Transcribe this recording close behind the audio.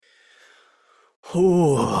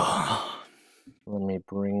Ooh. Let me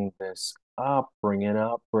bring this up, bring it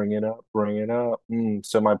up, bring it up, bring it up.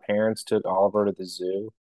 So my parents took Oliver to the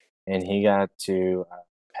zoo, and he got to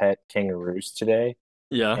pet kangaroos today.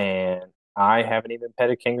 Yeah. And I haven't even pet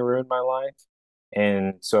a kangaroo in my life.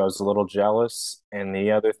 And so I was a little jealous. And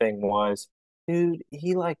the other thing was, dude,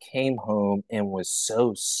 he like came home and was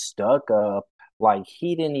so stuck up. Like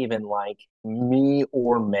he didn't even like me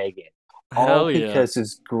or Megan, all Hell yeah. because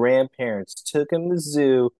his grandparents took him to the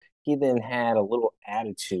zoo. He then had a little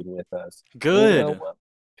attitude with us. And you know Good. what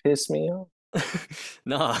pissed me off?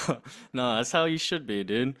 No, no, that's how you should be,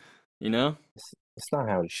 dude. You know? It's not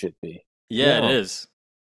how it should be. Yeah, it No, is.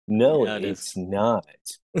 no, Yeah, it is. it's not.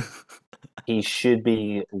 He should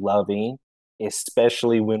be loving,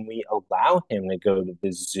 especially when we allow him to go to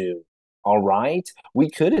the zoo. All right? We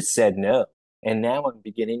could have said no. And now I'm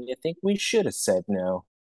beginning to think we should have said no.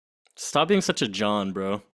 Stop being such a John,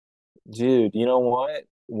 bro. Dude, you know what?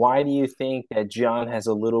 Why do you think that John has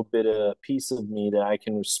a little bit of piece of me that I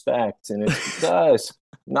can respect? And it's because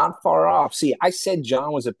not far off. See, I said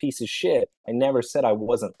John was a piece of shit. I never said I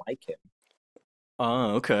wasn't like him.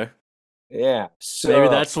 Oh, okay. Yeah. Maybe So,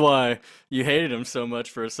 that's why you hated him so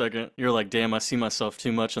much for a second. You're like, damn, I see myself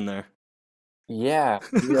too much in there. yeah,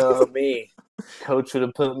 you know me. Coach would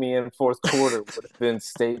have put me in fourth quarter, would have been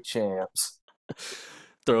state champs.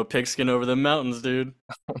 Throw a pigskin over the mountains, dude.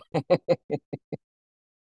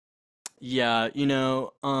 Yeah,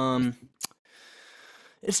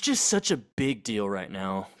 it's just such a big deal right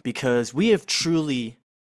now because we have truly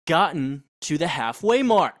gotten to the halfway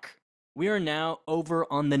mark. We are now over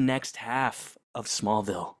on the next half of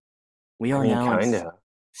Smallville. We I are mean, now in kind of.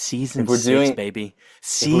 season If we're six, doing baby.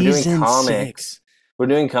 if we're doing Season six. comics, we're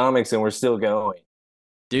doing comics and we're still going.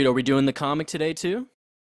 Dude, are we doing the comic today too?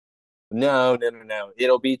 No, no, no, no.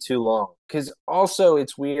 It'll be too long. Because also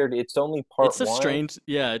it's weird. It's only part one.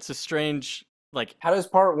 It's a strange, like, How does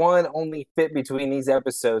part one only fit between these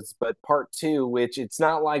episodes, but part two, which it's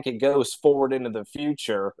not like it goes forward into the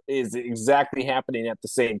future, is exactly happening at the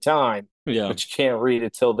same time, yeah, but you can't read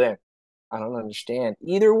it till then. I don't understand.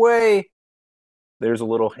 Either way, there's a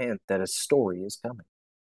little hint that a story is coming.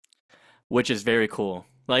 which is very cool.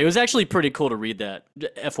 Like, it was actually pretty cool to read that.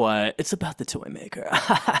 FYI, it's about the toy maker.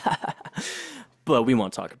 But we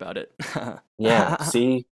won't talk about it. Yeah,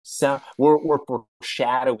 see, so we're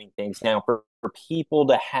foreshadowing things now for people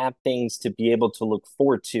to have things to be able to look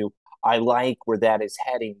forward to. I like where that is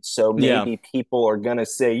heading. So Yeah. maybe people are gonna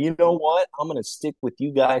say, you know what? I'm gonna stick with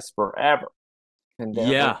you guys forever and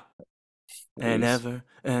ever, Yeah. And please. ever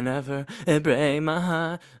and ever and break my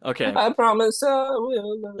heart. Okay. I promise I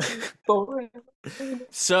will love you forever.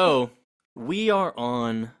 So we are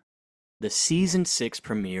on the season six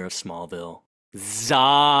premiere of Smallville.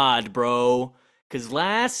 Zod, bro. Because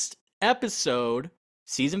last episode,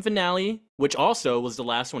 season finale, which also was the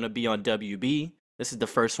last one to be on WB, this is the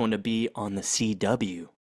first one to be on the CW.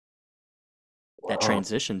 That Wow.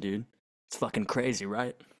 transition, dude. It's fucking crazy,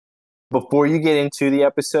 right? Before you get into the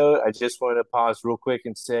episode, I just wanted to pause real quick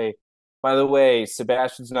and say, by the way,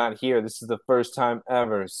 Sebastian's not here. This is the first time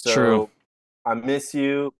ever. True. So I miss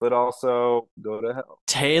you, but also go to hell.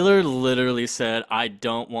 Taylor literally said, I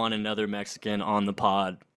don't want another Mexican on the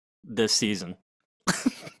pod this season.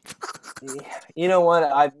 You know what?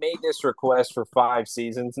 I've made this request for 5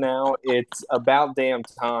 seasons now. It's about damn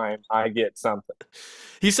time I get something.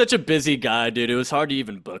 He's such a busy guy, dude. It was hard to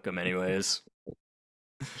even book him, anyways.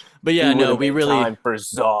 But He yeah, would no, have we made really, time for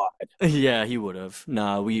Zod. yeah, he would have.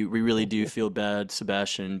 Nah, we really do feel bad,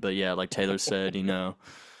 Sebastian. But yeah, like Taylor said,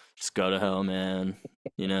 just go to hell, man.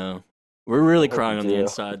 You know, we're really I hope you crying on the do.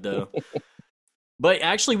 inside, though. But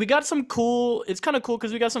actually, we got some cool. It's kind of cool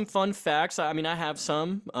because we got some fun facts. I mean, I have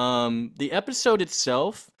some. The episode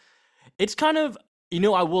itself, it's kind of,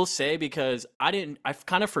 I will say because I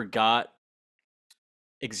kind of forgot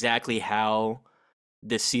exactly how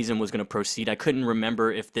this season was going to proceed. I couldn't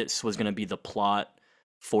remember if this was going to be the plot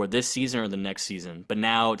for this season or the next season. But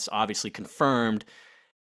now it's obviously confirmed.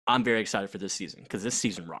 I'm very excited for this season because this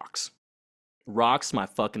season rocks. Rocks my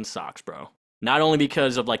fucking socks, bro. Not only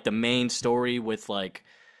because of like the main story with like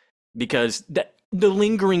because the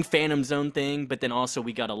lingering Phantom Zone thing, but then also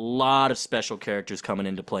we got a lot of special characters coming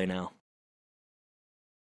into play now.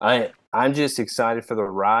 I'm just excited for the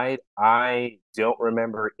ride. I don't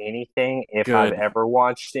remember anything if I've Good, ever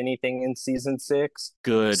watched anything in season six.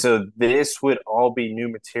 good. So this would all be new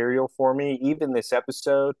material for me. Even this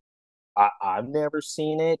episode, I've never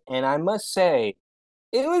seen it, and I must say,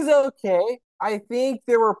 it was okay. I think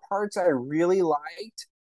there were parts I really liked,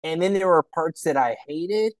 and then there were parts that I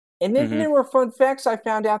hated, and then Hmm. there were fun facts I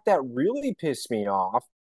found out that really pissed me off.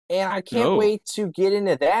 And I can't Oh, wait to get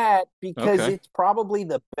into that because okay. it's probably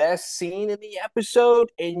the best scene in the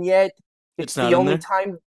episode, and yet It's it's not the in only there?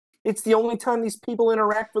 time these people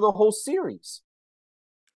interact for the whole series.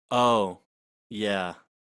 Oh, yeah.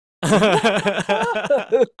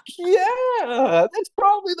 Yeah, yeah, that's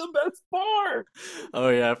probably the best part. Oh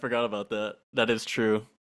yeah, I forgot about that. That is true.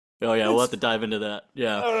 Oh yeah, we'll have It's to dive into that.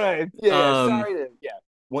 Yeah. all right. Yeah, Um, sorry to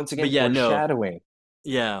Once but again, yeah, no. foreshadowing.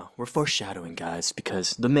 Yeah, we're foreshadowing, guys,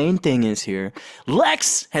 because the main thing is here,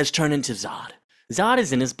 Lex has turned into Zod. Zod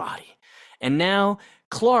is in his body. And now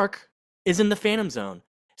Clark is in the Phantom Zone.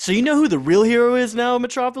 So you know who the real hero is now in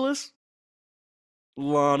Metropolis?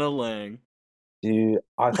 Lana Lang. Dude,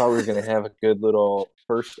 I thought we were gonna have a good little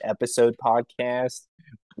first episode podcast.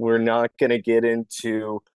 We're not gonna get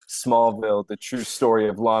into Smallville, the true story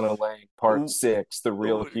of Lana Lang, part Ooh, 6, the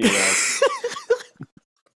real ooh. hero.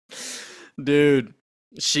 Dude,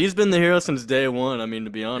 she's been the hero since day one. I mean, to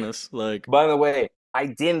be honest, like, By the way, I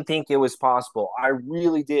didn't think it was possible. I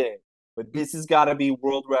really did. But this has got to be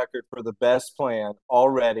world record for the best plan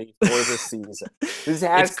already for the season. This it's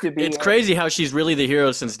has to be it's it. crazy how she's really the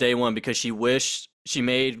hero since day one because she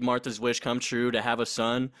made Martha's wish come true to have a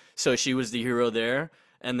son, so she was the hero there,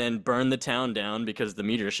 and then burned the town down because of the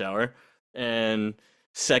meteor shower. And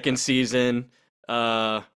second season,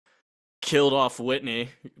 uh, killed off Whitney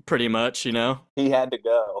pretty much. He had to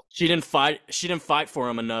go. She didn't fight. She didn't fight for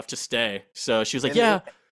him enough to stay, so she was like, And then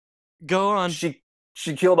 "Yeah, go on."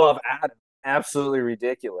 she killed off Adam. Absolutely Oh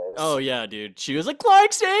ridiculous. yeah, dude. She was like,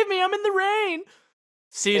 "Clark, save me! I'm in the rain."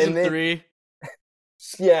 Season And then 3.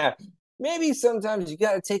 yeah, maybe sometimes you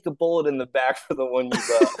got to take a bullet in the back for the one you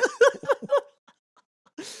love.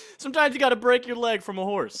 Sometimes you got to break your leg from a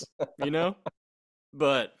horse, you know?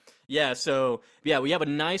 But yeah, so yeah, we have a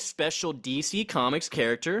nice special DC Comics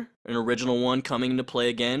character, an original one coming into play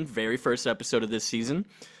again, very first episode of this season.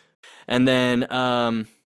 And then You know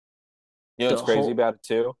the what's crazy whole about it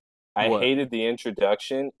too? I what? hated the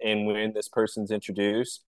introduction and when this person's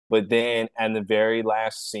introduced, but then at the very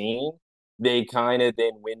last scene, they kind of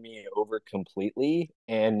then win me over completely.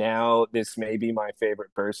 And now this may be my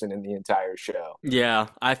favorite person in the entire show. Yeah,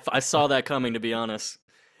 I saw that coming, to be honest.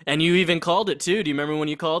 And you even called it too. Do you remember when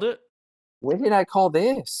you called it? When did I call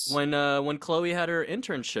this? When Chloe had her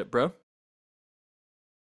internship, bro.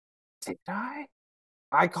 Did I?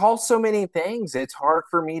 I call so many things, it's hard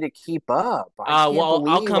for me to keep up. I can't Well,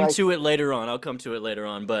 I'll believe come I to it later on. I'll come to it later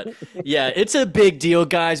on. But yeah, it's a big deal,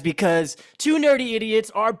 guys, because two nerdy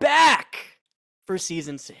idiots are back for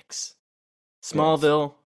season 6. yes,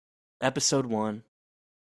 Smallville, episode 1.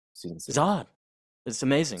 season 6. Zod. It's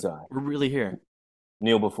amazing. Sorry. We're really here.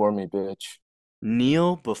 Kneel before me, bitch.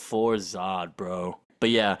 Kneel before Zod, bro. But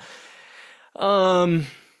yeah, um,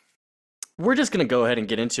 we're just gonna go ahead and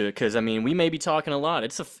get into it because I mean we may be talking a lot.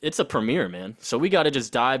 It's a premiere, man. So we got to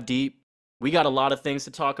just dive deep. We got a lot of things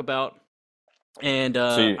to talk about, and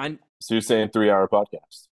So you I so you're saying 3 hour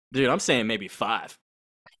podcast. dude, I'm saying maybe 5.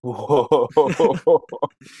 Whoa.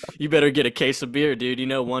 You better get a case of beer, dude. You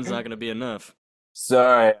know one's not gonna be enough.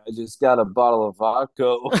 Sorry, I just got a bottle of vodka.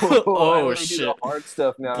 I Oh only do the shit, hard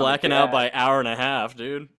stuff now. I'm a blacking out dad. by hour and a half,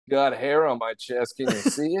 dude. Got hair on my chest. Can you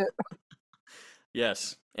see it?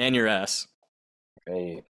 Yes, and your ass.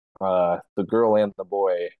 Hey, the girl and the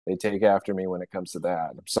boy, they take after me when it comes to that.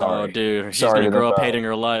 I'm Oh, sorry. dude, she's Sorry gonna to them grow up both. hating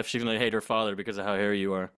her life. She's gonna hate her father because of how hairy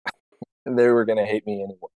you are. They were gonna hate me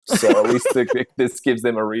anyway. So at least this gives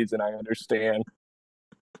them a reason. I understand.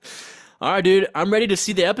 All right, dude, I'm ready to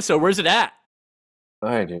see the episode. Where's it at? All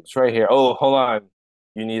right, dude, it's right here. Oh, hold on.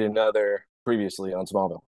 You need another previously on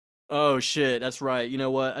Smallville. Oh shit, that's right. You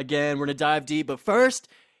know what? Again, we're gonna dive deep, but first,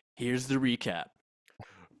 here's the recap.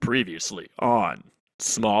 Previously on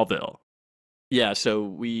Smallville. Yeah, so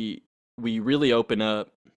we really open up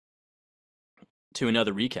to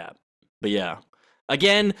another recap. But yeah.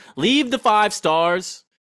 Again, leave the 5 stars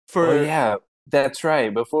Oh for yeah, that's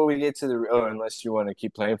right. Before we get to unless you want to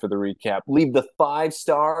keep playing for the recap, leave the 5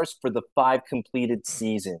 stars for the 5 completed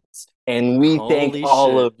seasons. And we thank holy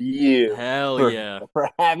all shit. of you Hell yeah. for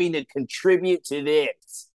having to contribute to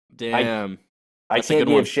this. I Damn. I That's a can't good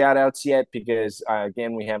give one. shout outs yet because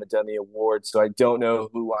again we haven't done the awards, so I don't know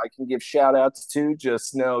who I can give shout outs to.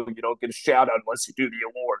 Just know you don't get a shout out unless you do the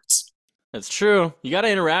awards. That's true. You got to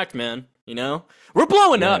interact, man, you know? We're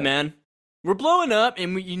blowing up, Yeah. man. We're blowing up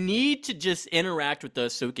and you need to just interact with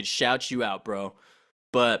us so we can shout you out, bro.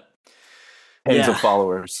 But Tens yeah. of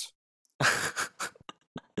followers.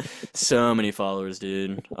 So many followers,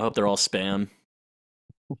 dude. I hope they're all spam.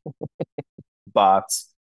 Bots.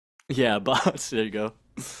 Yeah, bots. There you go.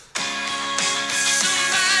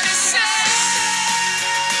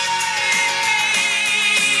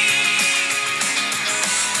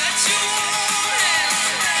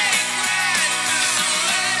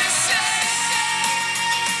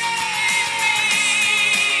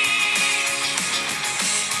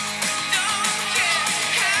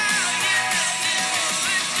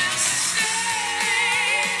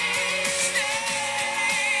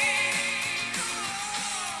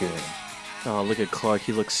 Oh, look at Clark.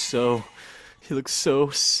 He looks so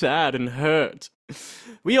sad and hurt.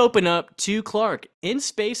 We open up to Clark in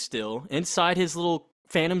space still, inside his little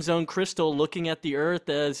Phantom Zone crystal, looking at the Earth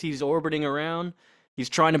as he's orbiting around. He's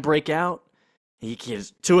trying to break out. He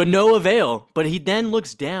is to a no avail, but he then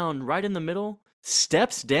looks down right in the middle,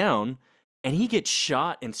 steps down, and he gets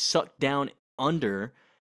shot and sucked down under.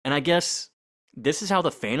 And I guess this is how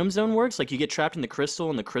the Phantom Zone works. Like you get trapped in the crystal,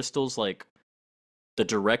 and the crystal's like the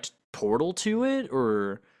direct portal to it,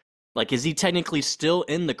 or like is he technically still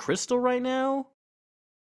in the crystal right now?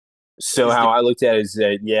 So Is how the I looked at it is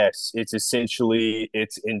that yes, it's essentially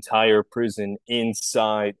its entire prison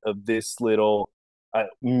inside of this little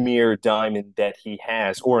mere diamond that he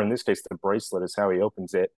has, or in this case, the bracelet is how he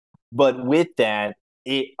opens it. But with that,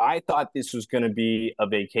 I thought this was going to be a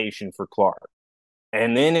vacation for Clark,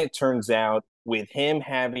 and then it turns out with him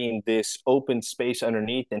having this open space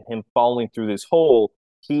underneath and him falling through this hole,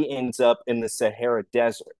 he ends up in the Sahara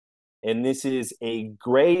Desert. And this is a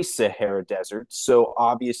gray Sahara Desert. So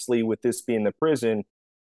obviously, with this being the prison,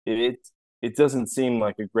 it it doesn't seem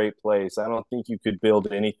like a great place. I don't think you could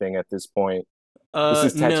build anything at this point. This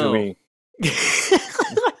is no. Tatooine.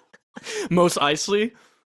 Most Eisley?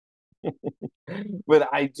 But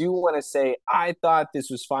I do want to say, I thought this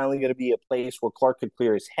was finally going to be a place where Clark could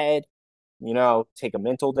clear his head, take a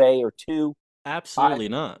mental day or two. I Absolutely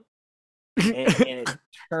not. and it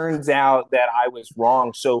turns out that I was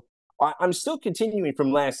wrong. So I'm still continuing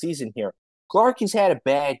from last season here. Clark has had a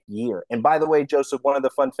bad year. And by the way, Joseph, one of the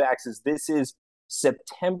fun facts is this is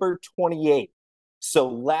September 28th. So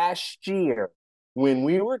last year, when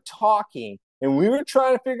we were talking and we were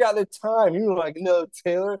trying to figure out the time, you were like, no,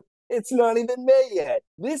 Taylor, it's not even May yet.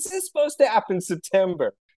 This is supposed to happen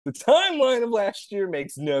September. The timeline of last year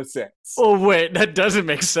makes no sense. Oh wait, that doesn't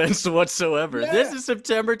make sense whatsoever. This Yeah. is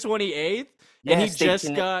September 28th and he Yes,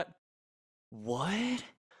 just got what?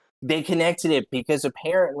 they connected it because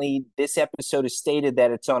apparently this episode is stated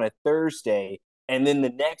that it's on a Thursday, and then the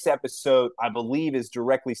next episode, I believe, is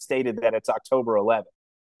directly stated that it's October 11th.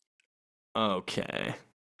 Okay.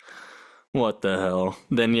 What the hell?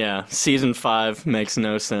 Then yeah, season 5 makes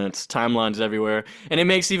no sense. Timelines everywhere. And it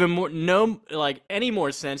makes even more no like any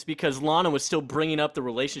more sense because Lana was still bringing up the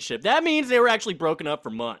relationship. That means they were actually broken up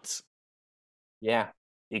for months. Yeah,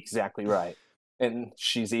 exactly right. And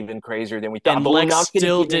she's even crazier than we thought, And but we're Lex not going to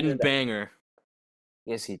still get into didn't that. bang her.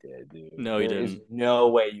 Yes, he did, dude. No, he There is didn't. no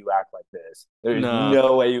way you act like this. There is No.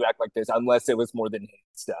 no way you act like this unless it was more than hand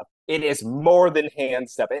stuff. It is more than hand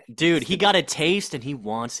stuff. It Dude, has he to got be. a taste and he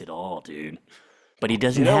wants it all, dude. But he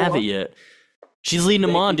doesn't You know have it what? yet. She's leading him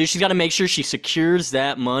Thank on, you. dude. She's got to make sure she secures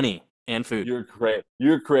that money and food. You're crazy.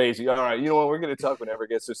 You're crazy. All right. You know what? We're going to talk whenever it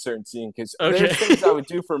gets to a certain scene because Okay. there's things I would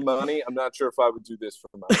do for money. I'm not sure if I would do this for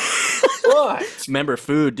money. But Remember,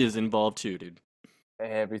 food is involved too, dude.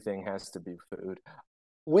 everything has to be food.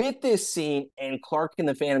 With this scene and Clark in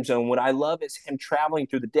the Phantom Zone, what I love is him traveling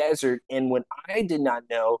through the desert. And what I did not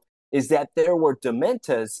know is that there were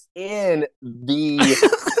Dementas in the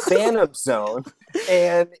Phantom Zone.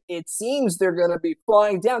 And it seems they're going to be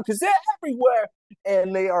flying down because they're everywhere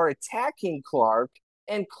and they are attacking Clark.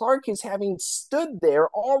 And Clark is having stood there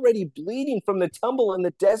already bleeding from the tumble in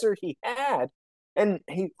the desert he had. And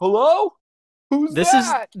hello? Who's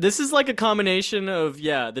that? This is like a combination of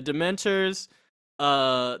yeah, the Dementors,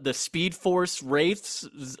 the Speed Force wraiths,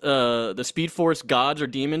 the Speed Force gods or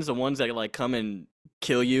demons, the ones that like come and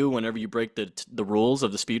kill you whenever you break the rules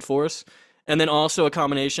of the Speed Force, and then also a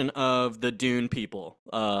combination of the Dune people,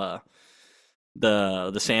 the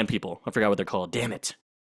Sand people. I forgot what they're called. Damn it.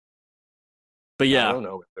 But I yeah, don't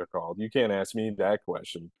know what they're called. You can't ask me that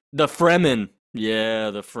question. the Fremen.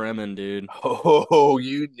 Yeah, the Fremen, dude. Oh,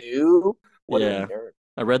 you knew? What a Yeah, nerd.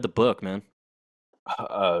 I read the book, man.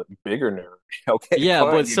 Bigger nerd. Okay, Yeah,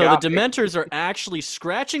 fine. but You so the got me. Dementors are actually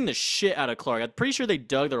scratching the shit out of Clark. I'm pretty sure they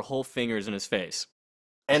dug their whole fingers in his face.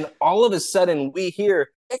 And all of a sudden, we hear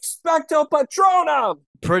Expecto Patronum.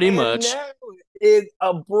 Pretty And much. now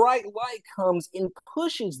a bright light comes and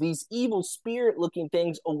pushes these evil spirit looking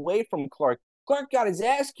things away from Clark. Clark got his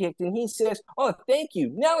ass kicked and he says, oh, thank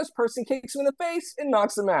you. Now this person kicks him in the face and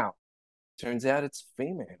knocks him out. Turns out it's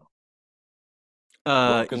female.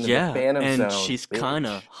 Welcome to the Yeah, Phantom and Zone, she's kind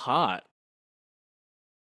of bitch. hot.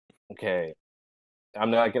 Okay,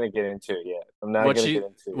 I'm not gonna get into it yet. I'm not What gonna she get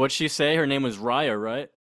into it. what she say? Her name was Raya, right?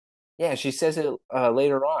 Yeah, she says it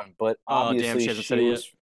later on, but Oh, damn, obviously she hasn't said it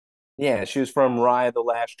yet. she was from Raya the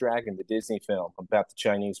Last Dragon, the Disney film about the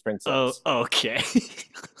Chinese Oh, princess. okay.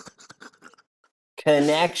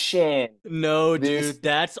 Connection. No, This dude,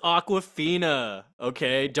 that's Aquafina.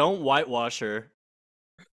 Okay, don't whitewash her.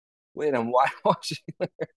 wait, I'm whitewashing.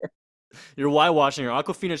 You're whitewashing her.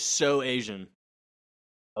 Aquafina's so Asian.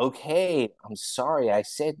 Okay, I'm sorry. I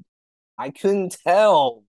said I couldn't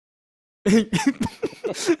tell.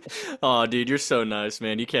 Oh, dude, you're so nice,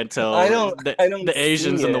 man. You can't I tell don't I don't the see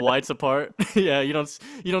Asians and the it. whites apart. Yeah, you don't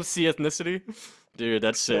see ethnicity, dude.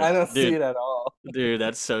 That's sick, I don't see dude. it at all. Dude,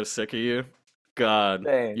 that's so sick of you. God,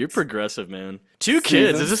 you're Thanks. progressive, man. Two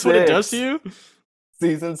kids. Season Is this what it does to six. you,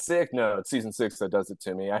 Season six. No, it's season six that does it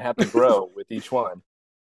to me. I have to grow with each one,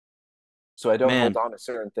 so I don't hold man? on to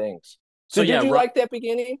certain things. So So, yeah, did you like that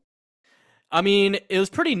beginning? I mean, it was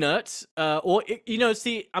pretty nuts.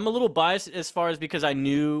 See, I'm a little biased as far as because I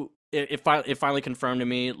knew it finally confirmed to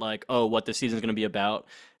me like, oh, what the season's gonna be about.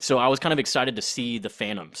 So I was kind of excited to see the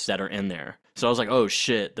Phantoms that are in there. So I was like, oh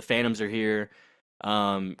shit, the Phantoms are here.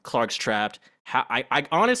 Clark's trapped. I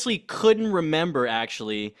honestly couldn't remember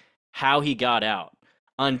actually how he got out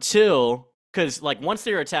until because like once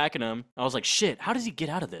they were attacking him, I was like, shit, how does he get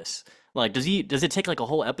out of this? Like, does it take like a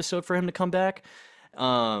whole episode for him to come back?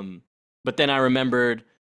 Um, but then I remembered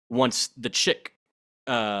once the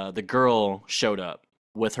girl showed up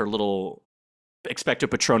with her little Expecto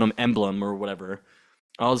Patronum emblem or whatever.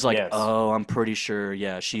 I was like, Yes. oh, I'm pretty sure.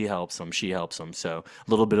 Yeah, she helps him. She helps him. So a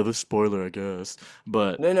little bit of a spoiler, I guess.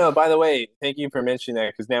 But No, no. By the way, thank you for mentioning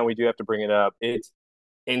that because now we do have to bring it up. It's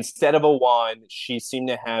instead of a wand, she seemed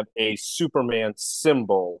to have a Superman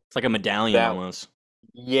symbol it's like a medallion that, almost.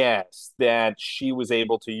 yes, that she was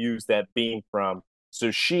able to use that beam from.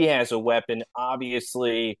 So she has a weapon.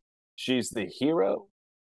 Obviously, she's the hero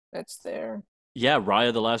that's there. Yeah,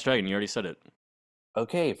 Raya the Last Dragon. You already said it.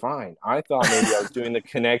 Okay, fine. I thought maybe I was doing the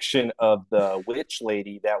connection of the witch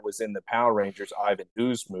lady that was in the Power Rangers Ivan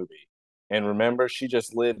Ooze movie. And remember, she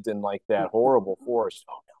just lived in like that horrible forest.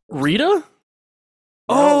 Oh no, what was the name? Rita? No, it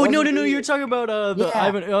Oh no wasn't no no! You're Rita. talking about the Yeah,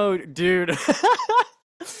 Ivan. Oh dude.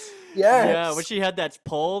 Yeah, when yes, she had that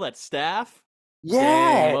pole, that staff.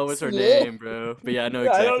 Dang, what was yes, her yeah. name, bro? But yeah, I know I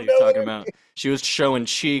exactly don't what you're know what talking her about. name. She was showing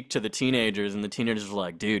cheek to the teenagers, and the teenagers were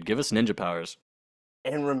like, dude, give us ninja powers.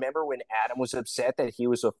 And remember when Adam was upset that he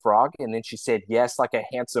was a frog, and then she said yes, like a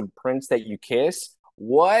handsome prince that you kiss.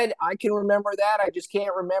 What? I can remember that. I just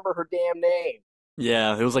can't remember her damn name.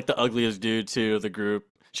 Yeah, it was like the ugliest dude, too, of the group.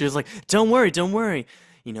 She was like, don't worry, don't worry.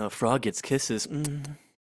 You know, a frog gets kisses. Mm.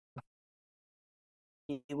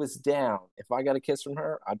 He was down. If I got a kiss from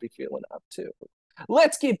her, I'd be feeling up too.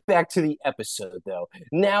 Let's get back to the episode, though.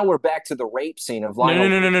 Now we're back to the rape scene of No, no, Lionel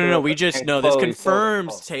no, no, no, no, no. Luthor We just, and no, this Chloe. So,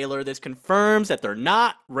 confirms, oh, Taylor, this confirms that they're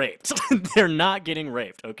not raped. They're not getting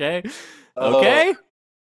raped, okay? oh, Okay?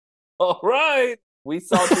 all right. We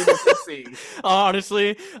saw two different scenes.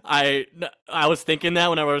 Honestly, I was thinking that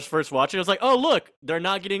when I was first watching. I was like, "Oh, look, they're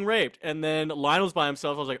not getting raped." And then Lionel's by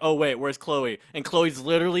himself. I was like, "Oh, wait, where's Chloe?" And Chloe's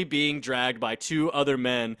literally being dragged by two other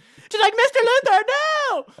men. She's like, "Mr. Luther,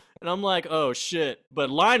 no!" And I'm like, "Oh shit!"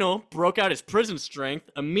 But Lionel broke out his prison strength,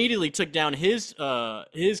 immediately took down his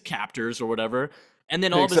captors or whatever, and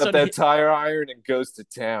then all of a Picks up sudden, that tire iron and goes to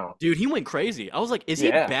town. dude, he went crazy. I was like, is he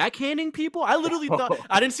Yeah. backhanding people? I literally thought,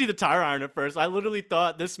 I didn't see the tire iron at first. I literally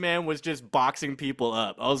thought this man was just boxing people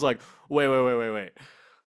up. I was like, wait.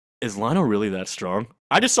 Is Lionel really that strong?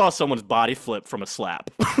 I just saw someone's body flip from a slap.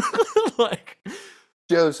 Like,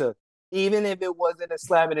 Joseph, even if it wasn't a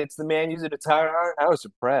slap and it's the man using a tire iron, I was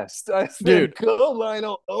impressed. I dude, said, go,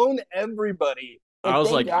 Lionel, own everybody. And I was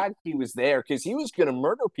thank like, God he was there because he was going to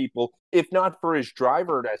murder people if not for his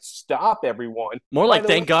driver to stop everyone. more By like, the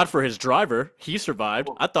way, thank God for his driver. He survived.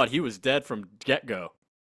 oh, I thought he was dead from get go.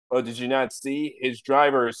 oh, did you not see? His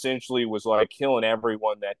driver essentially was like killing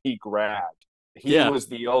everyone that he grabbed. He Yeah. was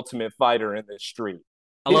the ultimate fighter in the street.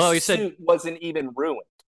 I love His how he said, suit wasn't even ruined.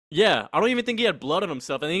 yeah, I don't even think he had blood on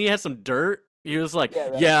himself. I think he had some dirt. He was like, Yeah,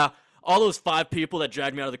 right. yeah, all those 5 people that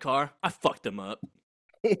dragged me out of the car, I fucked them up.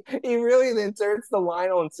 He really then turns to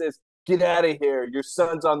Lionel and says, "Get out of here. Your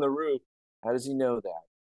son's on the roof." How does he know that?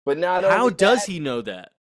 But not How only does that, he know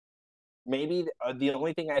that? maybe the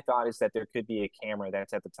only thing I thought is that there could be a camera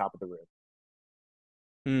that's at the top of the roof,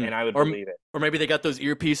 Hmm. and I would Or believe it. or maybe they got those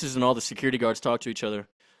earpieces and all the security guards talk to each other.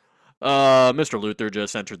 Mr. Luther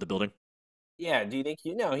just entered the building. Yeah, do you think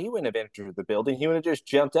he wouldn't have entered the building. He would have just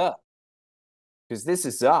jumped up because this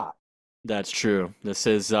is Zod. That's true. This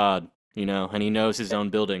is Zod, and he knows his own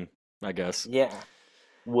building, I guess. Yeah.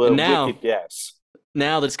 And Well, now, wicked guess.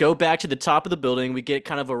 now let's go back to the top of the building. We get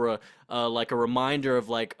kind of like a reminder of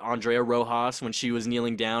like Andrea Rojas when she was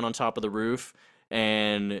kneeling down on top of the roof,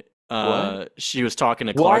 and What? she was talking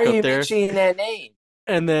to Why are Clark up you there. mentioning that name?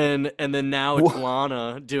 And then now it's What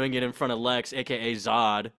Lana doing it in front of Lex, aka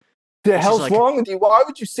Zod, the and she's hell's like, wrong with you? Why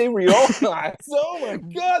would you say Riojas? Oh my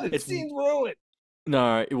God, the it's scene's ruined.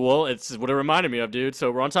 No, well, it's what it reminded me of, dude.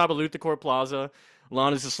 So we're on top of Luthor Plaza.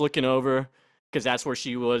 Lana's just looking over because that's where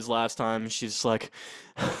she was last time. She's just like,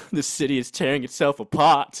 "The city is tearing itself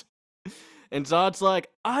apart." And Zod's like,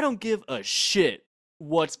 "I don't give a shit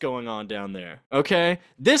what's going on down there. Okay,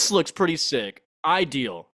 this looks pretty sick,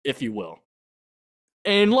 ideal, if you will."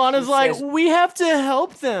 And She Lana's like, says, "We have to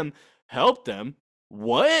help them." Help them?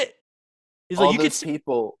 What? He's like, all "You could." those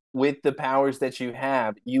people with the powers that you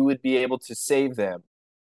have, you would be able to save them.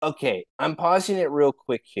 Okay, I'm pausing it real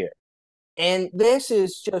quick here. And this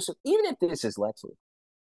is Joseph, even if this is Lex Luthor,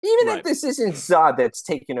 even if Right. this isn't Zod that's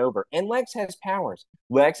taken over, and Lex has powers,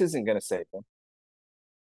 Lex isn't going to save them.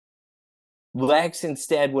 Lex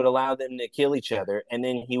instead would allow them to kill each other, and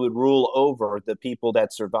then he would rule over the people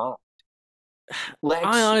that survive. I Lex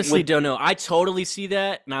honestly would, don't know. I totally see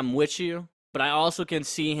that, and I'm with you. But I also can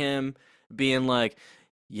see him being like,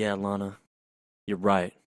 "Yeah, Lana, you're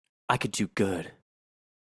right. I could do good."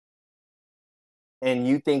 and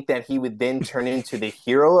you think that he would then turn into the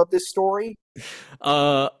hero of the story?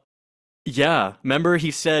 uh, yeah. Remember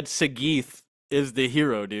he said Sagith is the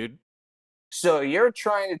hero, dude. So you're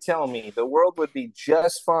trying to tell me the world would be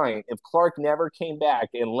just fine if Clark never came back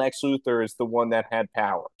and Lex Luthor is the one that had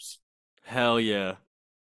powers? Hell yeah.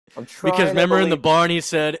 I'm Because trying to remember in the believe. barn he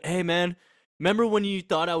said, "Hey man, remember when you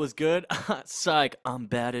thought I was good? Psych, I'm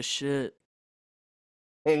bad as shit."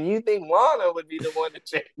 And you think Lana would be the one to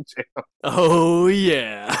change it? Oh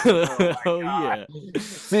yeah. Oh my Oh God. yeah.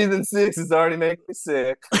 Season 6 is already making me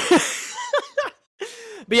sick.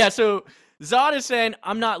 But yeah, so Zod is saying,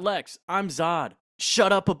 "I'm not Lex. I'm Zod.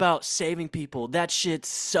 Shut up about saving people. That shit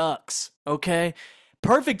sucks." Okay?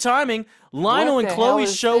 Perfect timing. What Lionel and the hell Chloe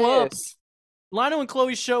is show up. this? Lionel and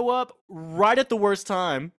Chloe show up right at the worst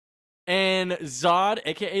time. And Zod,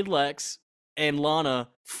 aka Lex, and Lana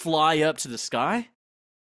fly up to the sky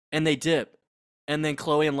and they dip. And then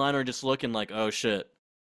Chloe and Lionel are just looking like, "Oh shit.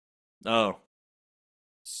 Oh."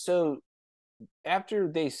 So after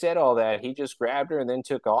they said all that, he just grabbed her and then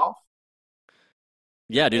took off.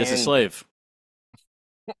 Yeah, dude, it's a And slave.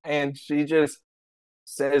 she just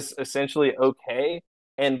says essentially okay.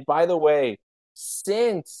 And by the way,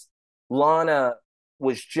 since Lana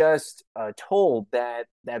was just told that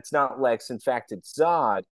that's not Lex, in fact, it's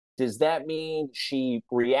Zod, does that mean she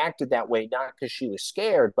reacted that way not because she was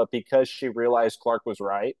scared, but because she realized Clark was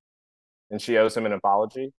right and she owes him an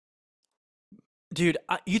apology? Dude,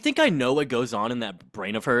 you think I know what goes on in that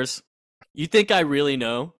brain of hers? You think I really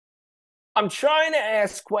know? I'm trying to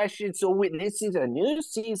ask questions. So when this is a new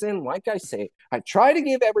season, like I say, I try to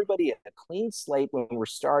give everybody a clean slate when we're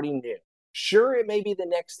starting new. Sure, it may be the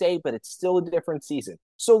next day, but it's still a different season.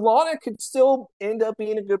 So Lana could still end up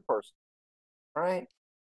being a good person, right?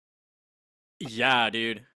 Yeah,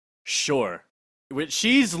 dude. Sure.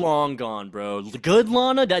 She's long gone, bro. Good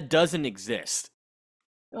Lana, that doesn't exist.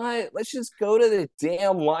 All right, let's just go to the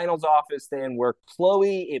damn Lionel's office then, where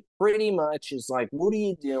Chloe, it pretty much is like, what are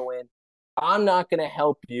you doing? I'm not going to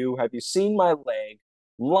help you. Have you seen my leg?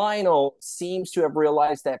 Lionel seems to have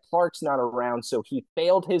realized that Clark's not around, so he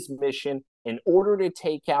failed his mission in order to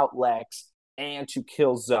take out Lex and to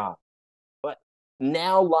kill Zod. But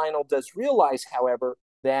now Lionel does realize, however,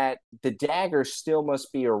 that the dagger still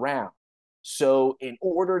must be around. So, in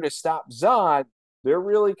order to stop Zod, they're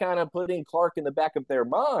really kind of putting Clark in the back of their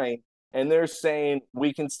mind, and they're saying,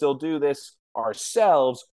 we can still do this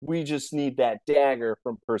ourselves. We just need that dagger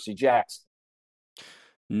from Percy Jackson.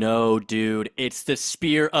 No, dude. It's the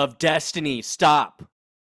Spear of Destiny. Stop.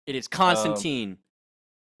 It is Um, Constantine.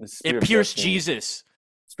 the It Spear of pierced Destiny. Jesus.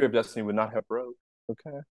 Spear of Destiny would not have broke.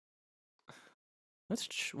 Okay.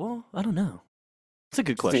 Well, I don't know. It's a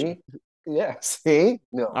good question. See? Yeah. See? I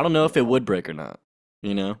No. don't know if it No. would break or not,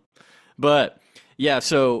 you know? But yeah,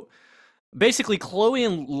 so basically Chloe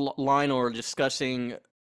and Lionel are discussing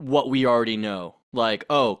what we already know. Like,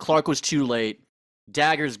 oh, Clark was too late.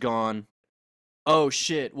 Dagger's gone. Oh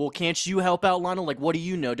shit. Well, can't you help out, Lionel? Like, what do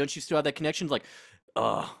you know? Don't you still have that connection? Like,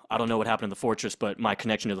 I don't know what happened in the fortress, but my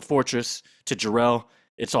connection to the fortress, to Jarrell,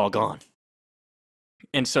 it's all gone.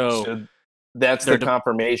 And so So that's they're the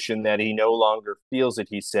confirmation that he no longer feels it,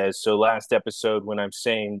 he says. So last episode, when I'm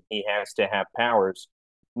saying he has to have powers,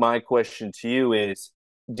 my question to you is,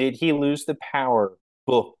 did he lose the power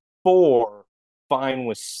before Fine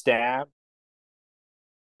was stabbed?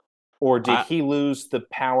 Or did I he lose the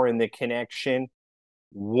power and the connection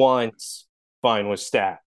once Fine was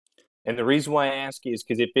stabbed? And the reason why I ask is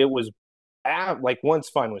because if it was like once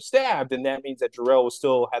Fine was stabbed, then that means that Jarrell will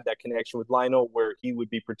still have that connection with Lionel where he would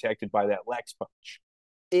be protected by that Lex punch.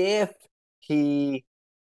 If he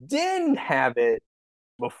didn't have it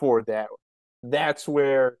before that, that's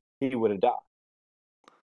where he would have died.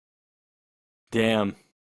 Damn,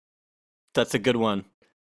 that's a good one.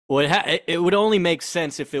 Well, it would only make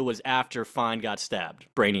sense if it was after Fine got stabbed,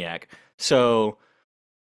 Brainiac. So,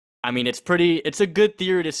 I mean, it's a good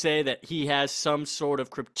theory to say that he has some sort of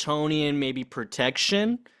Kryptonian, maybe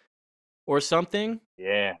protection or something.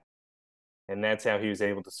 Yeah, and that's how he was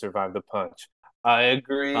able to survive the punch. I I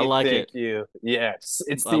agree. like Thank it. you. Yes,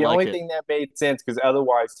 it's I the like only it. thing that made sense because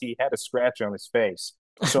otherwise he had a scratch on his face.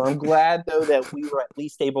 So I'm glad though that we were at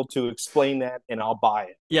least able to explain that, and I'll buy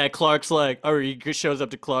it. Yeah, Clark's like, or he shows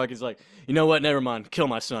up to Clark. He's like, you know what? Never mind. Kill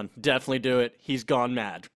my son. Definitely do it. He's gone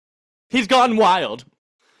mad. He's gone wild.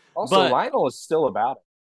 Also, But Lionel is still about it.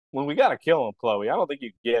 When we gotta kill him, Chloe. I don't think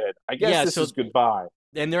you get it. I guess yeah, this is so goodbye.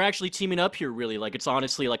 and they're actually teaming up here. Really, like it's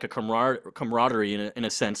honestly like a camaraderie in a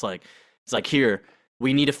sense. Like it's like here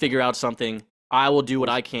we need to figure out something. I will do what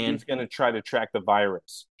Well, I can. she's going to try to track the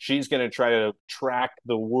virus. She's going to try to track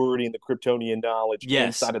the wording, the Kryptonian knowledge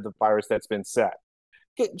Yes, inside of the virus that's been set.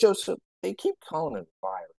 Okay, Joseph, they keep calling it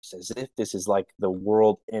virus as if this is like the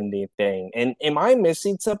world-ending thing. And am I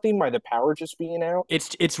missing something by the power just being out?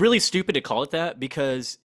 it's really stupid to call it that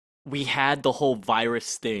because we had the whole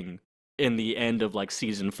virus thing in the end of like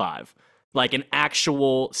season 5. Like an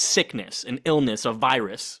actual sickness, an illness, a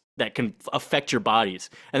virus that can affect your bodies.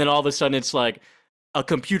 And then all of a sudden it's like a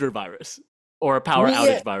computer virus or a power We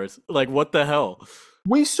outage virus. Like what the hell?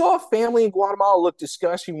 we saw a family in Guatemala look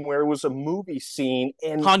disgusting where it was a movie scene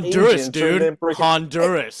and Honduras, agents are dude. then breaking.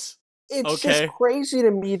 Honduras. It's just Okay. crazy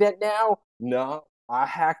to me that now, no, I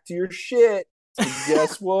hacked your shit. So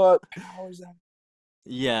guess what? How is that?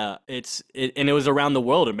 Yeah, and it was around the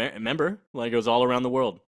world, remember? Like it was all around the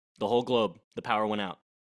world. The whole globe. The power went out.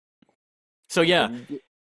 So yeah, And you get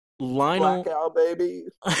Lionel blackout, baby.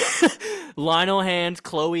 Lionel hands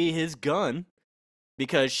Chloe his gun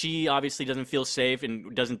because she obviously doesn't feel safe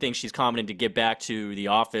and doesn't think she's competent to get back to the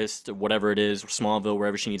office, to whatever it is, Smallville,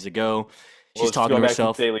 wherever she needs to go. Well, She's let's talking go to back to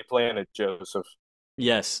herself. Daily Planet, Joseph,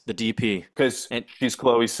 Yes, the DP. because And she's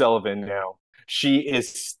Chloe Sullivan now. She is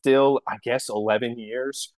still, I guess, 11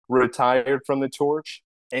 years retired from the torch.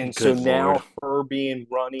 And so good lord. now, her being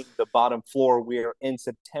running the bottom floor, we are in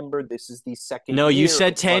September. This is the second No, you year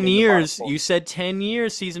said of 10 running the bottom years. floor. You said 10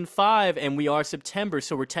 years, season 5, and we are September,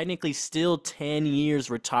 so we're technically still 10 years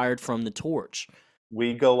retired from the torch.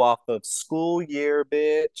 We go off of school year,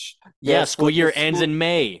 bitch. Yeah, Guess school what the year ends school. in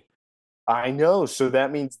May. I know. So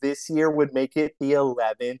that means this year would make it the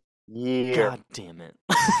 11th year. God damn it.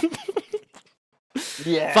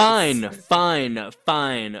 Yes. Fine, fine,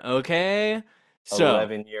 fine. Okay. So,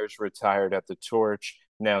 11 years retired at the torch.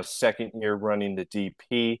 Now, second year running the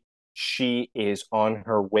DP. She is on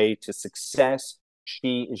her way to success.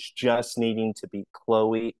 She is just needing to be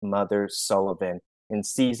Chloe Mother Sullivan. In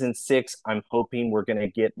season 6, I'm hoping we're going to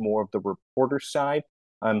get more of the reporter side.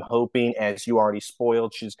 I'm hoping, as you already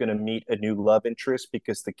spoiled, she's going to meet a new love interest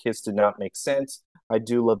because the kiss did not make sense. I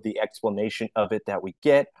do love the explanation of it that we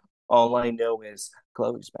get. All I know is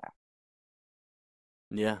Chloe's back.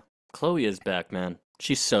 yeah, Chloe is back, man.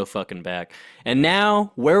 She's so fucking back. And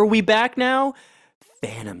now, where are we back now?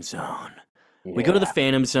 Phantom Zone. We go to the Yeah.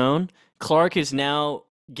 Phantom Zone. Clark is now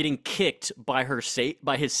getting kicked by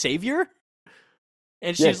by his savior,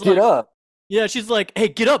 and Yeah, she's get like, up. "Yeah, she's like, hey,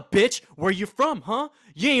 get up, bitch. Where you from, huh?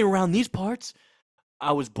 You ain't around these parts.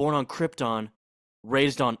 I was born on Krypton,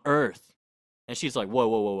 raised on Earth." And she's like, "Whoa,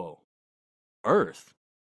 whoa, whoa, whoa, Earth?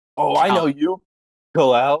 Oh, I know Cal? you,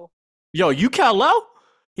 Kal-El. Yo, you Kal-El?"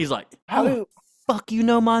 He's like, How "How the do fuck you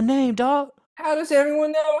know my name, dog? how does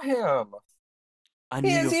everyone know him? I He knew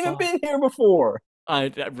your hasn't even father." been here before.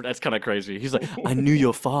 That's kind of crazy. He's like, "I knew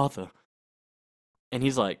your father," and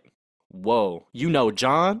he's like, "Whoa, you know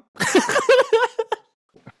John?"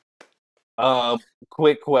 Um,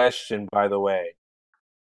 quick question, by the way.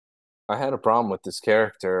 I had a problem with this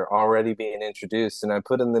character already being introduced, and I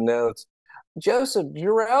put in the notes, Joseph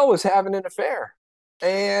Uriel was having an affair.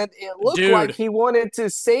 And it looked like Dude, he wanted to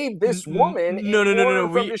save this woman in no, no, no, no, no.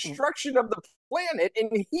 order from We destruction of the planet, and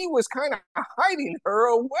he was kind of hiding her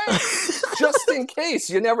away. Just in case,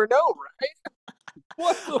 you never know, right?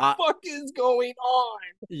 What the I, fuck is going on?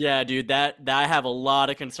 yeah, dude, that I have a lot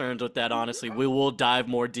of concerns with that, honestly. We will dive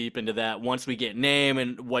more deep into that once we get name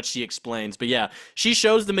and what she explains. But yeah, she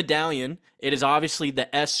shows the medallion. It is obviously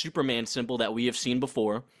the S Superman symbol that we have seen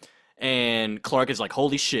before. And Clark is like,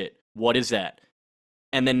 "Holy shit, what is that?"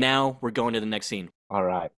 And then now we're going to the next scene. All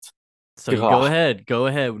right. So you God, go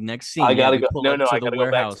ahead. Next I scene. Yeah, gotta we go. pull No, up no, to I the gotta go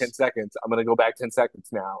back 10 warehouse. seconds. I'm gonna go back 10 seconds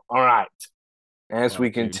now. All right. As we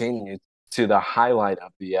Fuck, dude. continue to the highlight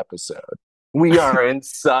of the episode, we are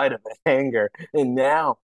inside of a hangar, and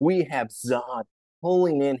now we have Zod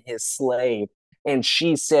pulling in his slave. And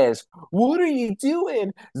she says, "What are you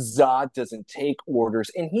doing?" Zod doesn't take orders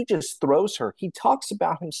and he just throws her. He talks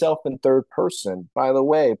about himself in third person. By the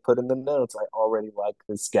way, put in the notes, I already like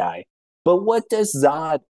this guy. But what does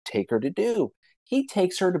Zod take her to do? He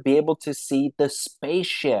takes her to be able to see the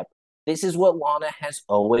spaceship. This is what Lana has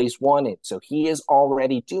always wanted. So he is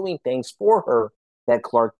already doing things for her that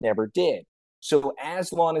Clark never did. So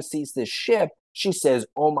as Lana sees this ship, she says,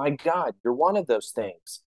 "Oh my God, you're one of those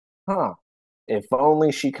things." Huh. If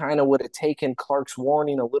only she kind of would have taken Clark's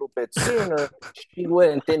warning a little bit sooner, she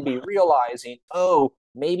wouldn't then be realizing, oh,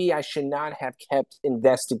 maybe I should not have kept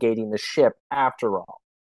investigating the ship after all.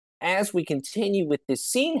 As we continue with this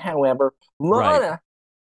scene, however, Right. Lana,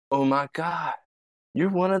 oh my God, you're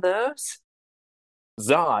one of those?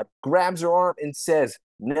 Zod grabs her arm and says,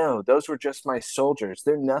 "No, those were just my soldiers.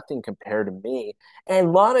 They're nothing compared to me."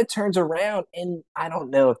 And Lana turns around, and I don't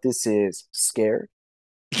know if this is scared.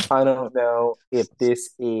 I don't know if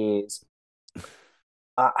this is,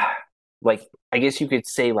 uh, like, I guess you could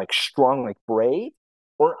say, like, strong, like brave.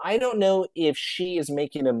 Or I don't know if she is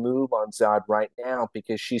making a move on Zod right now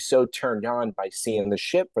because she's so turned on by seeing the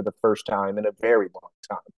ship for the first time in a very long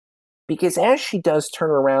time. Because as she does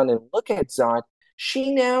turn around and look at Zod,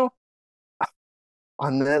 she now,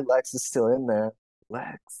 on that Lex is still in there.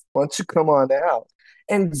 Lex, why don't you come on out?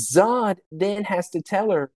 And Zod then has to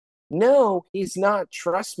tell her, no, he's not.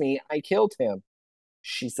 Trust me, I killed him.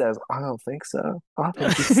 She says, I don't think so. I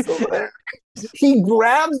think he's still there. He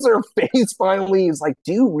grabs her face finally. He's like,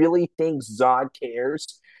 do you really think Zod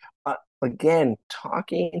cares? Again,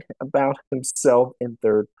 talking about himself in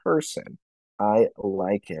third person. I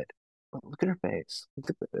like it. But look at her face. Look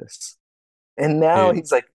at this. And now Dude.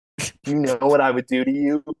 he's like, "Do you know what I would do to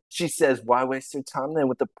you?" She says, "Why waste your time then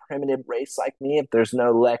with a primitive race like me if there's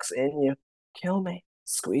no Lex in you? Kill me,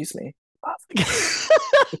 squeeze me, love me."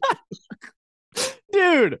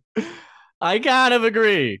 Dude, I kind of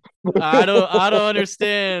agree. I don't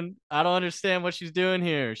understand. I don't understand what she's doing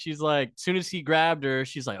here. She's like, as soon as he grabbed her,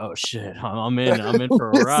 she's like, "Oh shit, I'm in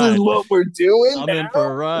for a This is ride. what we're doing I'm in for now.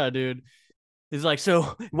 a ride, dude." He's like,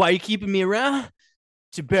 "So why are you keeping me around?"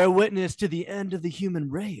 "To bear witness to the end of the human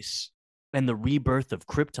race and the rebirth of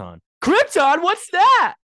Krypton." "Krypton? What's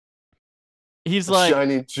that?" He's A like,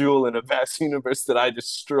 shining jewel in a vast universe that I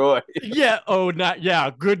destroy. "Yeah, oh, not, yeah,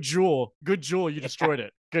 good jewel. Good jewel. You destroyed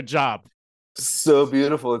it. Good job. So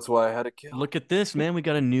beautiful. It's why I had to kill. Look at this, man. We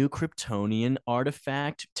got a new Kryptonian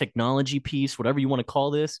artifact, technology piece, whatever you want to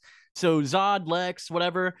call this." So Zod, Lex,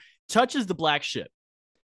 whatever, touches the black ship.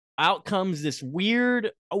 Out comes this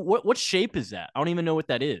weird. Oh, what shape is that? I don't even know what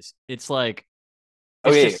that is. It's like,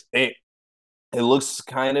 it's Okay, just it looks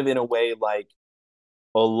kind of in a way like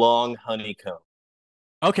a long honeycomb.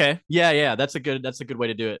 okay. Yeah, yeah. That's a good way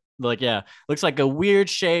to do it. Like, yeah, looks like a weird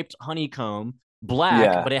shaped honeycomb, black,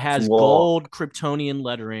 Yeah, but it it's has long. gold Kryptonian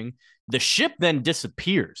lettering. The ship then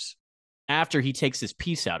disappears after he takes his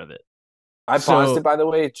piece out of it. I paused it, So by the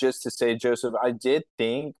way, just to say, Joseph, I did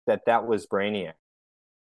think that that was Brainiac.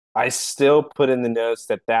 I still put in the notes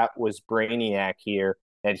that that was Brainiac here,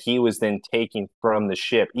 that he was then taking from the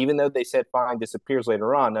ship, even though they said fine disappears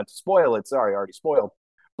later on. Not to spoil it, sorry, already spoiled.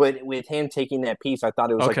 But with him taking that piece, I thought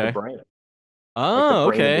it was okay. like the Oh, brain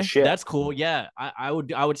of the okay. ship. That's cool. Yeah, I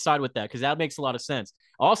would side with that because that makes a lot of sense.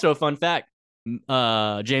 Also, fun fact: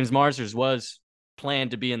 James Marsers was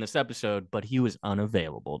planned to be in this episode, but he was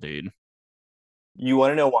unavailable, dude. You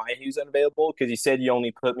want to know why he was unavailable? Because he said you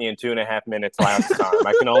only put me in 2.5 minutes last time.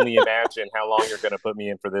 I can only imagine how long you're going to put me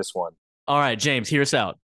in for this one. All right, James, hear us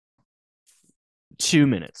out. 2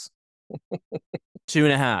 minutes, two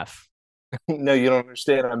and a half, No, you don't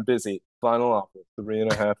understand. I'm busy. Final offer,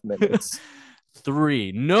 3.5 minutes.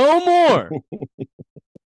 three, no more.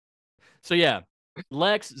 So yeah,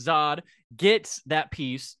 Lex Zod gets that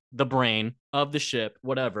piece, the brain of the ship,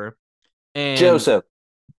 whatever, and Joseph,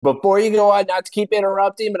 before you go on, not to keep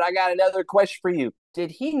interrupting, but I got another question for you.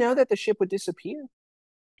 Did he know that the ship would disappear?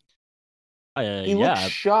 He looks yeah.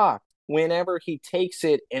 shocked whenever he takes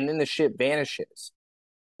it and then the ship vanishes.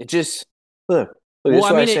 It just, look, Well, this is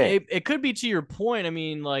I what I mean, it, say. it, it could be to your point. I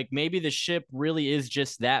mean, like maybe the ship really is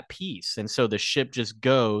just that piece. And so the ship just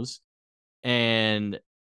goes and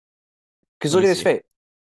Because let look me at his see. face.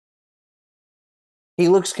 He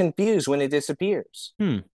looks confused when it disappears.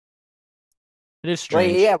 Hmm. It is Like,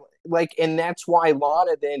 strange. yeah, like, and that's why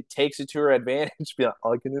Lana then takes it to her advantage, be like,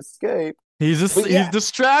 I can escape. But He's yeah,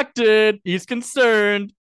 distracted. He's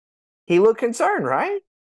concerned he looked concerned, right?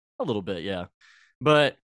 a little bit, yeah.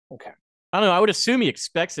 But Okay. I don't know. I would assume he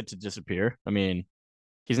expects it to disappear. I mean,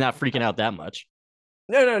 he's not freaking out that much.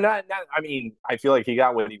 No, no, not. I mean, I feel like he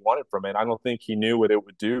got what he wanted from it. I don't think he knew what it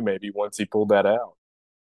would do. Maybe once he pulled that out.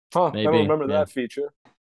 Huh? I don't Maybe. remember Yeah. that feature.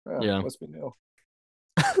 Yeah, Yeah. must be new. All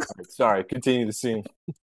right, sorry. Continue the scene.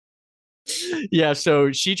 Yeah.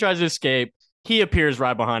 So she tries to escape. He appears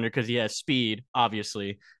right behind her because he has speed,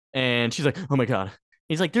 obviously. And she's like, oh my God.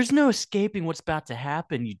 He's like, there's no escaping what's about to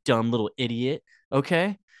happen, you dumb little idiot.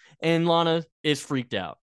 Okay. And Lana is freaked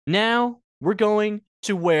out. Now we're going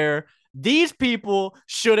to where these people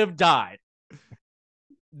should have died.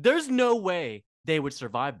 There's no way they would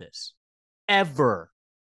survive this. Ever.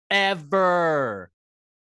 Ever.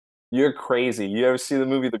 You're crazy. You ever see the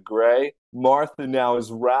movie The Gray? Martha now is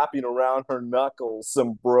wrapping around her knuckles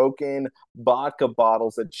some broken vodka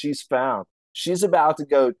bottles that she's found. She's about to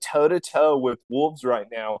go toe to toe with wolves right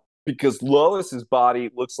now because Lois's body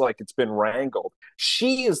looks like it's been wrangled.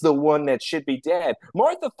 She is the one that should be dead.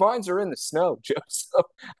 Martha finds her in the snow, Joseph.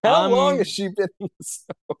 How long has I'm she been in the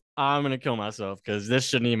snow? I'm gonna kill myself because this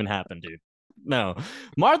shouldn't even happen, dude. No.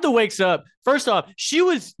 Martha wakes up. First off, she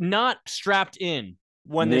was not strapped in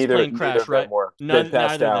when this plane Neither crashed, of them right? were. They None,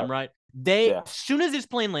 passed neither of them, out. right? They Yeah. as soon as this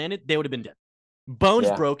plane landed, they would have been dead. Bones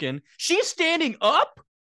Yeah. broken. She's standing up.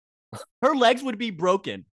 Her legs would be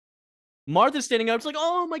broken. Martha's standing up. It's like,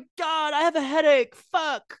 oh my God, I have a headache.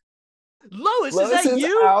 Fuck. Lois, is Lois that is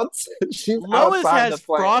you? out. She's Lois outside the has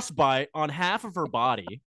plane. frostbite on half of her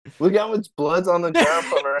body. Look how much blood's on the ground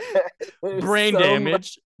from her head. There's Brain so much.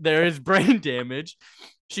 damage. There is brain damage.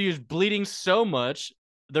 She is bleeding so much.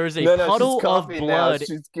 There is a No, no, she's puddle of coughing now. blood.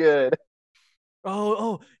 She's good.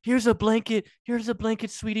 Oh, here's a blanket. Here's a blanket,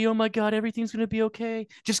 sweetie. Oh my God, everything's going to be okay.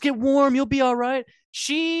 Just get warm. You'll be all right.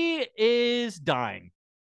 She is dying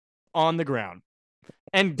on the ground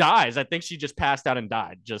and dies. I think she just passed out and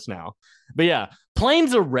died just now. But yeah,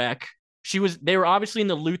 plane's a wreck. They were obviously in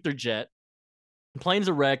the Luther jet. Plane's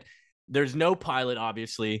a wreck. There's no pilot,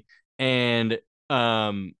 obviously. And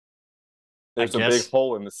I There's a big guess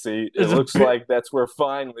hole in the seat. It is a looks bit like that's where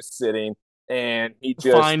Fine was sitting, and he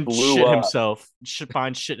just fine blew shit up. himself.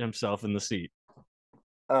 Fine shit himself in the seat.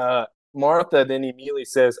 Uh, Martha then immediately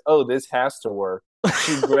says, "Oh, this has to work."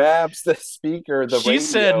 She grabs the speaker, the She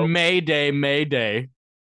said, radio. Mayday, Mayday.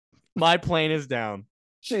 My plane is down.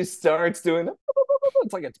 She starts doing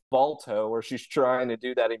it's like it's Balto, where she's trying to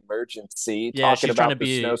do that emergency, Yeah, talking about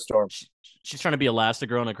the snowstorm. she's trying to be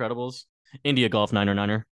Elastigirl in Incredibles. India Golf Niner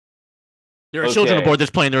Niner. There are children Okay, aboard this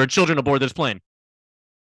plane. There are children aboard this plane.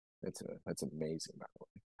 that's amazing, by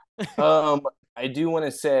the way. I do want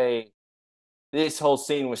to say this whole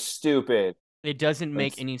scene was stupid It doesn't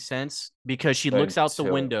make any sense because she looks out the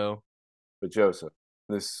until, window. but Joseph,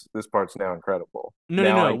 this part's now incredible. No, no,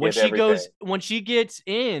 Now I no. get everything. When she gets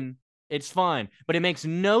in, it's fine. But it makes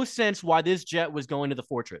no sense why this jet was going to the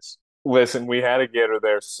fortress. Listen, we had to get her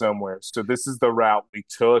there somewhere, so this is the route we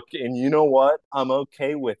took, and you know what? I'm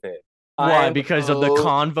okay with it. Why? I'm Because of the oh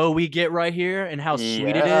convo we get right here and how sweet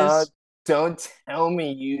it yeah. is. Don't tell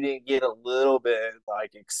me you didn't get a little bit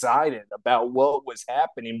like excited about what was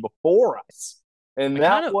happening before us. I And kind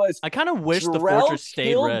that of was I kind of wish the Jarrell fortress stayed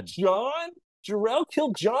killed red. John. Jarrell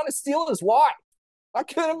killed John to steal his wife. I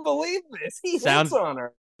couldn't believe this. He hits Sounds on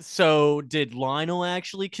her. so. Did Lionel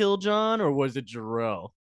actually kill John, or was it Jarrell?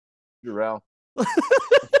 Jarrell.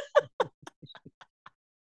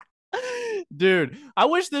 Dude, I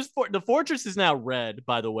wish the fortress is now red.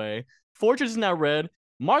 By the way, fortress is now red.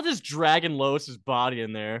 Martha's dragging Lois's body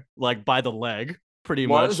in there, like by the leg, pretty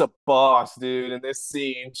Martha's much. a boss, dude, in this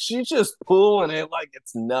scene. She's just pulling it like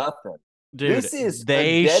it's nothing. Dude, This is a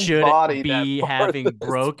they dead should body that be having Martha's.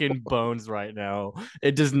 broken bones right now.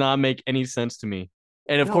 It does not make any sense to me.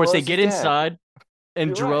 And of No, course, they Lois is get dead. inside,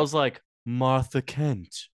 and You're right. Jarrell's like, Martha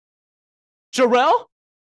Kent. Jarrell?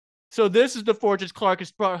 So this is the fortress Clark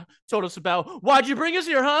has told us about. Why'd you bring us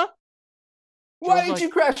here, huh? Why Jarrell's did like, you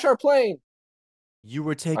crash our plane? you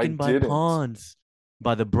were I taken by didn't. pawns,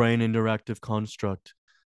 by the brain interactive construct,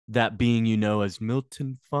 that being you know as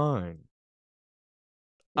Milton Fine.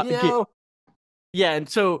 You Get know, Yeah, and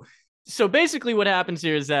so basically what happens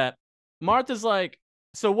here is that Martha's like,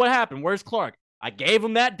 so what happened? Where's Clark? I gave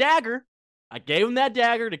him that dagger. I gave him that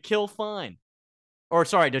dagger to kill Fine. Or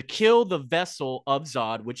sorry, to kill the vessel of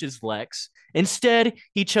Zod, which is Lex. Instead,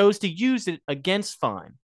 he chose to use it against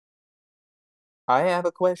Fine. I have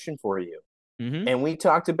a question for you. Mm-hmm. And we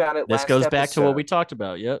talked about it This last goes back to what episode we talked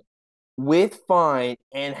about. Yep. with Fine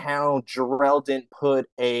and how Jarrell didn't put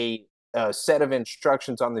a set of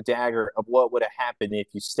instructions on the dagger of what would have happened if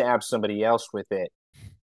you stabbed somebody else with it.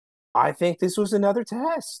 I think this was another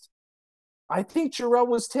test. I think Jarrell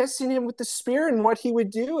was testing him with the spear and what he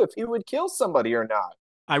would do if he would kill somebody or not.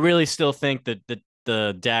 I really still think that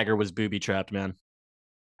the dagger was booby trapped, man.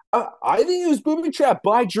 I think he was booby trapped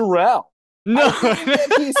by Jarrell. No, I think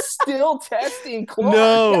that he's still testing Clark.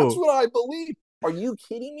 That's no. what I believe. Are you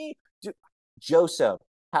kidding me? Joseph,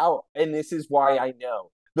 how, and this is why I know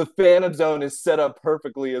the Phantom Zone is set up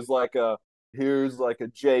perfectly as like a, here's like a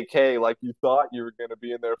JK, like you thought you were going to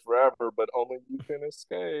be in there forever, but only you can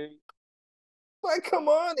escape. Like, come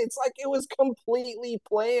on. It's like it was completely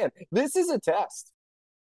planned. This is a test.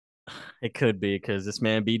 It could be because this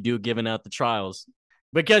man be do giving out the trials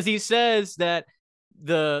because he says that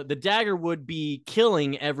the dagger would be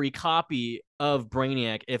killing every copy of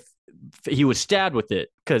Brainiac if he was stabbed with it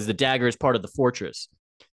because the dagger is part of the fortress.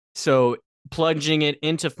 So plunging it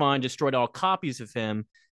into Fine destroyed all copies of him,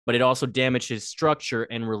 but it also damaged his structure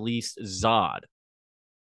and released Zod.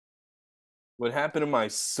 What happened to my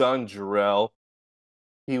son, Jarrell?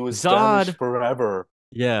 He was banished Zod, forever.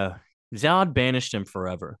 yeah, Zod banished him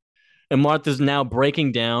forever. And Martha's now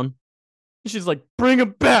breaking down. She's like, bring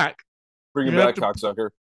him back. Bring You him have back, to, cocksucker.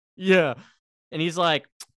 yeah. And he's like,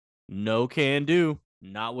 no can do.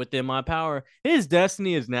 Not within my power. His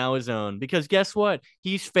destiny is now his own because guess what?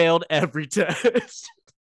 He's failed every test.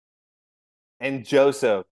 And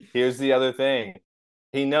Joseph, here's the other thing.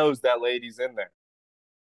 He knows that lady's in there.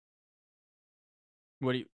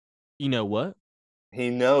 What do you know what? He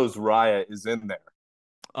knows Raya is in there.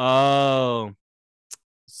 Oh,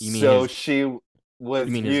 you mean So his she you was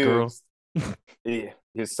mean his girl? used.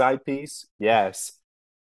 His side piece, yes.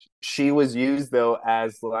 She was used though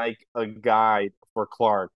as like a guide for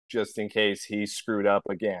Clark, just in case he screwed up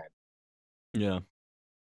again. Yeah.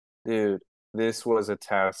 Dude, this was a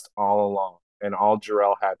test all along, and all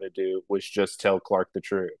Jarrell had to do was just tell Clark the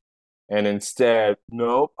truth. And instead,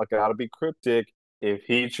 nope, I gotta be cryptic. If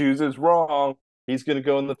he chooses wrong, he's gonna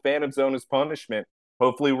go in the Phantom Zone as punishment.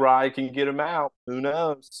 Hopefully, Rye can get him out. Who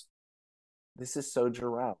knows? This is so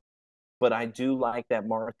Jarrell. But I do like that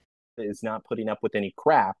Martha is not putting up with any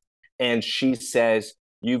crap. And she says,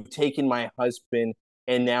 you've taken my husband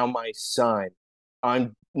and now my son.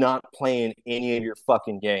 I'm not playing any of your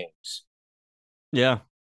fucking games. Yeah.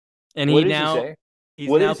 And What does he say? he's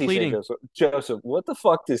What now does he say, pleading. Joseph? Joseph, what the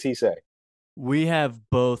fuck does he say? We have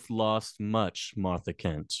both lost much, Martha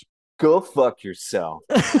Kent. Go fuck yourself.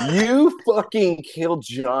 You fucking killed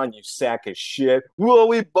John, you sack of shit. Well,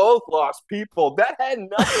 we both lost people. That had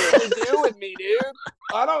nothing to do with me, dude.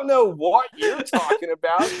 I don't know what you're talking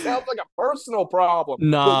about. Sounds like a personal problem. But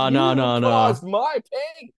Nah, nah, you nah, nah. caused my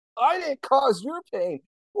pain. I didn't cause your pain.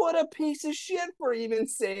 What a piece of shit for even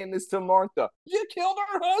saying this to Martha. You killed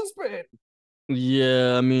her husband.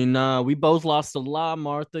 Yeah, I mean, nah, we both lost a lot,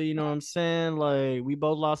 Martha. You know what I'm saying? Like, we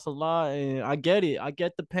both lost a lot, and I get it. I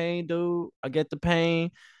get the pain, dude. I get the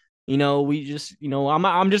pain. We just,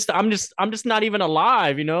 I'm just not even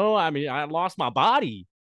alive. I mean, I lost my body.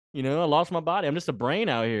 I lost my body. I'm just a brain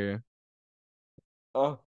out here.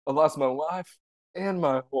 I lost my wife and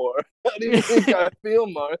my whore. How do you think I feel,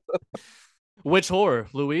 Martha? Which horror,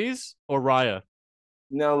 Louise or Raya?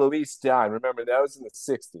 No, Luis died. Remember, that was in the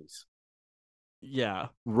 60s. Yeah,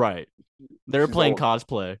 right. They were She's playing old.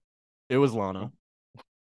 cosplay. It was Lana.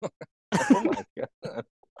 Oh my God.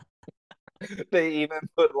 They even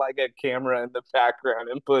put like a camera in the background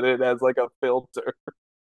and put it as like a filter.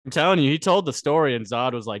 I'm telling you, he told the story, and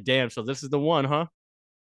Zod was like, "Damn, so this is the one, huh?"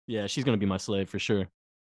 Yeah, she's gonna be my slave for sure.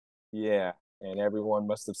 Yeah. And everyone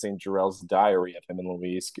must have seen Jarrell's diary of him and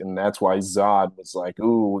Luis. And that's why Zod was like,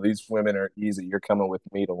 ooh, these women are easy. You're coming with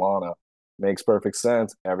me to Lana. Makes perfect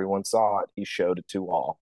sense. Everyone saw it. He showed it to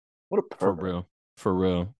all. What a For pervert. real, for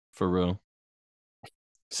real, for real.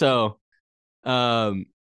 So, um,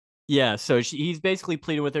 yeah. So he's basically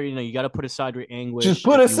pleading with her. You got to put aside your Just anguish put if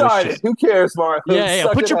you wish aside to. it. Who cares, Martha? Yeah, yeah.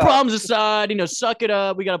 Suck Put it your up. problems aside. Suck it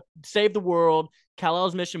up. We gotta save the world.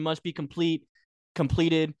 Kal-El's mission must be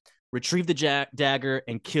completed. Retrieve the dagger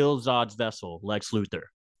and kill Zod's vessel, Lex Luthor.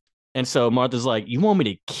 And so Martha's like, you want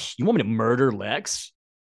me to murder Lex?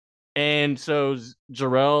 And so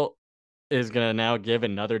Jarrell is gonna now give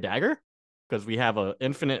another dagger because we have an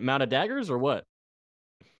infinite amount of daggers, or what?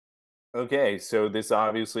 Okay, so this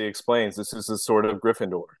obviously explains this is a sort of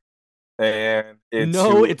Gryffindor. And it's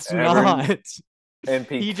No, it's whoever, not. and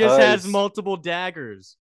He just has because, multiple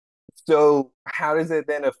daggers. so how does it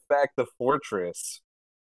then affect the fortress?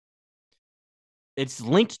 It's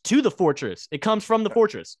linked to the fortress. It comes from the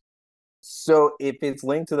fortress. So if it's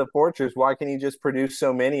linked to the fortress, why can he just produce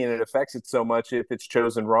so many and it affects it so much if it's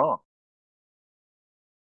chosen wrong?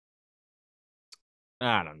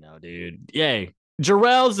 I don't know, dude. Yay.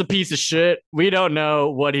 Jarrell's a piece of shit. We don't know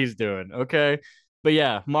what he's doing. Okay. But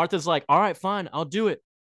yeah, Martha's like, all right, fine, I'll do it.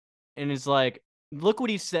 And it's like, look what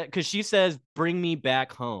he said. Cause she says, bring me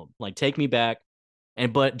back home. Like, take me back.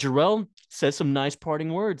 But Jarrell says some nice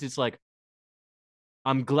parting words. It's like,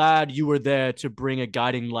 I'm glad you were there to bring a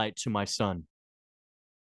guiding light to my son.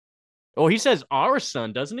 Oh, he says our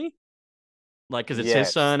son, doesn't he? Like, because it's his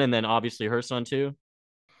Yes, son and then obviously her son too.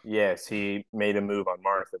 yes, he made a move on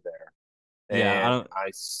Martha there, Yeah, I and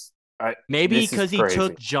don't. Maybe this is because he crazy.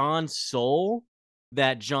 took John's soul,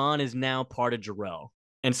 that John is now part of Jarrell,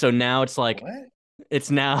 and so now What? it's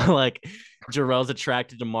now like Jarrell's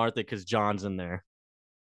attracted to Martha because John's in there.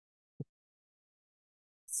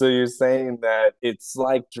 So you're saying that it's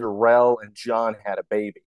like Jarrell and John had a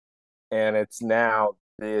baby, and it's now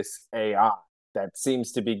this AI that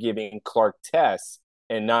seems to be giving Clark tests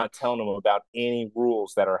and not telling him about any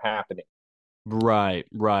rules that are happening. Right,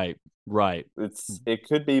 right, right. It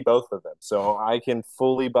could be both of them. So I can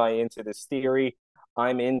fully buy into this theory.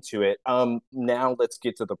 I'm into it. Now let's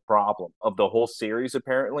get to the problem of the whole series.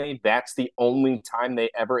 Apparently, that's the only time they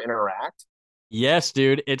ever interact. Yes,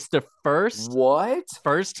 dude. It's the What?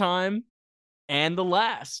 first time and the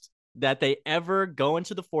last that they ever go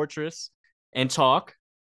into the fortress and talk,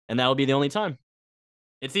 and that'll be the only time.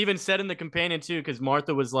 It's even said in the companion too, because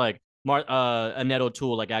Martha was like, Annette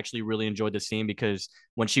O'Toole like actually really enjoyed the scene because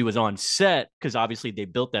when she was on set, because obviously they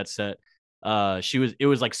built that set, it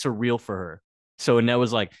was like surreal for her. So Annette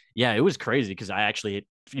was like, yeah, it was crazy because I actually,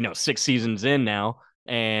 6 seasons in now,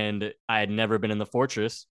 and I had never been in the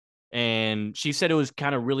fortress, and she said it was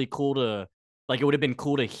kind of really cool to like it would have been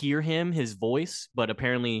cool to hear his voice, but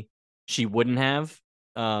apparently she wouldn't have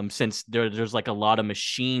since there's like a lot of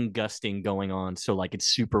machine gusting going on, so like it's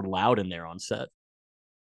super loud in there on set.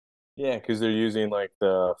 Yeah, because they're using like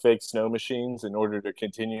the fake snow machines in order to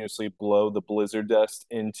continuously blow the blizzard dust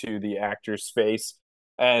into the actor's face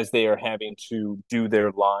as they are having to do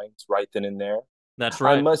their lines right then and there. That's I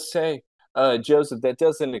right. must say, Joseph, that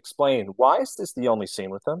doesn't explain why is this the only scene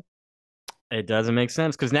with them? It doesn't make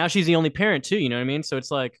sense because now she's the only parent too. You know what I mean? So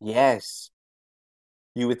it's like, Yes,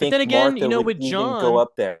 you would but think then again, Martha would even go up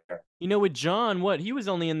there. With John, what he was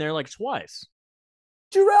only in there like twice.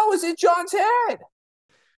 Jarrell was in John's head.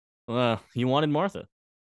 He wanted Martha.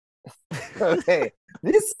 Okay,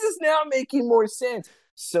 this is now making more sense.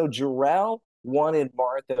 So Jarrell wanted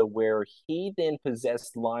Martha, where he then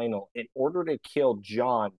possessed Lionel in order to kill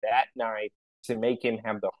John that night to make him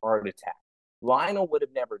have the heart attack. Lionel would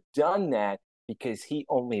have never done that because he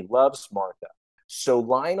only loves Martha. So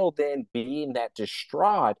Lionel then being that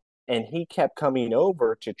distraught, and he kept coming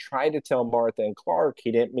over to try to tell Martha and Clark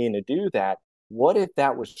he didn't mean to do that. What if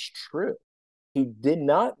that was true? He did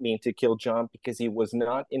not mean to kill John because he was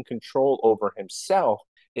not in control over himself.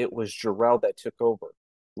 It was Jarrell that took over.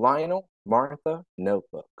 Lionel, Martha,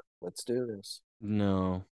 Notebook. Let's do this.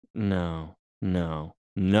 No, no, no,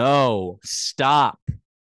 no. Stop.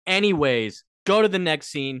 Anyways, go to the next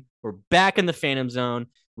scene. We're back in the Phantom Zone.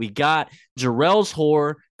 We got Jarrell's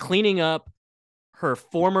whore cleaning up her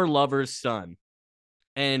former lover's son.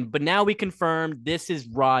 But now we confirm this is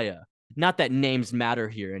Raya. Not that names matter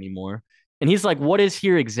here anymore. And he's like, what is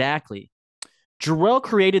here exactly? Jarrell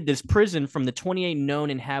created this prison from the 28 known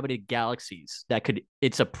inhabited galaxies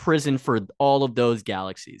it's a prison for all of those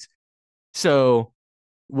galaxies. So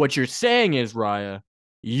what you're saying is, Raya,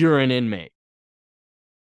 you're an inmate.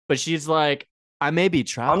 But she's like, I may be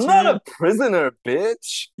trapped I'm not here. a prisoner,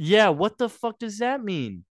 bitch. Yeah, what the fuck does that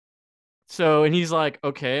mean? So, and he's like,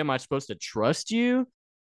 okay, am I supposed to trust you?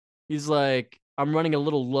 He's like, I'm running a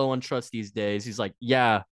little low on trust these days. He's like,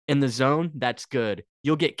 yeah, in the zone, that's good.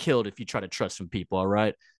 You'll get killed if you try to trust some people, all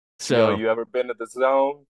right? Yo, So, you ever been to the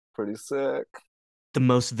zone? Pretty sick. the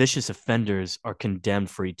most vicious offenders are condemned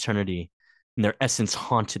for eternity, and their essence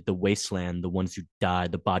haunted the wasteland. The ones who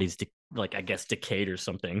died, the bodies, like, I guess, decayed or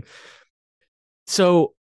something.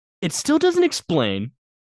 So, it still doesn't explain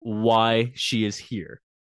why she is here.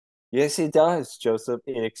 Yes, it does, Joseph.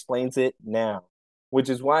 It explains it now, which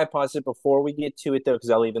is why I paused it before we get to it, though, because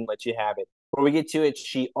I'll even let you have it. Before we get to it,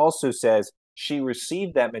 she also says she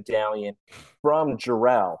received that medallion from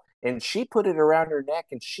Jarrell, and she put it around her neck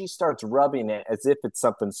and she starts rubbing it as if it's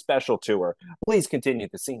something special to her. Please continue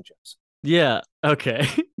the scene, Joseph. Yeah, okay.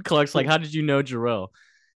 Clark's like, how did you know Jarrell?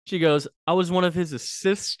 She goes, I was one of his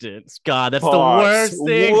assistants. God, that's the Pause. worst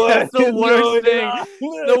thing. That's What the is worst going thing. on?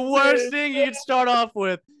 The worst Listen, thing you could start off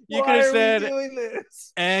with. You could why have are we said doing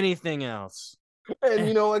this? anything else. And Eh.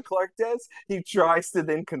 you know what Clark does? He tries to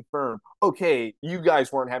then confirm, okay, you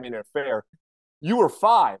guys weren't having an affair. You were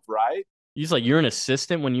five, right? He's like, you're an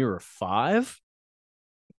assistant when you were 5?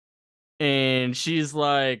 And she's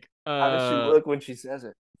like, How does she look when she says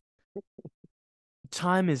it?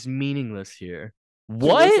 time is meaningless here. She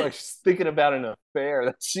looks like What? she's thinking about an affair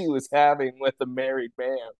that she was having with a married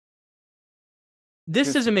man. This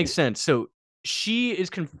Just doesn't make sense. So she is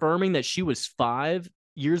confirming that she was 5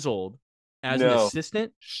 years old as an no.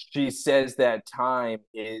 assistant. She says that time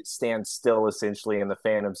it stands still essentially in the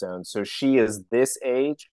Phantom Zone. So she is this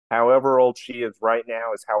age. However old she is right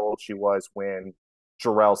now is how old she was when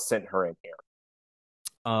Jarrell sent her in here.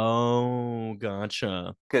 Oh,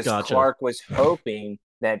 gotcha. Because Gotcha. Clark was hoping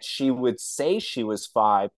that she would say she was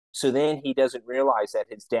 5, so then he doesn't realize that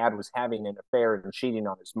his dad was having an affair and cheating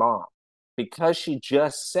on his mom. Because she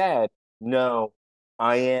just said, no,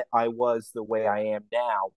 I was the way I am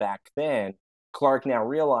now back then, Clark now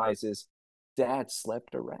realizes dad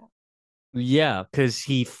slept around. Yeah, because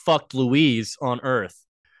he fucked Louise on Earth.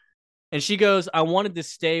 And she goes, I wanted to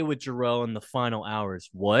stay with Jarrell in the final hours.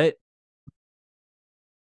 What?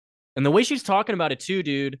 And the way she's talking about it too,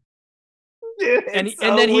 dude. Dude, And it's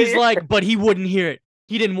and then so he's weird. like, but he wouldn't hear it.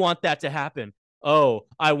 He didn't want that to happen. Oh,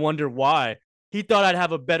 I wonder why. He thought I'd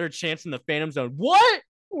have a better chance in the Phantom Zone. What?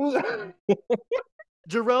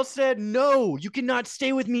 Jarrell said, no, you cannot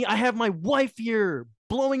stay with me. I have my wife here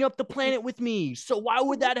blowing up the planet with me. So why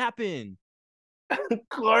would that happen?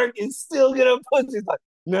 Clark is still gonna push. He's like,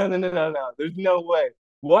 no, no, no, no, no. There's no way.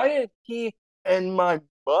 Why didn't he and my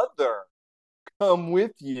mother come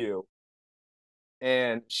with you?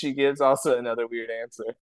 And she gives also another weird answer.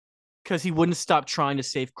 Because he wouldn't stop trying to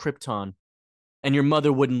save Krypton, and your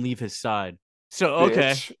mother wouldn't leave his side. So,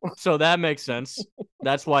 okay. Bitch. So that makes sense.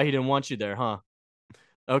 That's why he didn't want you there, huh?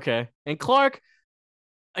 Okay. And Clark,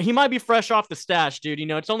 he might be fresh off the stash, dude. You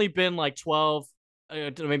know, it's only been like 12,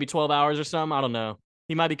 maybe 12 hours or something. I don't know.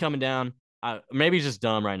 He might be coming down. Maybe he's just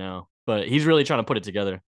dumb right now, but he's really trying to put it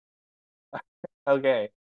together. Okay.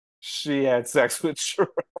 She had sex with Shrek.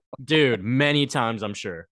 Dude, many times, I'm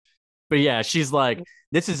sure. But yeah, she's like,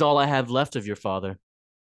 this is all I have left of your father.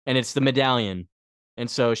 And it's the medallion. And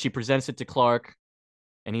so she presents it to Clark,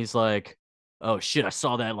 and he's like, oh shit, I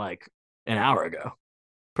saw that like an hour ago.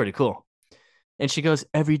 Pretty cool. And she goes,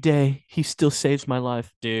 every day he still saves my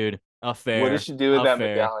life. Dude, What does affair, she do with that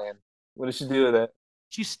affair. medallion? What does she do with it?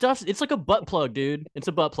 She stuffs it's like a butt plug, dude. It's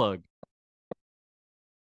a butt plug.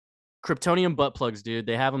 Kryptonian butt plugs, dude.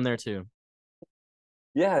 They have them there too.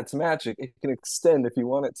 Yeah, it's magic. It can extend if you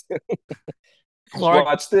want it to. Clark,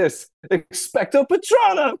 Watch this. Expecto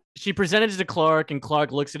Patronum. she presented it to Clark, and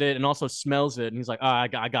Clark looks at it and also smells it, and he's like, oh, I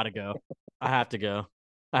gotta go. I have to go.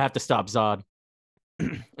 I have to stop Zod.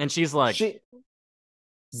 And she's like, She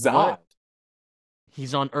Zod. what?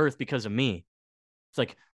 He's on Earth because of me. It's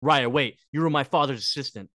like, Raya, wait, you were my father's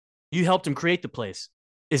assistant. You helped him create the place.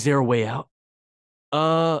 Is there a way out?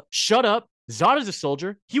 Shut up. Zod is a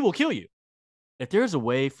soldier. He will kill you. If there's a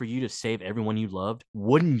way for you to save everyone you loved,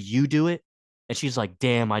 wouldn't you do it? And she's like,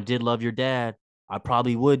 damn, I did love your dad. I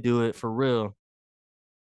probably would do it for real.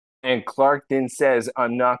 And Clark then says,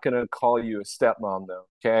 I'm not going to call you a stepmom, though,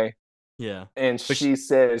 okay? Yeah. And But she, she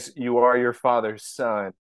says, you are your father's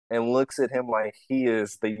son, and looks at him like he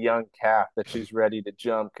is the young calf that she's ready to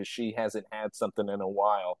jump because she hasn't had something in a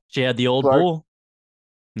while. she had the old Clark, bull.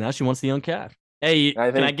 Now she wants the young cat. Hey,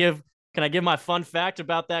 I think, can I give my fun fact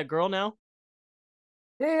about that girl now?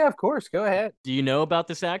 yeah, of course, go ahead. Do you know about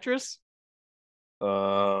this actress?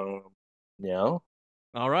 Um, no.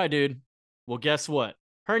 All right, dude. Well, guess what?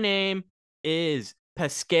 Her name is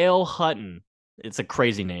Pascal Hutton. It's a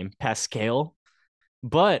crazy name, Pascal.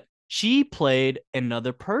 But she played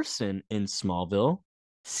another person in Smallville,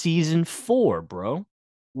 season 4, bro.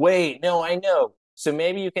 Wait, no, I know. So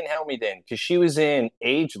maybe you can help me then, because she was in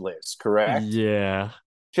Ageless, correct? Yeah.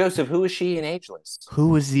 Joseph, who is she in Ageless? Who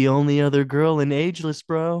was the only other girl in Ageless,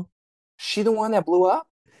 bro? She the one that blew up?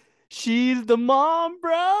 She's the mom,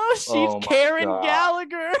 bro. She's Oh my Karen God.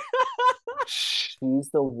 Gallagher. She's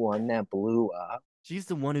the one that blew up. She's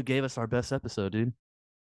the one who gave us our best episode, dude.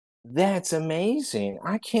 That's amazing.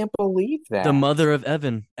 I can't believe The that. mother of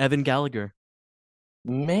Evan Gallagher.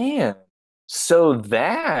 Man. So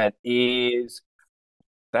that's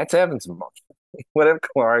Evan's mom. What if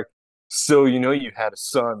Clark? So you know you had a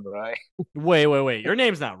son, right? Wait. Your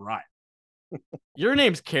name's not right. Your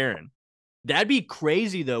name's Karen. That'd be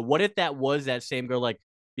crazy though. What if that was that same girl, like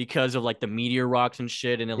because of like the meteor rocks and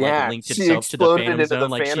shit, and it like Yeah, linked she itself to the exploded Phantom into the Zone?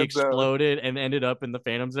 Like she Phantom Zone. exploded and ended up in the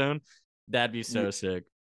Phantom Zone. That'd be so sick.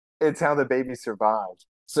 It's how the baby survived.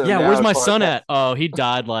 So Yeah, where's now my Clark son has at? Oh, he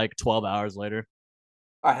died like 12 hours later.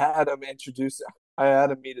 I had him introduce I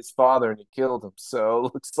had him meet his father and he killed him. So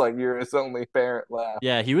it looks like you're his only parent left.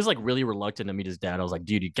 Yeah, he was like really reluctant to meet his dad. I was like,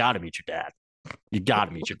 dude, you gotta meet your dad. You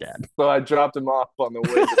gotta meet your dad. So I dropped him off on the way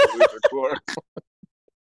to the Luthor Corps.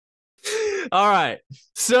 All right.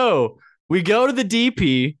 So we go to the DP.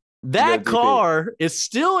 We got That DP. car is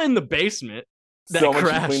still in the basement that Someone should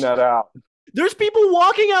clean crashed. that out. There's people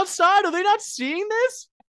walking outside. Are they not seeing this?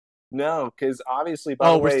 No, because obviously, by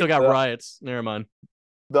the Oh, we way, still got riots. Never mind.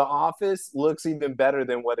 the office looks even better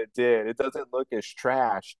than what it did. It doesn't look as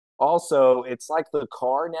trash. Also, it's like the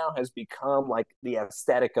car now has become like the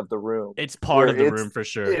aesthetic of the room, It's part where of the room for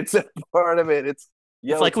sure. it's a part of it. It's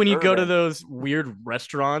Yo, like it's when you go to urban. those weird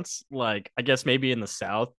restaurants, like I guess maybe in the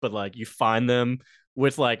South, but like you find them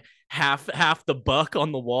with like half the buck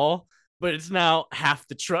on the wall, but it's now half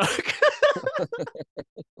the truck.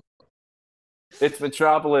 It's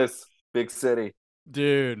Metropolis, big city.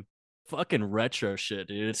 Dude, fucking retro shit,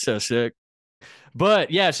 dude. It's so sick.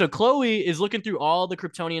 But yeah, so Chloe is looking through all the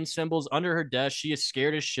Kryptonian symbols under her desk. She is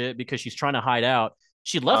scared as shit because she's trying to hide out.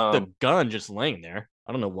 She left the Um, gun just laying there.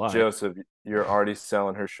 I don't know why. Joseph, you're already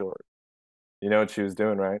selling her short. You know what she was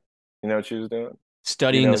doing, right? You know what she was doing? You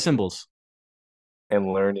Studying know the what she symbols.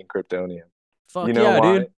 and learning Kryptonian. You Fuck know yeah,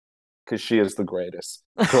 why? dude. Because she is the greatest.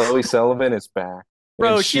 Chloe Sullivan is back. And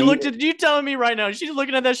Bro, she she looked at you telling me right now. She's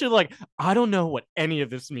looking at that shit like, I don't know what any of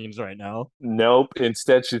this means right now. Nope.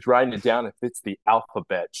 Instead, she's writing it down if it's the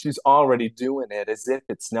alphabet. She's already doing it as if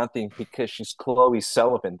it's nothing because she's Chloe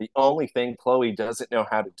Sullivan. The only thing Chloe doesn't know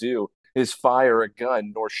how to do is fire a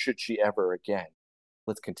gun, nor should she ever again.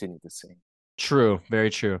 Let's continue the scene. True, very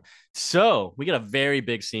true. So we got a very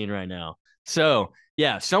big scene right now. So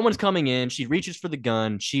yeah, someone's coming in. She reaches for the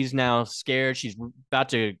gun. She's now scared. She's about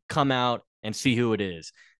to come out and see who it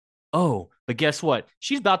is. Oh, but guess what?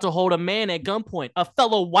 She's about to hold a man at gunpoint, a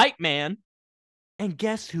fellow white man. And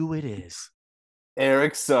guess who it is?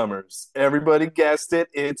 Eric Summers. Everybody guessed it.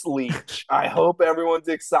 It's Leech. I hope everyone's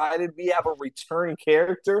excited. We have a return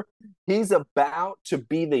character. He's about to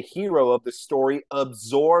be the hero of the story,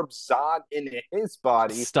 absorb Zod into his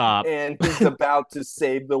body, Stop. and he's about to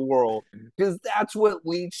save the world. Because that's what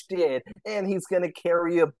Leech did. And he's going to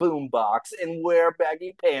carry a boombox and wear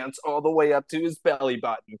baggy pants all the way up to his belly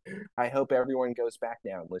button. I hope everyone goes back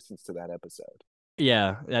now and listens to that episode.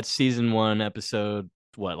 Yeah, that's season one, episode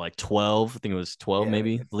what, like 12? I think it was 12, Yeah,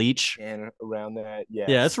 maybe. Leech. and around that, Yeah,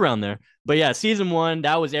 it's yes. around there. But yeah, season one,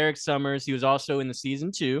 that was Eric Summers. He was also in the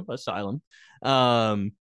season two, Asylum.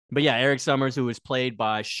 Um, but yeah, Eric Summers, who was played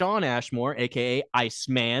by Sean Ashmore, aka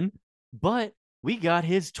Iceman. But we got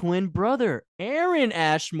his twin brother, Aaron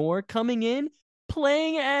Ashmore, coming in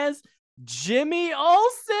playing as Jimmy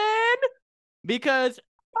Olsen because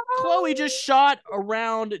Chloe just shot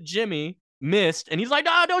around Jimmy, missed, and he's like,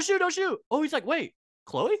 "Ah, don't shoot, don't shoot." Oh, he's like, "Wait,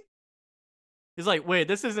 Chloe?" He's like, "Wait,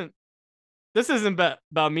 this isn't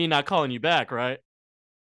about me not calling you back, right?"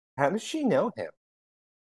 How does she know him?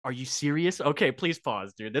 Are you serious? Okay, please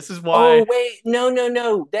pause, dude. This is Oh, why. wait. No, no,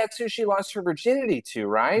 no. That's who she lost her virginity to,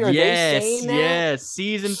 right? Are they Yes, saying that? yes.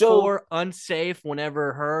 Season So, four, unsafe.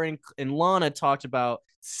 Whenever her and Lana talked about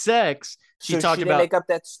sex, she so she talked didn't about. make up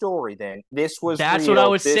that story then. This was That's what I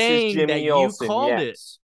real. was This is saying that Jimmy you Olsen. called it.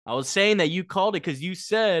 Yes. I was saying that you called it because you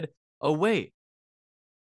said, "Oh wait,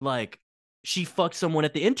 like she fucked someone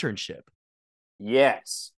at the internship,"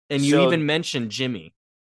 Yes. and you So, even mentioned Jimmy.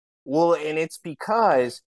 well, and it's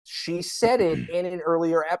because she said it in an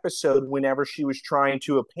earlier episode whenever she was trying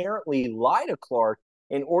to apparently lie to Clark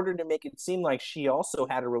in order to make it seem like she also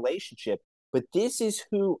had a relationship. But this is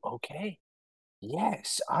who, okay,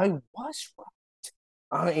 yes, I was right.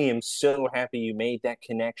 I am so happy you made that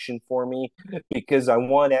connection for me because I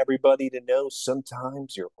want everybody to know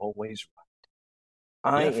sometimes you're always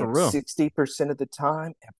right. I Yeah, for am real. 60% of the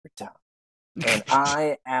time, every time. And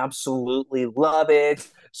I absolutely love it.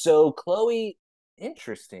 So, Chloe,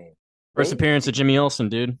 interesting. First They appearance of Jimmy Olsen,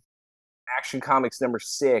 dude. Action Comics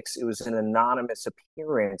 #6. It was an anonymous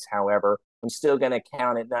appearance, however. I'm still going to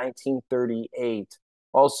count it 1938.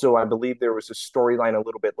 Also, I believe there was a storyline a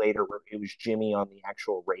little bit later where it was Jimmy on the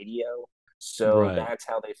actual radio. So Right. that's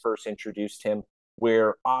how they first introduced him,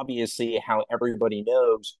 where obviously, how everybody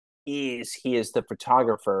knows is he is the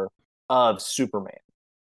photographer of Superman.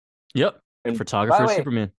 Yep. And by Photographer the of way,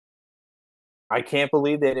 Superman. I can't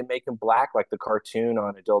believe they didn't make him black like the cartoon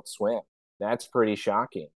on Adult Swim. That's pretty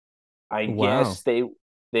shocking. I Wow. guess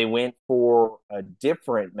they went for a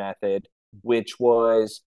different method, which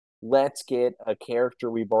was let's get a character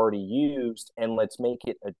we've already used and let's make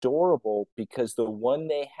it adorable because the one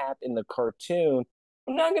they have in the cartoon,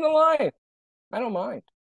 I'm not gonna lie, I don't mind.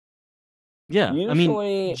 Yeah. I mean,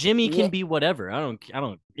 Usually, Jimmy can yeah, be whatever. I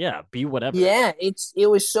don't, yeah, be whatever. yeah, it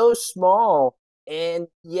was so small, and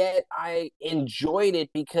yet I enjoyed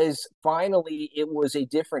it because finally it was a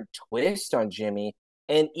different twist on Jimmy.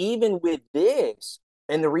 And even with this,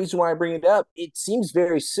 and the reason why I bring it up, it seems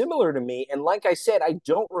very similar to me. And like I said, I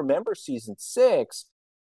don't remember season 6.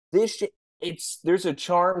 This it's there's a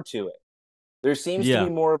charm to it. There seems to be Yeah.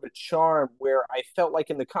 more of a charm where I felt like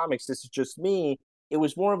in the comics, this is just me, it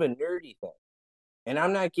was more of a nerdy thing. And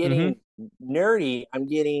I'm not Mm-hmm. getting nerdy. I'm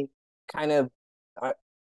getting kind of, I,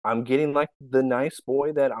 I'm getting like the nice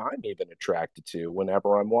boy that I'm even attracted to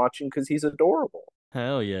whenever I'm watching because he's adorable.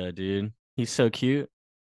 Hell yeah, dude. He's so cute.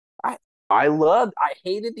 I I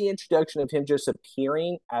hated the introduction of him just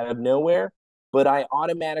appearing out of nowhere, but I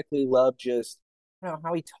automatically love just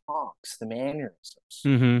how he talks, the mannerisms.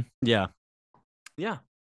 Mm-hmm. Yeah. Yeah.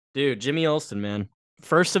 Dude, Jimmy Olsen, man.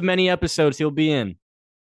 First of many episodes he'll be in.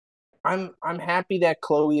 I'm happy that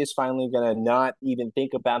Chloe is finally gonna not even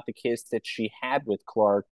think about the kiss that she had with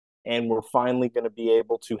Clark, and we're finally gonna be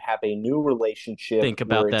able to have a new relationship Think where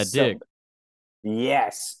about that it's dick. some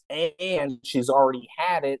yes, and she's already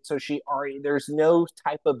had it, so she already there's no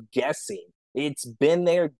type of guessing. It's been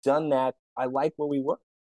there, done that. I like where we were.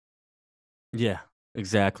 Yeah,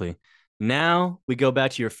 exactly. Now we go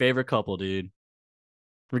back to your favorite couple, dude.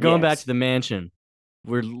 We're going back to Yes, the mansion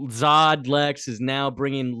where Zod Lex is now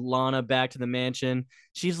bringing Lana back to the mansion.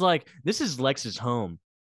 She's like, this is Lex's home.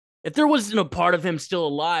 If there wasn't a part of him still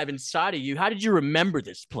alive inside of you, how did you remember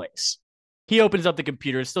this place? He opens up the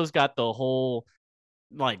computer. It still's got the whole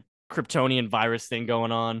like Kryptonian virus thing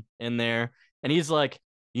going on in there. And he's like,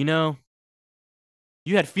 you know,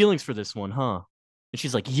 you had feelings for this one, huh? And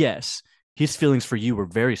she's like, yes. His feelings for you were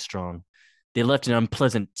very strong. They left an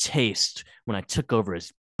unpleasant taste when I took over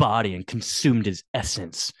his body and consumed his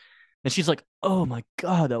essence. And she's like, oh my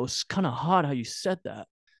God, that was kind of hot how you said that.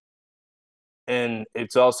 and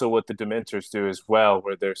it's also what the Dementors do as well,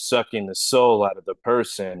 where they're sucking the soul out of the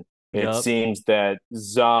person. It Yup. seems that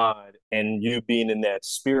Zod and you being in that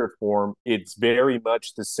spirit form, it's very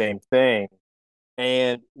much the same thing.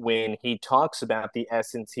 And when he talks about the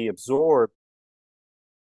essence he absorbed,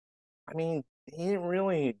 I mean, he didn't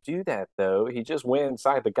really do that though. He just went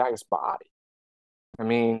inside the guy's body. I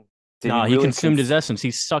mean, did he Nah, he really consumed his essence.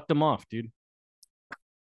 He sucked him off, dude.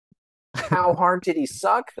 how hard did he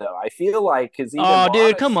suck though? I feel like because even Oh, dude,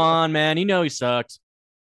 Lana come sucked. on, man. You know he sucked.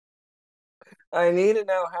 I need to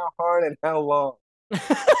know how hard and how long.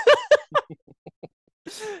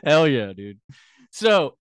 Hell yeah, dude.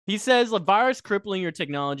 So he says a virus crippling your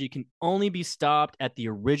technology can only be stopped at the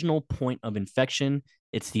original point of infection.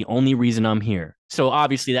 It's the only reason I'm here. So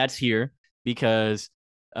obviously that's here because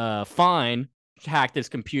Fine hacked his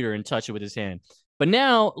computer and touched it with his hand. But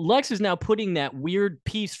now Lex is now putting that weird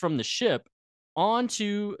piece from the ship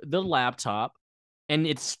onto the laptop and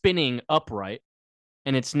it's spinning upright.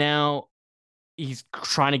 And it's now he's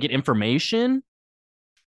trying to get information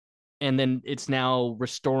and then it's now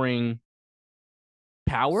restoring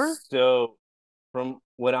power. So, from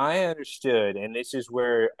what I understood, and this is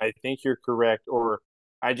where I think you're correct, or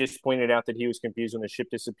I just pointed out that he was confused when the ship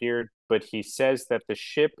disappeared, but he says that the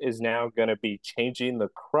ship is now going to be changing the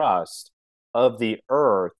crust of the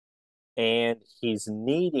Earth, and he's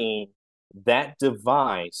needing that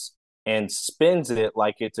device and spins it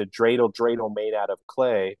like it's a dreidel made out of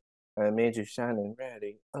clay. I made you shining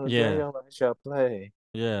ready. Oh, Yeah, dreidel, I shall play.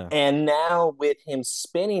 yeah, And now with him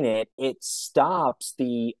spinning it, it stops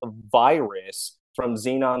the virus from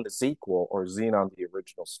Xenon the sequel or Xenon the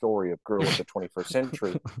original story of Girl of the 21st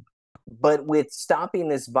Century. But with stopping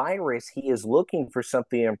this virus, he is looking for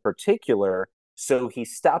something in particular. So he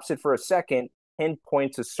stops it for a second,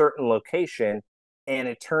 pinpoints a certain location, and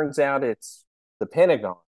it turns out it's the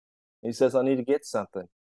Pentagon. He says, I need to get something.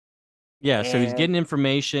 yeah. So he's And getting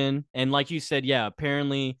information, and like you said, yeah.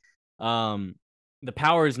 Apparently, um, the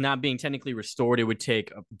power is not being technically restored. It would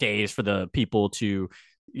take days for the people to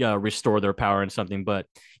restore their power and something. But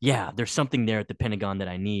yeah, there's something there at the Pentagon that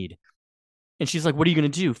I need. And she's like, "What are you gonna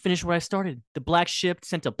do? Finish where I started? The black ship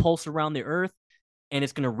sent a pulse around the Earth, and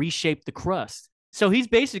it's gonna reshape the crust." So he's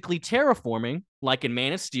basically terraforming, like in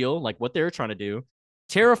Man of Steel, like what they're trying to do,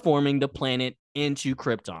 terraforming the planet into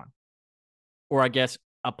Krypton, or I guess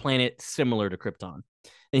a planet similar to Krypton.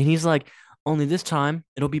 And he's like, only this time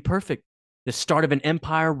it'll be perfect. The start of an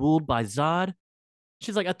empire ruled by Zod.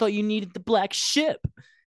 She's like, I thought you needed the black ship.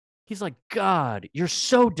 He's like, God, you're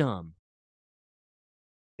so dumb.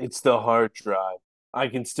 it's the hard drive. I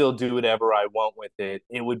can still do whatever I want with it.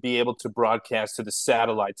 It would be able to broadcast to the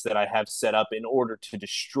satellites that I have set up in order to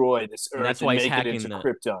destroy this And Earth that's why and he's make it hacking into the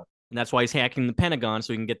Krypton. and that's why he's hacking the Pentagon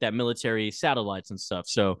so he can get that military satellites and stuff.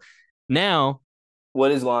 So now What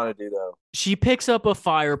does Lana do though? she picks up a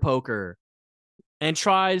fire poker and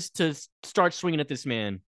tries to start swinging at this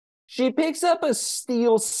man. She picks up a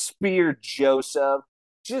steel spear, Joseph.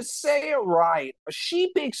 Just say it right.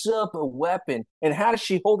 She picks up a weapon, and how does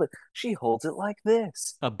she hold it? She holds it like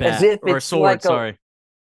this, A as bat if or a it's sword, like a sorry.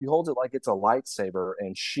 He holds it like it's a lightsaber,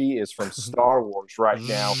 and she is from Star Wars right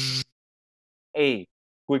now. Hey,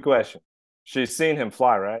 quick question. She's seen him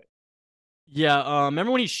fly, right? Yeah,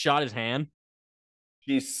 remember when he shot his hand?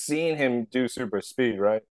 She's seen him do super speed,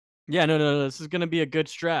 right? Yeah, no. This is gonna be a good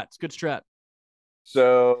strat. It's a good strat.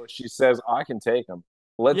 So she says, I can take him.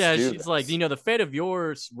 Let's Yeah, do she's like, this. the fate of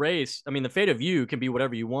yours race. I mean, the fate of you can be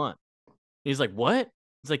whatever you want. He's like, what?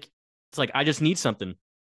 It's like I just need something,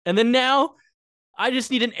 and then now I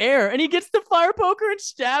just need an heir, and he gets the fire poker and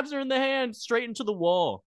stabs her in the hand straight into the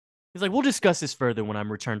wall. He's like, we'll discuss this further when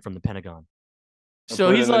I'm returned from the Pentagon. I So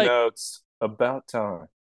put he's in the like, notes about time.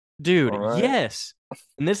 dude, All right. yes,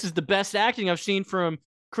 and this is the best acting I've seen from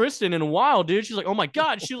Kristen in a while, dude. She's like, oh my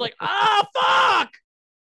god. She's like, ah, fuck.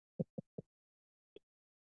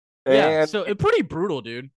 Yeah, And so it's pretty brutal,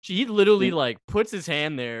 dude. He literally he, like puts his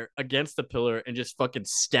hand there against the pillar and just fucking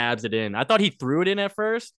stabs it in. I thought he threw it in at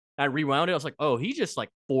first. I rewound it. I was like, oh, he just like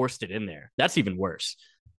forced it in there. That's even worse.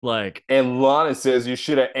 Like, and Lana says you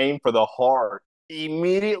should have aimed for the heart.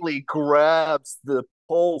 Immediately grabs the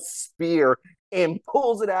pole spear and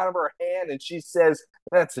pulls it out of her hand, and she says,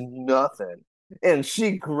 "That's nothing." And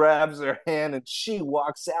she grabs her hand and she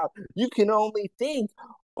walks out. You can only think,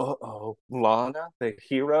 uh-oh, Lana, the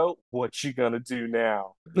hero, what you gonna do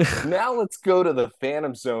now? Now let's go to the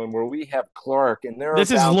Phantom Zone where we have Clark, and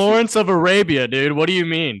this is Lawrence of Arabia, dude. What do you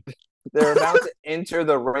mean? they're about to enter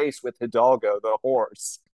the race with Hidalgo, the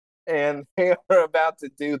horse, and they're about to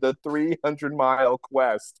do the 300-mile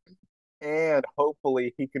quest. And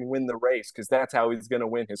hopefully he can win the race because that's how he's going to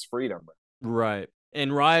win his freedom. Right.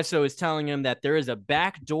 And Ryaso is telling him that there is a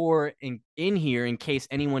back door in here in case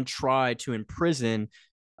anyone tried to imprison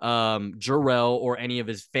Jarrell or any of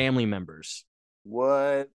his family members.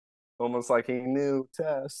 What? Almost like he knew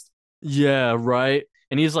Test. Yeah, right.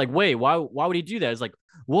 And he's like, wait, why would he do that? It's like,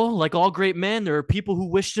 well, like all great men, there are people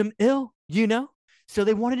who wished him ill, you know? So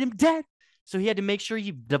they wanted him dead. So he had to make sure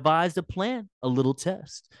he devised a plan, a little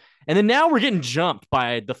test. And then now we're getting jumped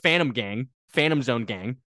by the Phantom Zone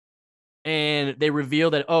gang. And they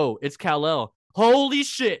reveal that, oh, it's Kal-El. Holy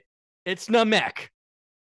shit. It's Namek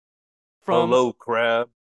from Hello, Crab.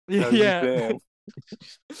 How you yeah. been?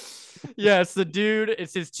 Yeah, it's the dude.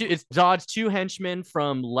 It's Zod's two henchmen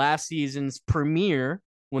from last season's premiere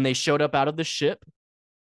when they showed up out of the ship.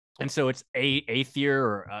 And so it's Aether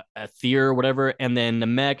or Aether or whatever. And then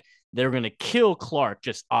Namek, they're going to kill Clark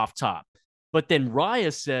just off top. But then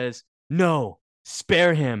Raya says, no,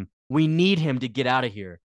 spare him. We need him to get out of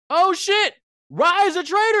here. Oh, shit. Raya's a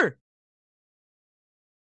traitor.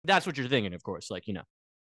 That's what you're thinking, of course. Like, So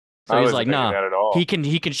I he's wasn't like, thinking nah, that at all. he can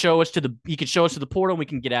show us to the portal and we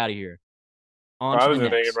can get out of here. On I to the wasn't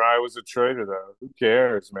thinking next. Rye was a traitor, though. Who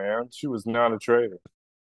cares, man? She was not a traitor.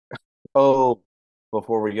 Oh,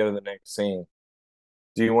 before we go to the next scene,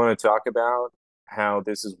 do you want to talk about how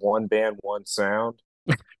this is one band, one sound?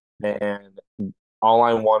 And all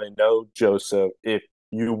I want to know, Joseph, if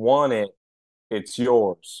you want it, it's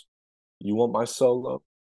yours. You want my solo?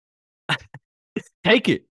 Take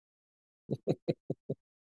it.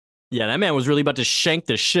 Yeah, that man was really about to shank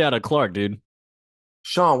the shit out of Clark, dude.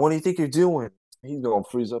 Sean, what do you think you're doing? He's gonna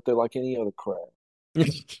freeze up there like any other crab. All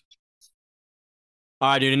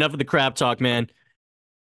right, dude, enough of the crap talk, man.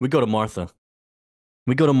 We go to Martha.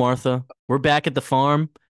 We're back at the farm.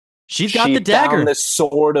 She's got She the found dagger. the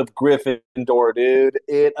sword of Gryffindor, dude.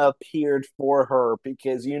 It appeared for her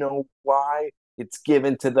because you know why? It's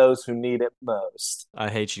given to those who need it most. I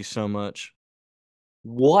hate you so much.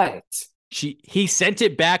 What? He sent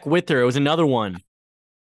it back with her. It was another one.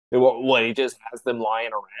 What? He just has them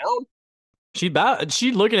lying around?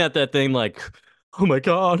 She looking at that thing like, oh my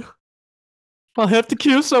god, I'll have to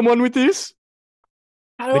kill someone with this.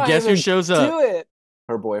 How do But I guess who even shows up? do it?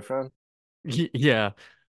 Her boyfriend. Yeah,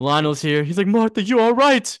 Lionel's here. He's like, Martha, you all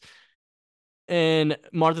right? And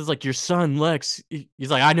Martha's like, your son, Lex. He's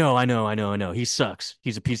like, I know. He sucks.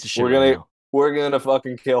 He's a piece of shit We're right gonna now. we're gonna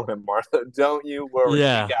fucking kill him, Martha. Don't you worry. We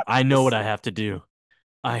Yeah, got I know what this. I have to do.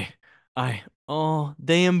 I, oh,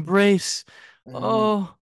 they embrace. Mm,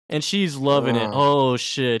 Oh, and she's loving it. uh, Oh,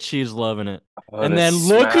 shit, she's loving it. And the then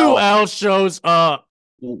look who smell. else shows up.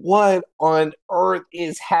 What on earth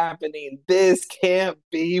is happening? This can't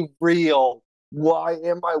be real. Why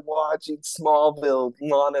am I watching Smallville,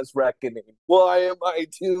 Lana's Reckoning? Why am I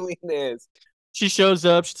doing this? She shows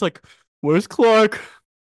up. She's like, where's Clark?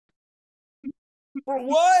 For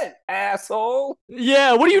what, asshole?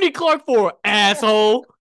 Yeah, what do you need Clark for, asshole?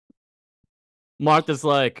 Martha's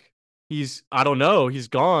like, I don't know. He's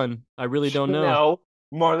gone. I really don't know. No.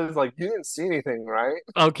 Martha's like, you didn't see anything, right?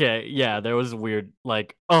 Okay, yeah, there was a weird,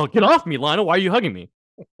 like, oh, get off me, Lionel. Why are you hugging me?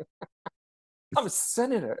 I'm a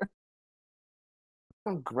senator.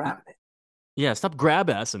 I'm grabbing it. Yeah, stop grab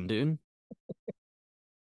assing, dude.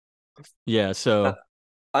 Yeah, so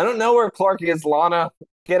I don't know where Clark is, Lana.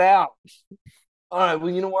 Get out. All right, well,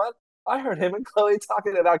 you know what? I heard him and Chloe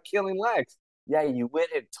talking about killing Lex. Yeah, you went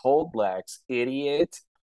and told Lex, idiot.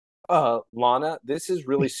 Lana, this is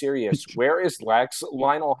really serious. Where is Lex?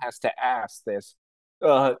 Lionel has to ask this.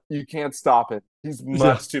 You can't stop it. He's yeah,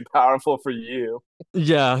 much too powerful for you.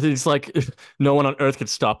 yeah, it's like no one on Earth could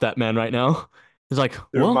stop that man right now. He's like,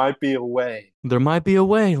 There well, might be a way. there might be a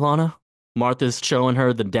way, Lana. Martha's showing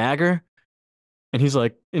her the dagger, and he's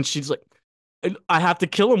like, and she's like, I have to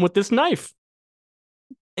kill him with this knife.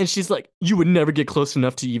 And she's like, you would never get close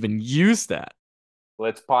enough to even use that.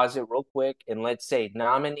 Let's pause it real quick and let's say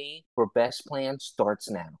nominee for best plan starts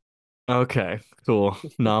now. Okay, cool.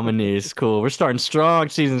 Nominees, cool. We're starting strong,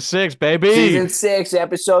 season 6, baby. Season 6,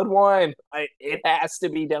 episode 1. It has to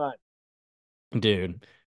be done. Dude.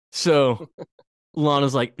 So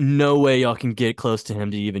Lana's like, no way y'all can get close to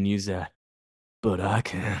him to even use that. But I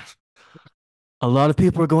can. A lot of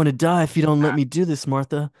people are going to die if you don't let me do this,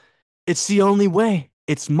 Martha. It's the only way.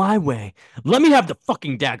 It's my way. Let me have the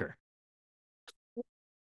fucking dagger.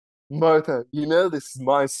 Martha, you know this is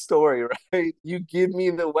my story, right? You give me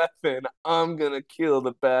the weapon, I'm gonna kill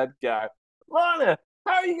the bad guy. Lana,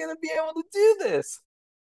 how are you gonna be able to do this?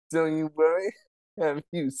 Don't you worry. Have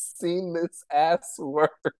you seen this ass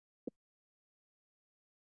work?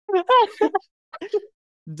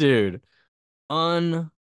 Dude,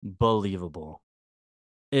 unbelievable.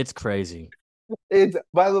 It's crazy. It's,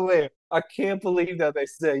 by the way, I can't believe that they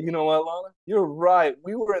say, you know what, Lana? You're right.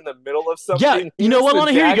 We were in the middle of Yeah, something. you know Here's what, the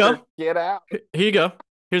Lana? Here you dagger. go. Get out. Here you go.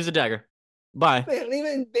 Here's the dagger. Bye. They don't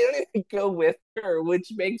even go with her,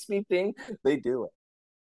 which makes me think they do it.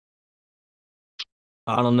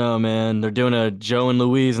 I don't know, man. They're doing a Joe and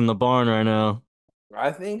Louise in the barn right now.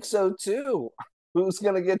 I think so too. Who's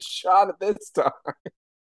gonna get shot at this time?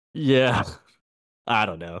 Yeah, I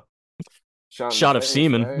don't know. Shot in the Shot of face,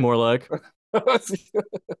 semen, right? more like.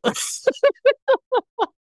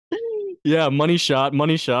 Yeah, money shot,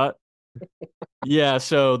 money shot. Yeah,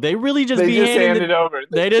 so they really just They be just handing hand the. it over.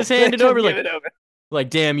 They just They hand it just over give like, it over.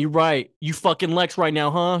 damn, you right. You fucking Lex right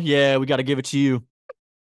now, huh? Yeah, we got to give it to you.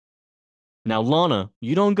 Now, Lana,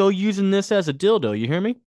 you don't go using this as a dildo. You hear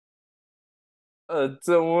me? Don't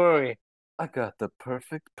worry, I got the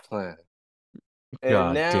perfect plan. And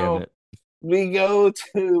God damn now it. we go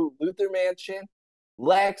to Luther Mansion.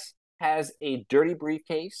 Lex has a dirty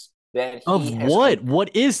briefcase that Of he has what?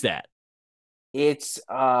 What is that? it's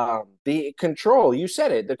the control. You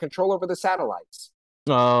said it, the control over the satellites.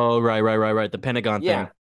 Oh, right. The Pentagon Yeah.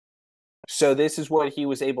 thing. So this is what he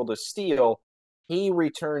was able to steal. He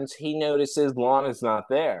returns, he notices Lana's not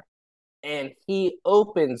there. And he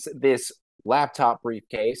opens this laptop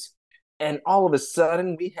briefcase, and all of a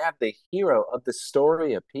sudden we have the hero of the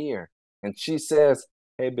story appear. And she says,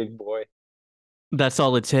 "Hey, big boy." That's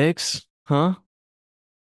all it takes, huh?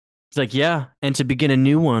 It's like, yeah, and to begin a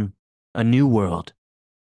new one, a new world.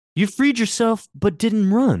 You freed yourself, but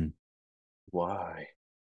didn't run. Why?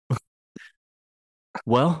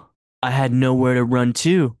 Well, I had nowhere to run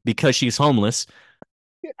to because she's homeless.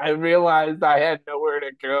 I realized I had nowhere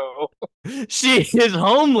to go. She is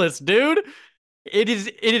homeless, dude. It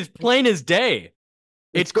is plain as day.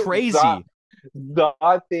 It's Zod, crazy.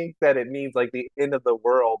 Zod thinks that it means like the end of the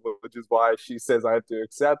world, which is why she says I have to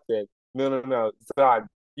accept it. No, no, no. Zod,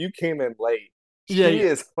 you came in late. Yeah, She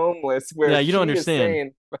is homeless, yeah, where you don't she is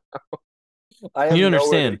understand. saying, I have You don't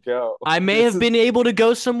nowhere to understand. go. I may This have is been able to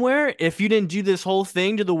go somewhere if you didn't do this whole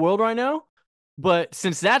thing to the world right now, but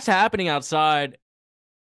since that's happening outside,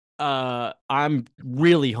 I'm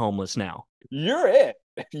really homeless now. you're it.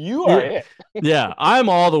 You are Yeah, it. yeah, I'm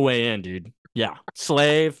all the way in, dude. Yeah,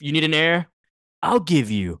 slave. You need an heir? I'll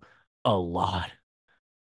give you a lot.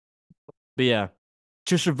 But yeah,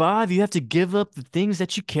 to survive, you have to give up the things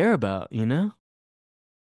that you care about, you know,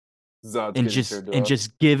 Zod's and getting just turned and on.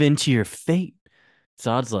 just give in to your fate.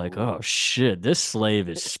 Zod's like, oh Ooh. shit, this slave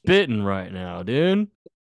is spitting right now, dude.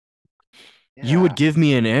 You would Yeah. give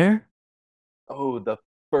me an heir Oh, the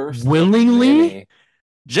first of willingly? many.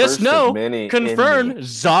 Just First of know, many in confirmed, me.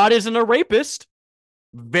 Zod isn't a rapist.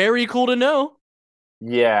 Very cool to know.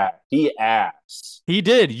 Yeah, he asks. He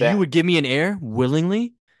did. You That, would give me an heir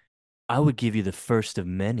willingly? I would give you the first of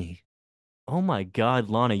many. Oh my God,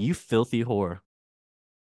 Lana, you filthy whore.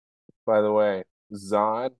 by the way,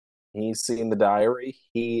 Zod, he's seen the diary.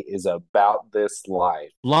 He is about this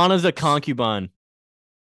life. Lana's a concubine.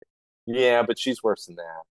 Yeah, but she's worse than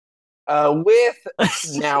that. With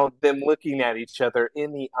now them looking at each other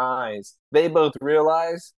in the eyes, they both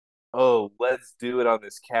realize Oh, let's do it on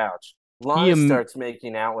this couch. He Lana starts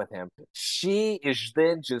making out with him. She is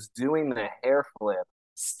then just doing the hair flip,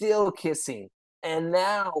 still kissing. And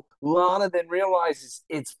now Lana then realizes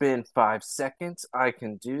it's been 5 seconds. I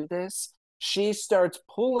can do this. She starts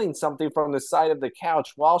pulling something from the side of the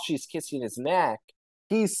couch while she's kissing his neck.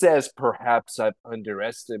 He says, perhaps I've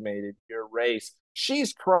underestimated your race.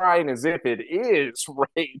 She's crying as if it is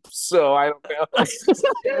rape. So I don't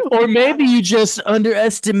know. or maybe you just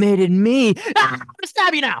underestimated me. I'm gonna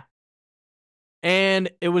stab you now. And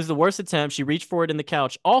it was the worst attempt. She reached for it in the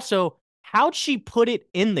couch. Also, how'd she put it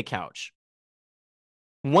in the couch?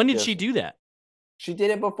 When did she Just, do that? she did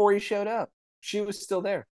it before he showed up. She was still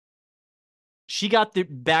there. She got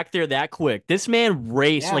back there that quick. This man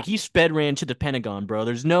raced Yeah. like he sped ran to the Pentagon, bro.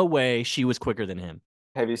 There's no way she was quicker than him.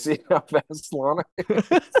 Have you seen how fast Lana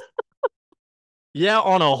Yeah,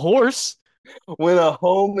 on a horse. when a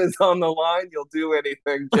home is on the line, you'll do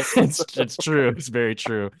anything, James. It's true. It's very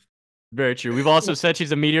true. Very true. We've also said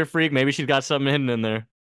she's a meteor freak. Maybe she's got something hidden in there.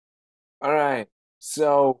 All right.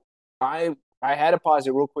 So I had to pause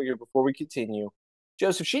it real quick here before we continue.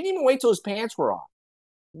 Joseph, she didn't even wait till his pants were off.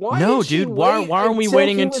 Why No, did she dude. Why wait aren't we until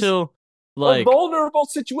waiting he was until a like vulnerable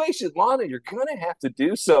situation? Lana, you're gonna have to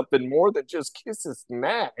do something more than just kiss his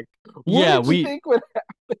neck. What yeah, did you we think would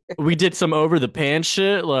we did some over the pants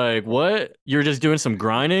shit. Like what? You're just doing some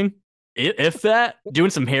grinding? If that, doing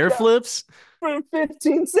some hair happen flips. for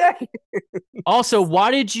 15 seconds? Also,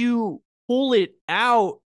 why did you pull it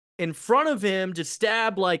out in front of him to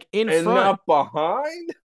stab like in And front? not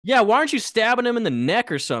behind? Yeah, why aren't you stabbing him in the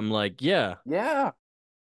neck or something? Like, yeah. Yeah.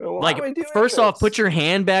 Why am Like, I doing first off, put this? your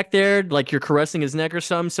hand back there, like you're caressing his neck or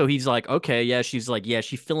something. So he's like, okay, yeah, she's like, yeah,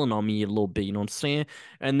 she's feeling on me a little bit, you know what I'm saying?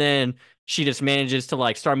 And then she just manages to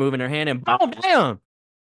like start moving her hand and boom, bam,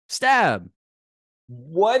 stab.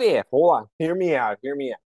 What if, hold on, hear me out, hear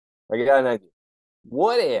me out. I got an idea.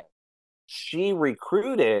 What if she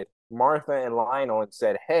recruited Martha and Lionel and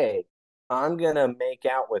said, hey, I'm going to make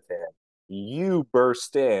out with him. You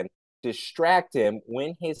burst in, distract him.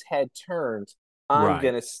 When his head turns, I'm Right.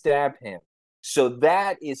 going to stab him. So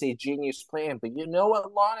that is a genius plan. But you know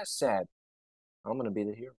what Lana said? I'm going to be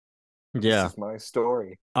the hero. This Yeah. is my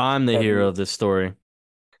story. I'm the Have hero you of this story.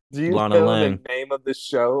 Do you Lana know the Lang. name of the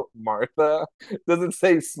show, Martha? It doesn't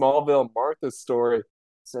say Smallville Martha's story. It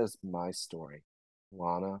says my story.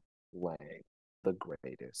 Lana Lang, the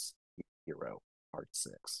greatest hero, part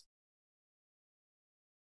 6.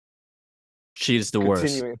 She's the worst.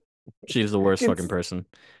 Continuing. She's the worst fucking Cont- person.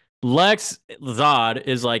 Lex Zod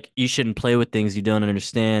is like, you shouldn't play with things you don't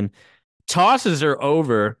understand. Tosses her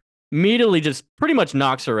over, immediately just pretty much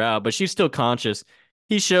knocks her out, but she's still conscious.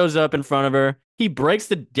 He shows up in front of her. He breaks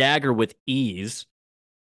the dagger with ease.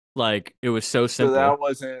 Like, it was so so simple. that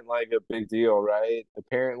wasn't like a big deal, right?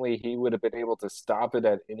 Apparently, he would have been able to stop it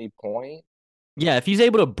at any point. Yeah, if he's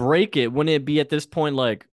able to break it, wouldn't it be at this point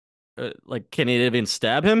like can it even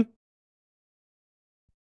stab him?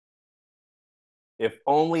 If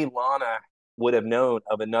only Lana would have known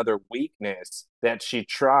of another weakness that she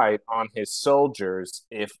tried on his soldiers.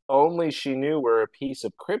 If only she knew where a piece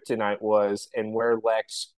of kryptonite was and where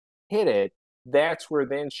Lex hid it. That's where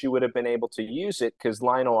then she would have been able to use it because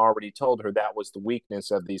Lionel already told her that was the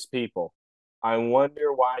weakness of these people. I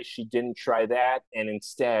wonder why she didn't try that and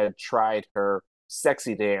instead tried her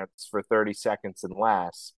sexy dance for 30 seconds and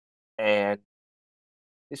less. And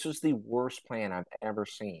this was the worst plan I've ever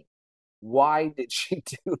seen. Why did she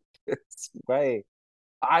do this way?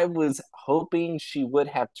 I was hoping she would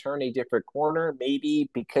have turned a different corner.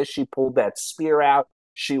 Maybe because she pulled that spear out,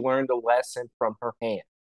 she learned a lesson from her hand.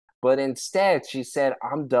 But instead, she said,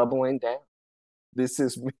 I'm doubling down. This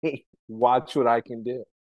is me. Watch what I can do.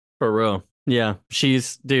 For real. Yeah,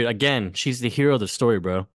 dude, again, she's the hero of the story,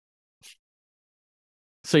 bro.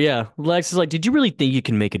 So yeah, Lex is like, did you really think you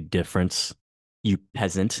can make a difference, you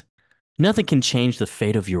peasant? Nothing can change the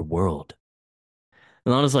fate of your world.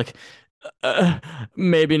 And Lana's like, uh,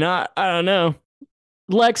 maybe not. I don't know.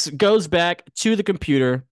 Lex goes back to the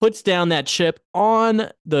computer, puts down that chip on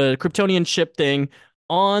the Kryptonian chip thing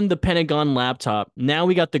on the Pentagon laptop. Now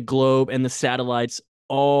we got the globe and the satellites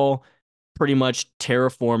all pretty much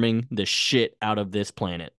terraforming the shit out of this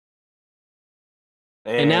planet.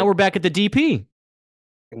 And now And we're back at the DP.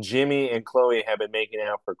 Jimmy and Chloe have been making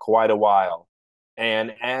out for quite a while.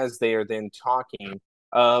 And as they are then talking,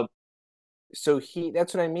 uh, so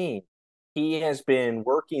that's what I mean. He has been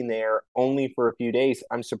working there only for a few days.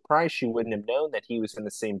 I'm surprised she wouldn't have known that he was in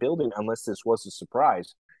the same building unless this was a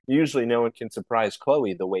surprise. Usually, no one can surprise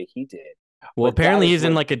Chloe the way he did. Well, But that apparently is he's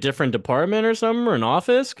in what like a different department or something or an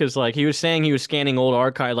office because like he was saying he was scanning old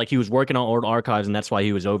archive, like he was working on old archives, and that's why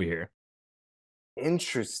he was over here.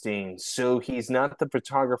 interesting. So he's not the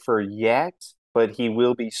photographer yet, but he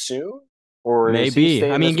will be soon? Or is he Maybe.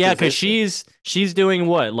 stay I in mean, this yeah, because position? she's doing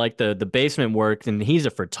what like the basement work, and he's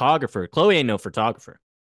a photographer. Chloe ain't no photographer.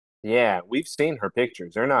 Yeah, we've seen her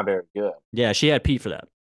pictures. They're not very good. Yeah, she had Pete for that.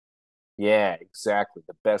 Yeah, exactly.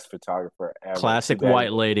 The best photographer ever. Too Classic bad he white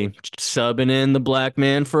didn't lady leave. subbing in the black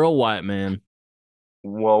man for a white man.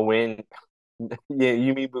 Well, when yeah,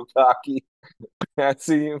 you mean Bukaki? That's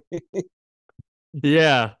who you mean.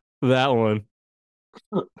 Yeah, that one.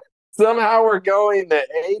 Somehow we're going to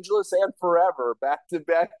ageless and forever back to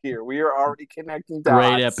back here. We are already connecting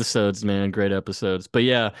Great dots. episodes, man. Great episodes. But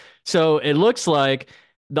yeah, so it looks like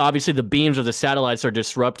obviously the beams of the satellites are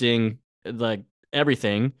disrupting like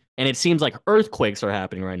everything, and it seems like earthquakes are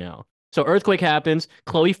happening right now. So earthquake happens,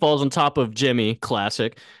 Chloe falls on top of Jimmy,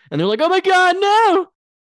 classic, and they're like, "Oh my god, no!"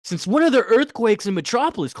 Since when are there earthquakes in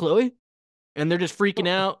Metropolis, Chloe? And they're just freaking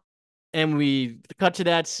out. And we cut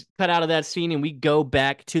out of that scene, and we go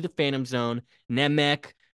back to the Phantom Zone. Nemec,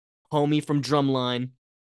 homie from Drumline,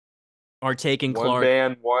 are taking One Clark.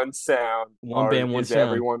 band, one sound. One band, one Is sound.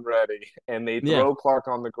 everyone ready? And they Yeah. throw Clark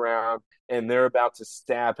on the ground and they're about to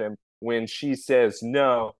stab him when she says,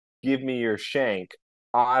 "No, give me your shank.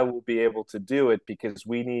 I will be able to do it because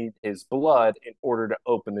we need his blood in order to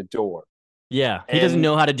open the door." Yeah. He doesn't And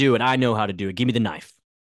know how to do it. I know how to do it. Give me the knife.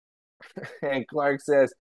 and Clark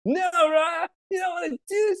says, "No, Ra, you don't want to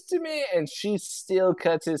do this to me." And she still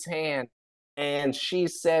cuts his hand. And she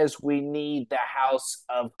says, "We need the House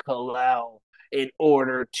of Kal-El in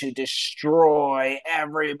order to destroy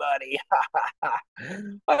everybody."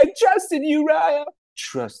 I trusted you, Raya.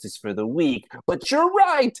 Trust is for the weak, but you're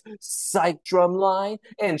right, psych drumline.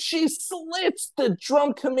 And she slits the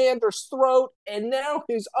drum commander's throat, and now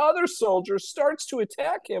his other soldier starts to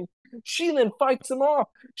attack him. She then fights him off.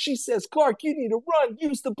 She says, "Clark, you need to run.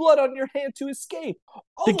 Use the blood on your hand to escape." The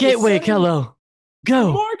All of a gateway, sudden, Kello.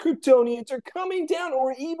 Go. more Kryptonians are coming down,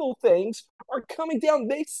 or evil things are coming down.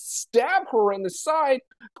 They stab her in the side.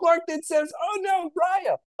 Clark then says, "Oh no,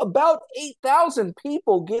 Raya." About 8,000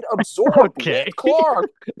 people get absorbed with Okay.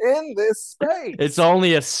 Clark in this It's space.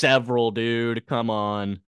 only a several, dude. Come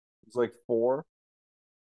on. It's like four.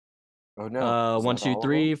 Oh no, is One, that two, all of them?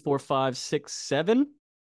 three, four, five, six, seven.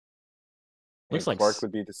 Looks And like Clark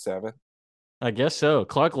would be the seventh. I guess so.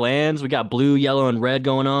 Clark lands. We got blue, yellow, and red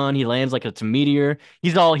going on. He lands like it's a meteor.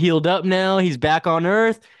 He's all healed up now. He's back on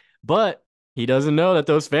Earth, but he doesn't know that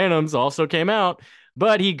those phantoms also came out.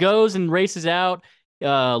 But he goes and races out.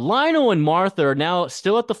 Lionel and Martha are now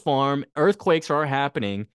still at the farm. Earthquakes are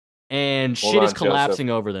happening, and Hold shit is on, Joseph. collapsing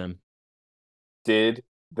over them. Did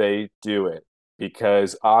they do it?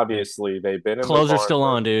 Because obviously Clothes are still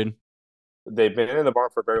on, dude. they've been in the barn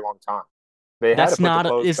for a very long time. They had to That's put the not.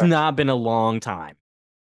 clothes It's back. not been a long time.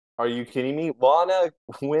 Are you kidding me? Lana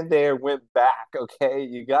went there, went back. Okay,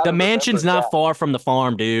 you got The to mansion's remember not that. far from the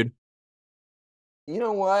farm, dude. You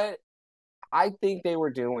know what? I think they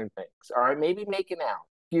were doing things. All right, maybe making out.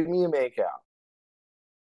 Give me a make out.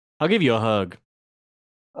 I'll give you a hug.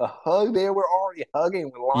 A hug. They were already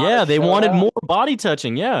hugging when Lana Yeah, they showed wanted up. more body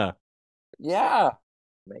touching. Yeah. Yeah,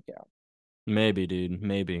 make out. Maybe, dude.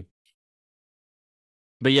 Maybe.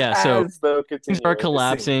 But yeah, so As though things are continuing the scene.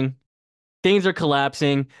 collapsing. Things are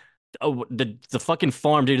collapsing. Oh, the fucking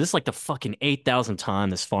farm, dude. This is like the fucking 8,000th time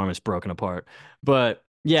this farm is broken apart. But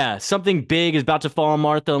yeah, something big is about to fall on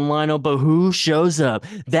Martha and Lionel, but who shows up?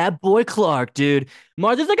 That boy Clark, dude.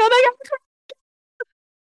 Martha's like, oh my god.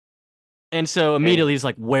 And so And immediately he's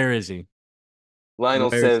like, where is he? Lionel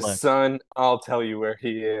Where's says, Lex? "Son, I'll tell you where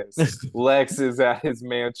he is. Lex is at his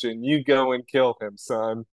mansion. You go and kill him,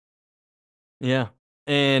 son." Yeah.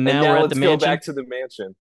 And And now we're now at the let's go mansion. back to the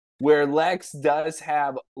mansion where Lex does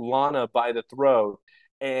have Lana by the throat.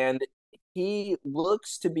 And he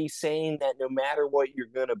looks to be saying that no matter what, you're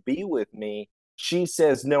going to be with me. She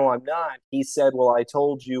says, "No, I'm not." He said, "Well, I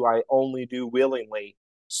told you I only do willingly.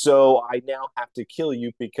 So I now have to kill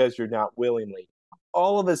you because you're not willingly."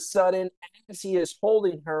 All of a sudden, as he is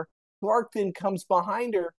holding her, Clark then comes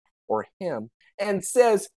behind her, or him, and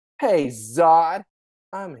says, "Hey, Zod,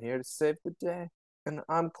 I'm here to save the day. And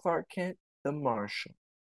I'm Clark Kent, the Marshal."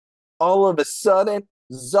 All of a sudden,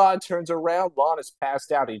 Zod turns around. Lana's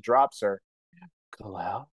passed out. He drops her.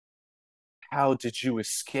 "Kal-El, how did you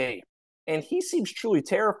escape?" And he seems truly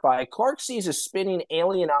terrified. Clark sees a spinning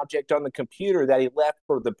alien object on the computer that he left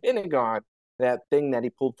for the Pentagon, that thing that he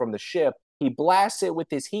pulled from the ship. He blasts it with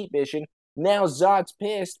his heat vision. Now Zod's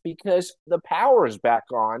pissed because the power is back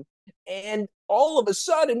on. And all of a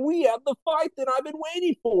sudden, we have the fight that I've been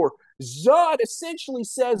waiting for. Zod essentially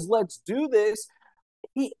says, let's do this.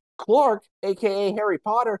 Clark, a.k.a. Harry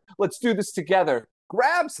Potter, let's do this together.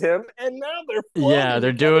 Grabs him, and now they're Yeah, floating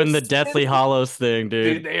they're together, doing the Deathly spinning. Hollows thing,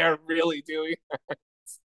 Dude, dude. they are really doing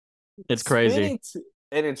It's crazy. spinning.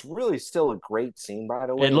 And it's really still a great scene, by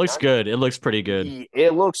the It way. looks Not good. It looks pretty good.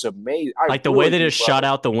 it looks amazing. I Like the way really they do just love shot it.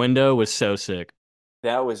 out the window was so sick.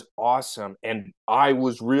 That was awesome. And I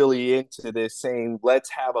was really into this saying, let's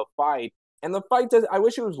have a fight. And the fight does, I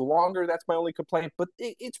wish it was longer. That's my only complaint, but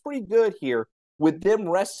it's pretty good here with them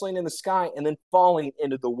wrestling in the sky and then falling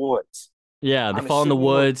into the woods. Yeah, they I'm fall in the assuming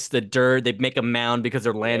we're, woods, the dirt, they make a mound because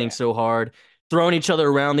they're landing yeah. so hard, throwing each other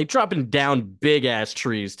around. They dropping down big ass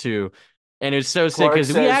trees too. And it's so sick Clark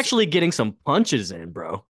because we says, actually getting some punches in,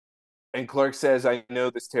 bro. and Clark says, I know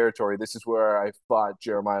this territory. This is where I fought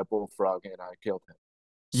Jeremiah Bullfrog and I killed him.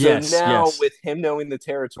 So Yes, now, yes. with him knowing the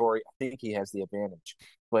territory, I think he has the advantage.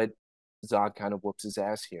 But Zod kind of whoops his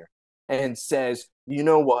ass here and says, you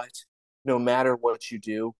know what? No matter what you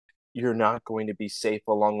do, you're not going to be safe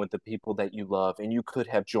along with the people that you love, and you could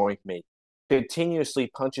have joined me. Continuously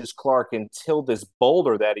punches Clark until this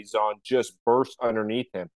boulder that he's on just bursts underneath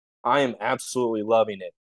him. I am absolutely loving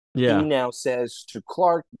it. He Yeah. now says to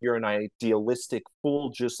Clark, you're an idealistic fool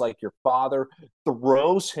just like your father,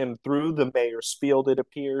 throws him through the mayor's field, it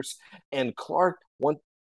appears. And Clark,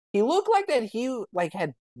 he looked like that he like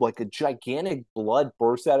had like a gigantic blood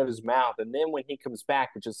burst out of his mouth. And then when he comes back,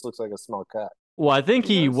 it just looks like a small cut. Well, I think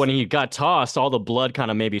You know? when he got tossed, all the blood kind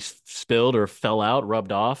of maybe spilled or fell out,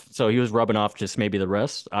 rubbed off. So he was rubbing off just maybe the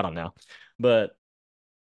rest. I don't know. But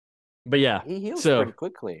yeah. He heals So pretty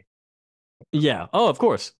quickly. yeah. Oh, of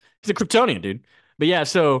course. He's a Kryptonian, dude. But yeah,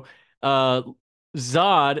 so uh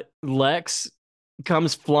Zod Lex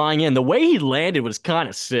comes flying in. The way he landed was kind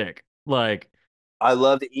of sick. I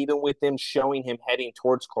loved it, even with them showing him heading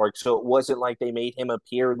towards Clark. So it wasn't like they made him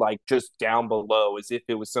appear like just down below as if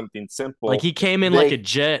it was something simple. he came in like a They,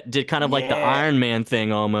 jet, did kind of like the yeah, Iron Man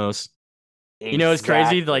thing almost. You know, it's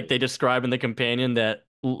crazy. Like exactly. they describe in the companion that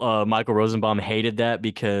Michael Rosenbaum hated that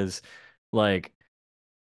because like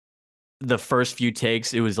the first few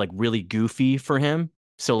takes, it was like really goofy for him.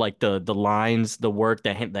 So like the lines, the work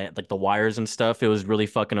that like the wires and stuff, it was really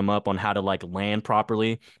fucking him up on how to like land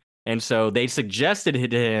properly. And so they suggested it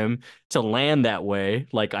to him to land that way,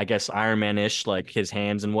 like I guess Iron Man-ish, like his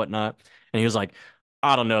hands and whatnot. And he was like,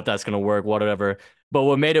 I don't know if that's gonna work, whatever. But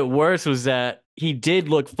what made it worse was that he did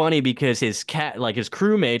look funny because like his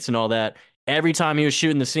crewmates and all that, every time he was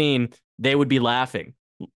shooting the scene, they would be laughing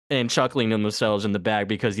and chuckling to themselves in the back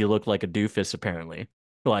because he looked like a doofus apparently,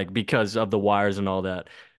 like because of the wires and all that.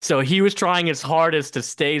 So he was trying his hardest to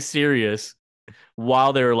stay serious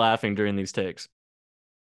while they were laughing during these takes.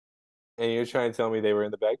 And you're trying to tell me they were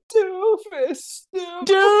in the back. Doofus, Doofus.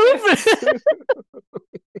 doofus.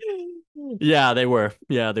 Yeah, they were.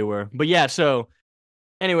 Yeah, they were. But yeah, so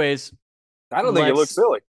anyways, I don't think it looks Lex.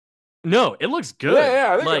 silly. No, it looks Yeah, good.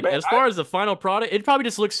 yeah, I think Like man, as far as the final product, it probably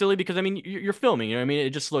just looks silly because I mean you're filming. You know what I mean?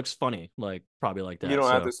 It just looks funny, like probably like you that. don't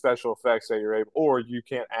have So the special effects that you're able, or you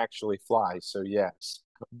can't actually fly. So yes,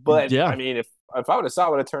 but I yeah, mean, if I would have saw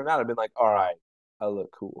what it turned out, I'd been like, all right, I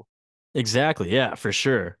look cool. exactly. Yeah, for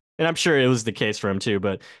sure. And I'm sure it was the case for him too.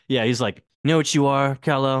 But yeah, he's like, you know what you are,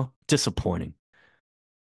 Kal-El? Disappointing.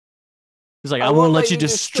 He's like, I I won't won't let let you you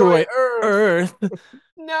destroy destroy Earth. Earth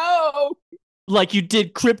No, like you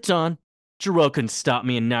did Krypton. Jor-El couldn't stop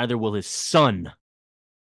me, and neither will his son.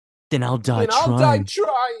 Then I'll die then I'll die trying.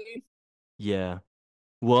 trying. Yeah.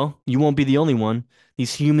 Well, you won't be the only one.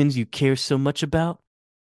 These humans you care so much about.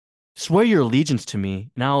 Swear your allegiance to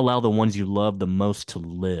me, and I'll allow the ones you love the most to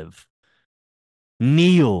live.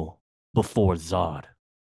 Kneel before Zod.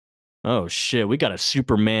 Oh shit, we got a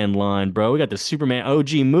Superman line, bro. We got the Superman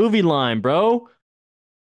OG movie line, bro.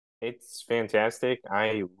 It's fantastic.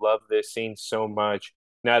 I love this scene so much.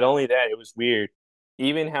 Not only that, it was weird.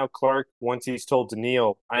 Even how Clark, once he's told to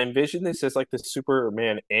kneel, I envision this as like the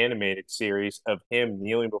Superman animated series of him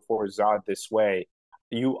kneeling before Zod this way.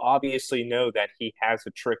 You obviously know that he has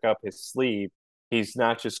a trick up his sleeve. He's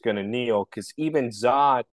not just going to kneel because even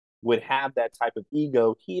Zod would have that type of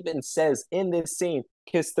ego. He even says in this scene,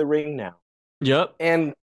 kiss the ring now. Yep.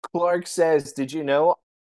 And Clark says, did you know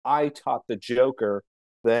I taught the Joker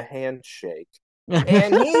the handshake?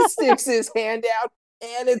 And he sticks his hand out,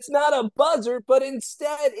 and it's not a buzzer, but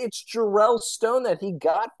instead it's Jarrell Stone that he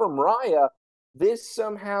got from Raya. This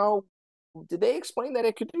somehow, did they explain that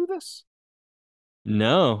it could do this?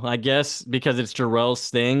 No, I guess because it's Jarrell's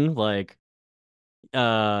thing, like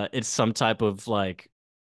it's some type of like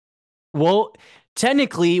well,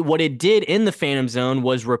 technically what it did in the Phantom Zone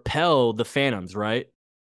was repel the Phantoms, right?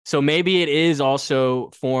 So maybe it is also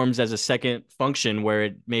forms as a second function where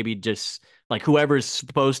it maybe just like whoever's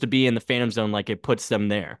supposed to be in the Phantom Zone, like it puts them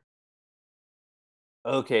there.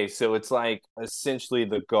 Okay, so it's like essentially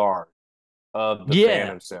the guard of the Yeah.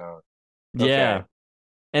 Phantom Zone. Yeah. Okay.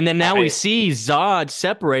 And then now we I see Zod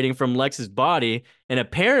separating from Lex's body. And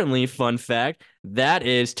apparently, fun fact, that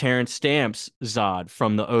is Terrence Stamp's Zod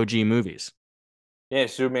from the OG movies. Yeah,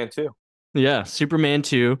 Superman too. Yeah, Superman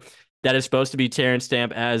 2. That is supposed to be Terrence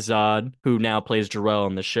Stamp as Zod, who now plays Jor-El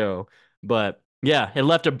in the show. But yeah, it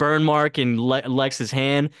left a burn mark in Lex's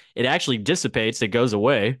hand. It actually dissipates, it goes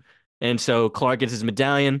away. And so Clark gets his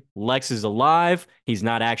medallion. Lex is alive. He's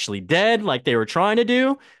not actually dead like they were trying to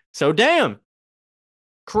do. So damn,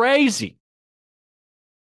 crazy.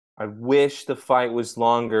 I wish the fight was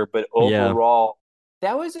longer, but Yeah. overall,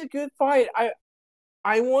 that was a good fight.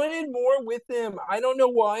 I wanted more with him. I don't know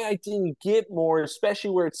why I didn't get more, especially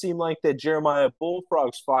where it seemed like the Jeremiah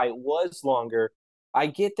Bullfrogs fight was longer. I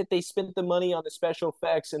get that they spent the money on the special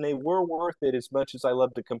effects and they were worth it as much as I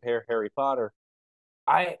love to compare Harry Potter.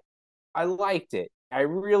 I I liked it. I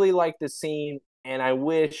really liked the scene, and I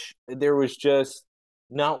wish there was just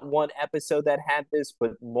not one episode that had this,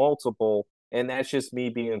 but multiple. And that's just me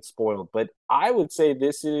being spoiled. But I would say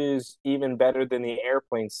this is even better than the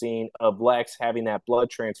airplane scene of Lex having that blood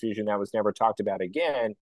transfusion that was never talked about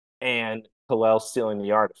again, and Hillel stealing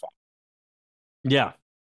the artifact. Yeah.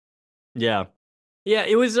 Yeah. Yeah,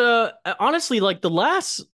 it was honestly like the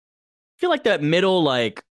last I feel like that middle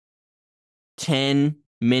like 10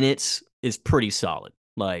 minutes is pretty solid.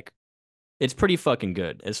 Like it's pretty fucking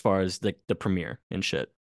good as far as the premiere and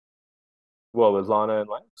shit. Well, with Lana and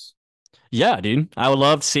Lex. Yeah, dude. I would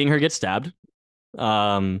love seeing her get stabbed.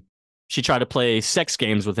 Um she tried to play sex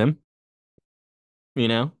games with him,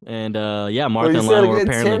 and yeah, Well, Martha you and said Lana a were good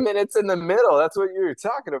apparently 10 minutes in the middle. That's what you were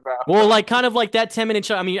talking well, about. like kind of like that 10-minute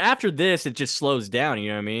shot. I mean, after this it just slows down, you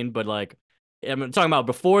know what I mean? But like I'm talking about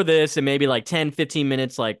before this and maybe like 10, 15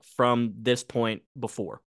 minutes like from this point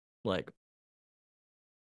before. Like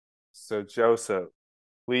So, Joseph,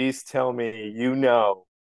 please tell me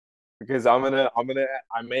because I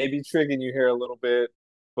may be tricking you here a little bit,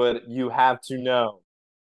 but you have to know.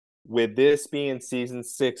 With this being season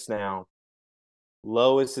 6 now,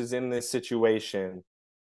 Lois is in this situation.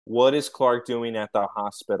 What is Clark doing at the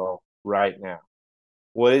hospital right now?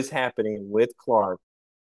 What is happening with Clark?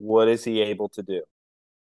 What is he able to do?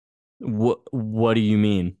 what do you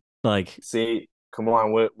mean? Like See, come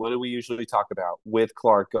on, what do we usually talk about with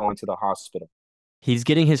Clark going to the hospital? he's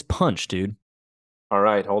getting his punch, dude. All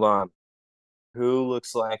right, hold on. Who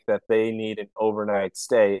looks like that they need an overnight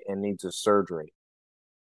stay and needs a surgery?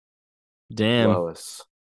 Damn. Lois.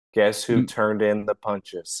 Guess who turned in the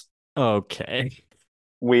punches? Okay.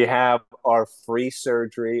 We have our free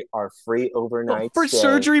surgery, our free Oh, overnight for stay.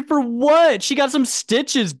 surgery for what? She got some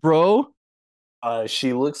stitches, bro.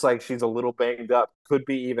 She looks like she's a little banged up, could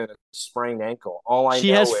be even a sprained ankle. All I She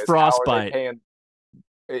has know is how are they frostbite. paying?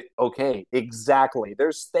 Okay, exactly.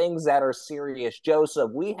 There's things that are serious.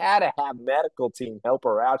 Joseph, we had to have medical team help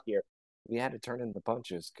her out here. We had to turn in the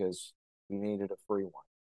punches because we needed a free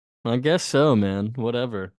one. I guess so, man.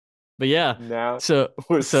 Whatever. But yeah, Now so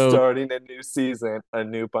we're so starting a new season, a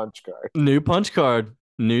new punch card. new punch card,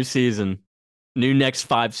 new season, new next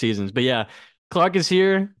 5 seasons. But yeah, Clark is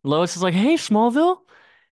here. Lois is like, "Hey, Smallville,"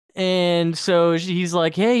 and so he's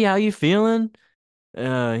like, "Hey, how you feeling?"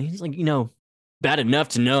 He's like, bad enough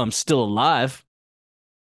to know I'm still alive,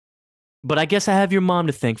 but I guess I have your mom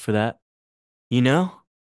to thank for that. You know,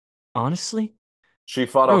 honestly. She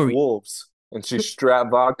fought off Oh, wolves and she strapped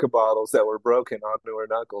vodka bottles that were broken onto her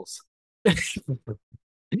knuckles.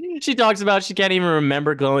 she talks about she can't even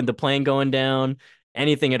remember the plane going down,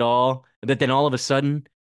 anything at all. But then all of a sudden,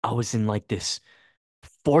 I was in like this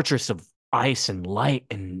fortress of ice and light,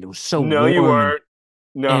 and it was so No, you warm, weren't.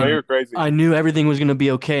 No, and you're crazy. I knew everything was gonna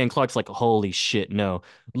be okay. And Clark's like, "Holy shit, no,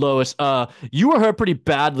 Lois, you were hurt pretty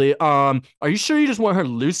badly. Are you sure you just weren't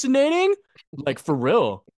hallucinating? Like for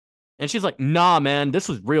real?" And she's like, "Nah, man, this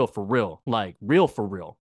was real for real, like real for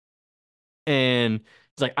real." And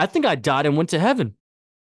it's like, "I think I died and went to heaven."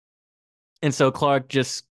 And so Clark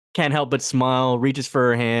just can't help but smile, reaches for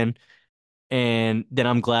her hand, and then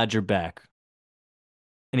I'm glad you're back.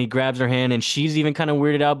 And he grabs her hand, and she's even kind of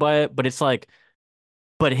weirded out by it. But it's like,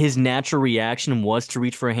 but his natural reaction was to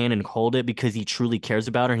reach for her hand and hold it because he truly cares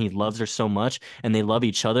about her and he loves her so much and they love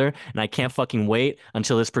each other. And I can't fucking wait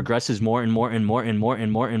until this progresses more and more and more and more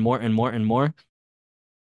and more and more and more and more.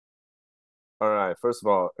 All right. First of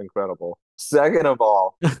all, incredible. Second of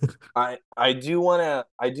all, I do wanna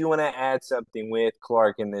add something with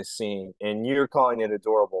Clark in this scene, and you're calling it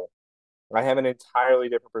adorable. I have an entirely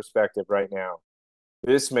different perspective right now.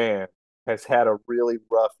 This man has had a really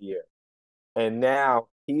rough year, and now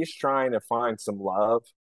he's trying to find some love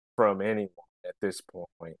from anyone at this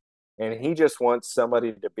point. And he just wants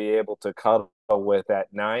somebody to be able to cuddle with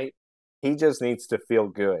at night. He just needs to feel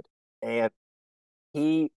good. And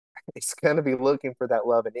he is going to be looking for that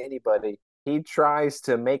love in anybody. He tries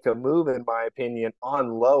to make a move, in my opinion, on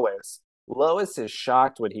Lois. Lois is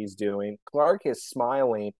shocked what he's doing. Clark is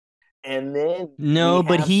smiling. And then we No,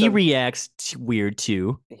 but have he some, reacts weird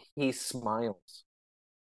too. he smiles.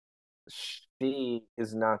 She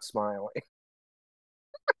is not smiling.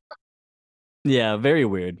 Yeah, very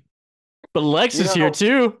weird. But Lex You is here know,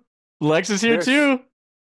 too. Lex is here there's too.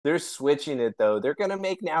 they're switching it though. They're gonna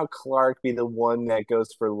make now Clark be the one that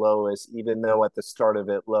goes for Lois, even though at the start of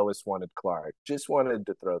it, Lois wanted Clark. Just wanted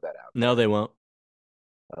to throw that out No, there. they won't.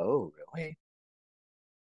 Oh, really?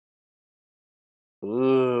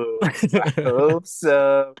 Ooh, I hope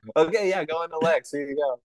so. Okay, yeah, go into Lex. Here you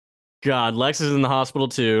go. God, Lex is in the hospital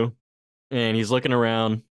too, and he's looking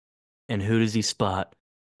around, and who does he spot?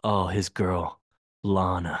 Oh, his girl,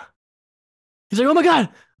 Lana. He's like, "Oh my God,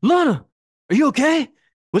 Lana, are you okay?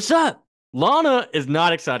 What's up?" Lana is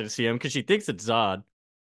not excited to see him because she thinks it's Zod,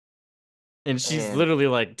 and she's And literally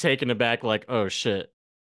like taken aback, like, "Oh shit!"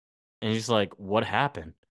 And he's like, "What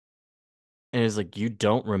happened?" And he's like, "You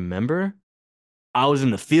don't remember? I was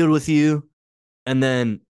in the field with you, and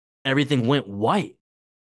then everything went white."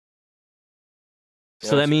 you know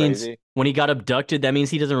So that what's means crazy? when he got abducted, that means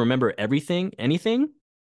he doesn't remember everything, anything?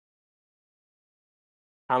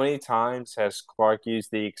 How many times has Clark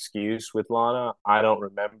used the excuse with Lana? I don't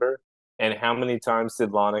remember. And how many times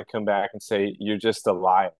did Lana come back and say, "You're just a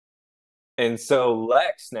liar"? And so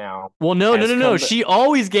Lex now Well, no, no, has no, no. come back. She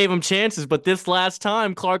always gave him chances, but this last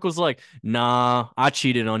time, Clark was like, "Nah, I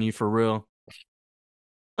cheated on you for real."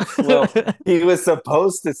 Well, he was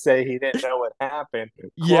supposed to say he didn't know what happened.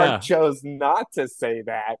 Clark Yeah. chose not to say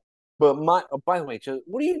that. But by the way,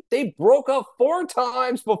 what do you? They broke up 4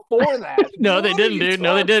 times before that. No, they What are didn't, you dude.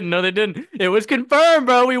 No, they talking? didn't. No, they didn't. It was confirmed,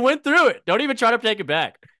 bro. We went through it. Don't even try to take it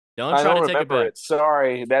back. Don't I try to don't take it remember back. it.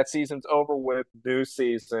 Sorry, that season's over with. New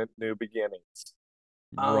season, new beginnings.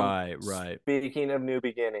 Right, right. Speaking of new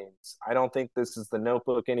beginnings, I don't think this is the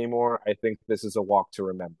Notebook anymore. I think this is a Walk to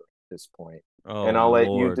Remember at this point. Oh, And I'll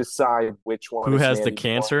let you Lord. decide which one Who is has the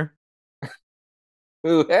Nanny's one. cancer?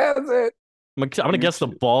 Who has it? I'm gonna You guess the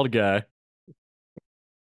two. bald guy.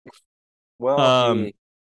 Well, Um,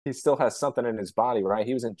 he still has something in his body, right?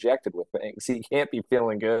 He was injected with things. He can't be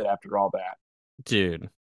feeling good after all that. dude.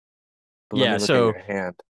 But let Yeah, me look at so your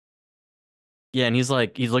hand. yeah, and he's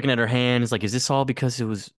like, he's looking at her hand. He's like, "Is this all because it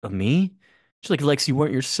was of me?" She's like, "Lex, you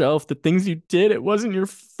weren't yourself. The things you did, it wasn't your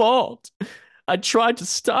fault. I tried to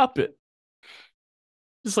stop it."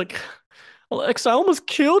 He's like, "Lex, I almost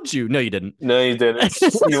killed you." No, you didn't. No, you didn't.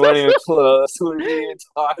 You weren't even close. What are you even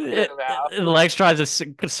talking about? Lex tries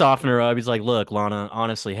to soften her up. He's like, "Look, Lana,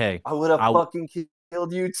 honestly, hey, I would have I fucking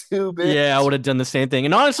killed you too, yeah, I bitch. would have done the same thing."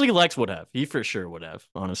 And honestly, Lex would have. He for sure would have.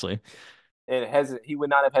 Honestly, And he would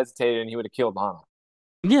not have hesitated and he would have killed Lana.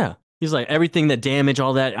 yeah. He's like, everything that damage,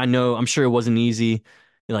 all that. I know. I'm sure it wasn't easy.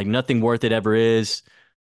 Like nothing worth it ever is.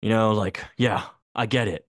 Like, yeah, I get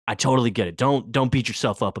it. I totally get it. Don't beat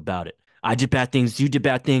yourself up about it. I did bad things. You did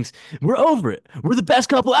bad things. We're over it. We're the best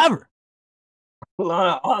couple ever.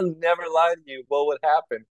 Lana, I'll never lie to you. What would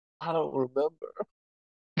happen? I don't remember.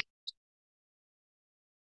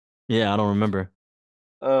 Yeah, I don't remember.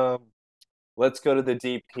 Um, let's go to the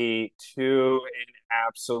DP to an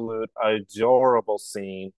absolute adorable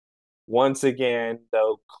scene. Once again,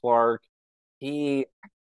 though, Clark, he,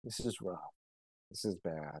 this is rough. This is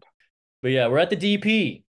bad. But yeah, we're at the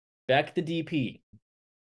DP. Back at the DP.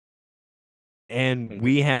 And Mhm.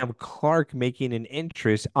 we have Clark making an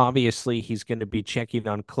interest. Obviously, he's going to be checking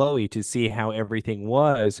on Chloe to see how everything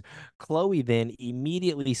was. Chloe then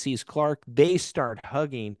immediately sees Clark. They start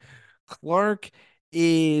hugging. Clark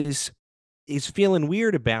is feeling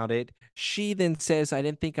weird about it. She then says, "I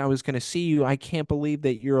didn't think I was going to see you. I can't believe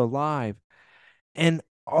that you're alive." And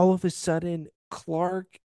all of a sudden,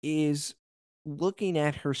 Clark is looking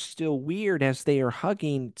at her still weird as they are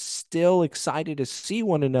hugging, still excited to see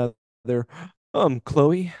one another.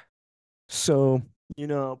 Chloe, so,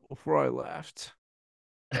 before I left,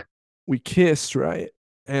 we kissed, right?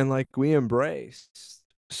 And like we embraced.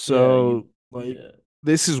 Yeah, you So, like, yeah.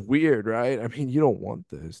 this is weird, right? I mean, you don't want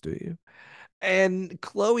this, do you? And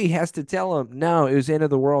Chloe has to tell him, no, it was the end of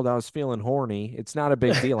the world. I was feeling horny. It's not a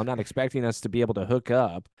big deal. I'm not expecting us to be able to hook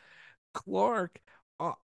up. Clark,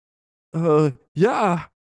 uh, yeah,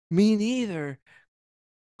 me neither.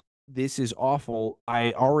 This is awful.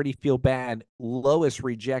 I already feel bad. Lois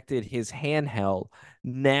rejected his handheld.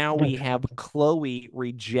 Now we have Chloe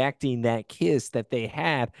rejecting that kiss that they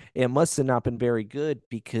had. It must have not been very good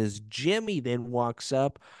because Jimmy then walks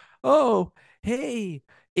up. Oh, hey,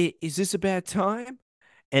 is this a bad time?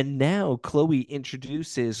 And now Chloe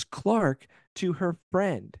introduces Clark to her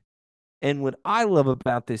friend. And what I love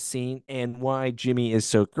about this scene and why Jimmy is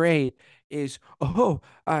so great is, oh,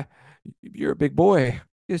 you're a big boy.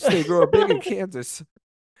 Yes, they grow up big in Kansas.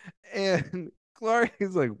 And Clark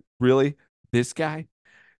is like, really? This guy?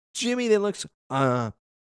 Jimmy then looks, I'm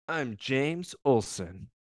James Olsen.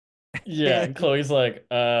 Yeah, and And Chloe's like,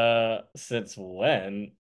 since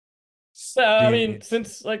when? I mean,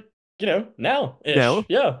 since like, now-ish. no,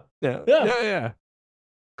 Yeah. no, Yeah. yeah, yeah.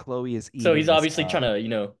 Chloe is So eating he's this obviously trying up.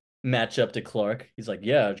 to, match up to Clark. He's like,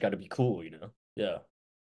 yeah, it's got to be cool. Yeah.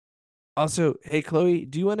 Also, hey Chloe,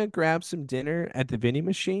 do you want to grab some dinner at the vending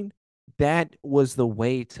machine? That was the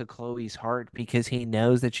way to Chloe's heart because he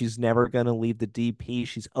knows that she's never going to leave the DP.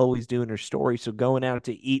 She's always doing her story. So going out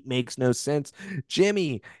to eat makes no sense.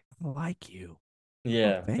 Jimmy, I like you. I'm a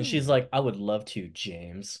Yeah. And she's fan. like, I would love to,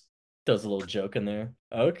 James. Does a little joke in there.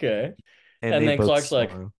 Okay. And And they then both Clark's like,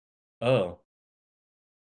 smile. oh,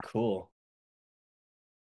 cool.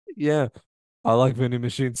 Yeah, I like vending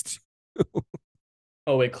machines too.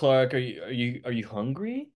 Oh wait, Clark, are you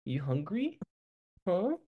hungry? You hungry?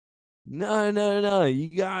 Huh? No, no, no. You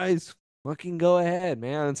guys fucking go ahead,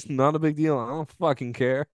 man. It's not a big deal. I don't fucking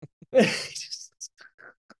care.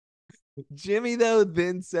 Jimmy, though,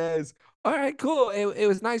 then says, all right, cool. It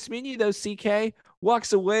was nice meeting you, though, CK.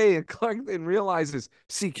 Walks away, and Clark then realizes,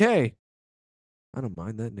 CK, I don't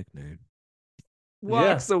mind that nickname. Yeah.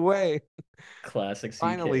 Walks away. Classic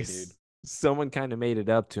Finally, CK, dude. someone kind of made it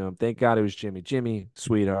up to him. Thank God it was Jimmy. Jimmy,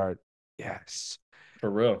 sweetheart. Yes. For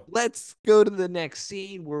real. Let's go to the next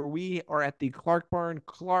scene where we are at the Clark barn.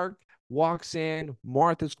 Clark walks in.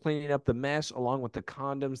 Martha's cleaning up the mess along with the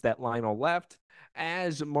condoms that Lionel left.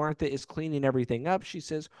 As Martha is cleaning everything up, she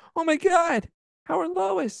says, oh my God, how are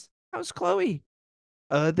Lois? How's Chloe?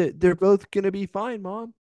 They're both going to be fine,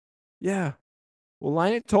 Mom. Yeah. Well,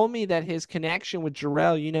 Lionel told me that his connection with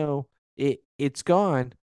Jarrell, it's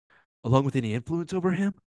gone. Along with any influence over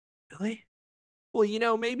him? Really?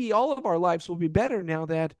 Well, maybe all of our lives will be better now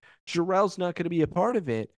that Jarrell's not going to be a part of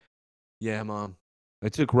it. Yeah, Mom. I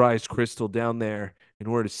took Rise Crystal down there in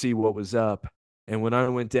order to see what was up. And when I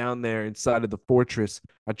went down there inside of the fortress,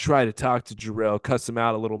 I tried to talk to Jarrell, cuss him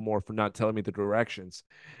out a little more for not telling me the directions.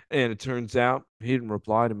 And it turns out he didn't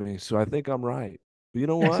reply to me. So I think I'm right. But you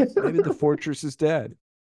know what? Maybe the fortress is dead.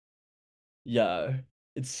 Yeah.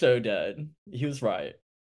 It's so dead. He was right.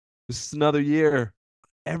 This is another year.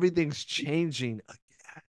 Everything's changing.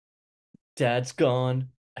 Dad's gone.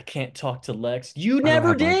 I can't talk to Lex. You I don't never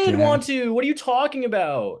have my did want dad. to. What are you talking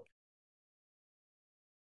about?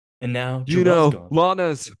 And now Jarrell's gone.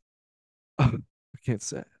 Lana's. I can't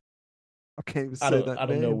say. I can't even I say don't that I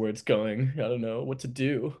don't know name. where it's going. I don't know what to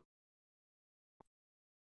do.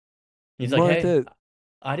 He's like, hey, Martha,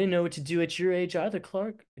 I didn't know what to do at your age either,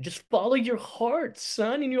 Clark. Just follow your heart,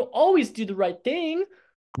 son, and you'll always do the right thing.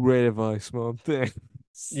 great advice, Mom. Thanks.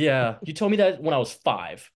 Yeah, you told me that when I was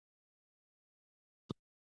 5.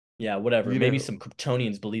 Yeah, whatever. You Maybe know, some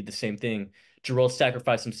Kryptonians believe the same thing. Jarrell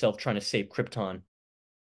sacrificed himself trying to save Krypton.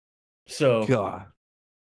 So God,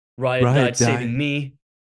 Riot Riot died died. saving me.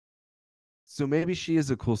 So maybe she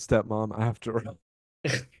is a cool stepmom after all.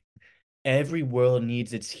 Every world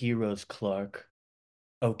needs its heroes, Clark.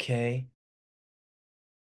 Okay?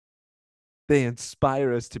 They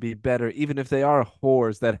inspire us to be better, even if they are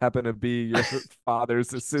whores that happen to be your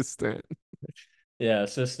father's assistant. Yeah,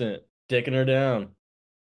 assistant. Dicking her down.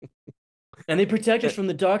 And they protect us Eh, from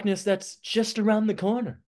the darkness that's just around the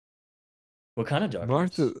corner. What kind of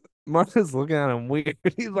Martha, darkness? Martha's looking at him weird.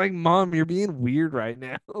 He's like, Mom, you're being weird right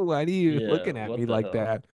now. Why are you Yeah, looking at what me the like hell?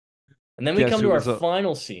 that? And then we Guess come to who our was a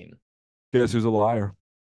final scene. guess who's a liar?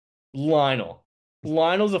 Lionel.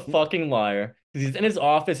 Lionel's a fucking liar. He's in his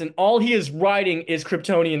office and all he is writing is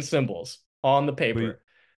Kryptonian symbols on the But paper.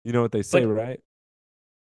 you know what they say, But right?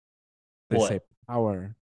 They say what?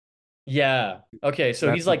 power. Yeah. Okay, so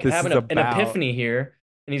he's That's what like this having is an about. epiphany here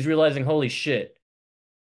and he's realizing, holy shit,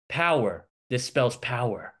 power. This spells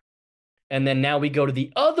power. And then now we go to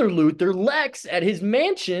the other Luthor, Lex, at his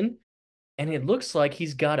mansion, and it looks like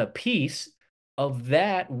he's got a piece of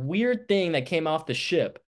that weird thing that came off the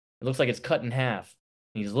ship. It looks like it's cut in half.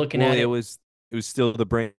 He's looking Well, at it it. was It was still the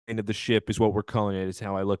brain of the ship, is what we're calling it, is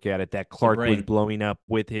how I look at it. That The Clark was brain. blowing up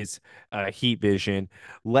with his heat vision.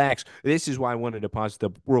 Lex, this is why I wanted to pause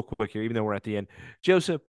the real quick here, even though we're at the end.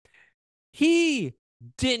 Joseph, he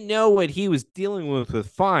didn't know what he was dealing with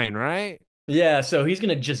fine, right? Yeah, so he's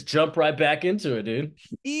gonna just jump right back into it, dude.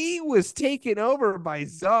 He was taken over by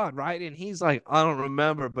Zod, right? And he's like, I don't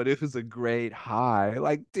remember, but it was a great high.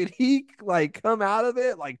 Like, did he like come out of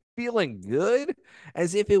it like feeling good,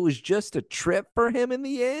 as if it was just a trip for him in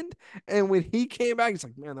the end? And when he came back, he's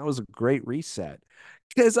like, man, that was a great reset.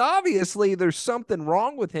 Because obviously there's something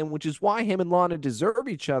wrong with him, which is why him and Lana deserve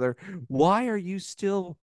each other. Why are you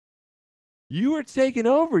still? You were taken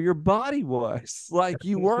over. Your body was like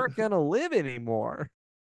you weren't gonna live anymore.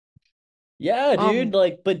 Yeah, dude, Um,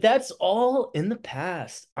 like, but that's all in the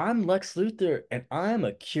past. I'm Lex Luthor, and I'm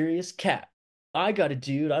a curious cat. I got a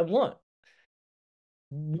dude I want.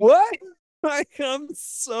 What? Like, I'm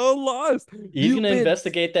so lost. He's You've gonna been.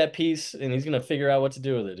 investigate that piece, and he's gonna figure out what to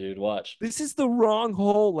do with it, dude. Watch. This is the wrong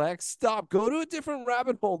hole, Lex. Stop. Go to a different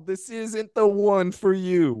rabbit hole. This isn't the one for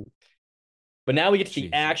you. But now we get to the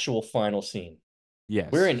Jesus. actual final scene. We're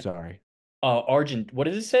Yes. in Sorry. Argent. What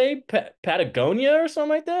does it say? Patagonia or something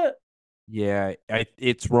like that? Yeah,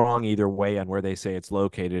 it's wrong either way on where they say it's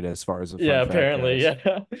located as far as a Yeah, fun fact apparently, goes.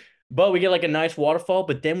 yeah. But we get like a nice waterfall,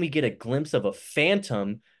 but then we get a glimpse of a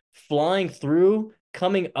phantom flying through,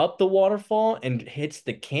 coming up the waterfall, and hits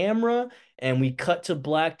the camera. And we cut to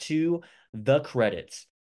black to the credits.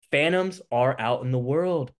 Phantoms are out in the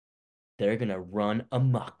world. They're gonna run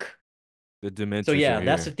amok. The So Dementors are yeah,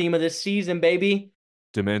 that's the here. theme of this season, baby.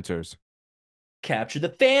 Dementors. Capture the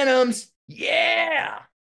Phantoms. Yeah.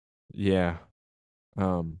 Yeah.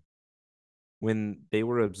 Um, when they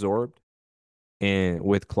were absorbed and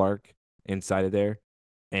with Clark inside of there,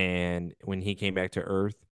 and when he came back to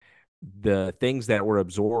Earth, the things that were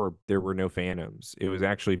absorbed, there were no phantoms. It was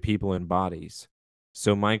actually people in bodies.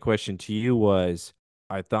 So my question to you was,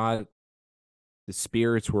 I thought the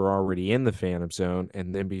spirits were already in the phantom zone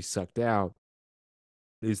and then be sucked out.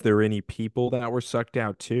 Is there any people that were sucked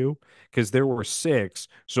out too? Because there were six.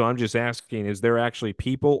 So I'm just asking, is there actually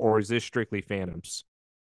people or is this strictly phantoms?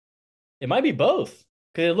 It might be both.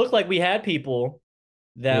 Because it looked like we had people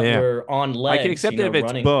that Yeah. were on I can legs, accept it if it's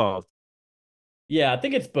running. both. Yeah, I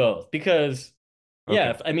think it's both because,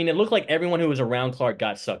 yeah, Okay. I mean, it looked like everyone who was around Clark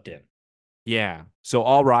got sucked in. Yeah. So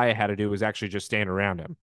all Raya had to do was actually just stand around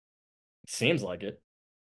him. Seems like it.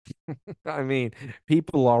 I mean,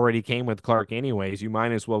 people already came with Clark anyways. You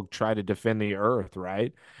might as well try to defend the Earth,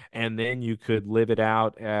 right? And then you could live it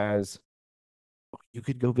out as you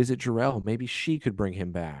could go visit Jarell. Maybe she could bring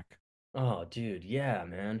him back. Oh, dude, yeah,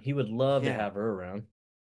 man. He would love to Yeah. have her around.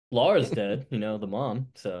 Laura's dead, the mom.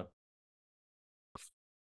 So,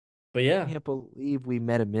 but yeah, Can't believe we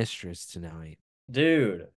met a mistress tonight.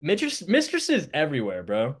 dude, mistresses everywhere,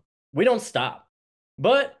 bro. We don't stop.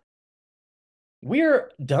 But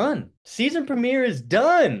we're done. Season premiere is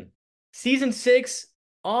done. Season 6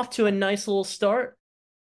 off to a nice little start.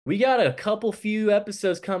 We got a couple few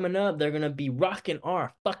episodes coming up. They're gonna be rocking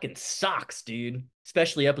our fucking socks, dude.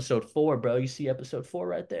 Especially episode 4, bro. You see episode 4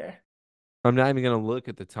 right there. I'm not even going to look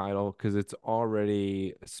at the title because it's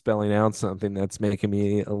already spelling out something that's making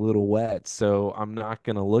me a little wet. So I'm not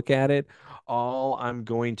going to look at it. All I'm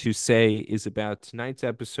going to say is about tonight's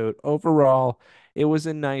episode. Overall, it was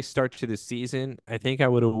a nice start to the season. I think I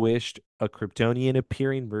would have wished a Kryptonian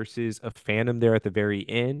appearing versus a Phantom there at the very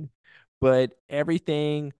end. But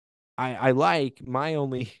everything I like, my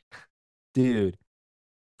only dude,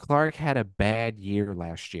 Clark had a bad year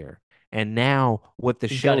last year. And now what the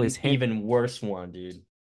He's got show an is hint even worse one, dude.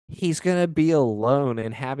 he's gonna be alone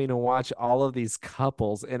and having to watch all of these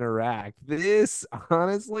couples interact. This,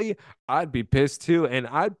 honestly, I'd be pissed too, and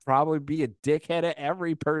I'd probably be a dickhead at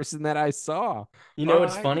every person that I saw. You know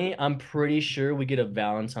what's Right? funny? I'm pretty sure we get a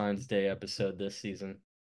Valentine's Day episode this season.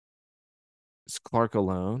 Is Clark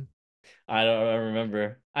alone? I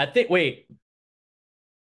remember. I think, wait,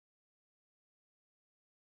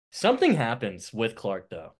 something happens with Clark,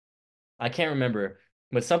 though. I can't remember,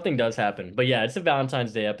 but something does happen. But yeah, it's a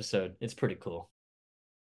Valentine's Day episode. It's pretty cool.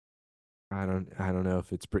 I don't know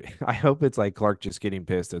if it's pretty. I hope it's like Clark just getting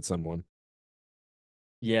pissed at someone.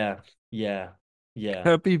 Yeah, yeah, yeah.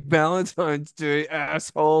 Happy Valentine's Day,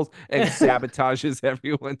 assholes, and sabotages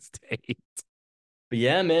everyone's date. But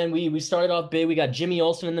yeah, man, we started off big. We got Jimmy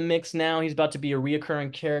Olsen in the mix now. He's about to be a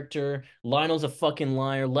reoccurring character. Lionel's a fucking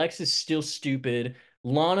liar. Lex is still stupid.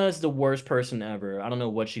 Lana is the worst person ever. I don't know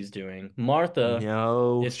what she's doing. Martha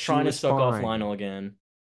No, is she trying to was suck off fine. Lionel again.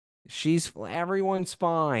 Everyone's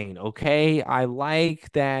fine, okay? I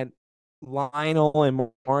like that Lionel and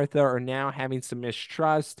Martha are now having some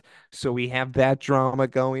mistrust. So we have that drama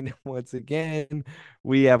going once again.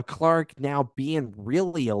 We have Clark now being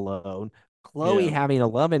really alone. Chloe Yeah. having a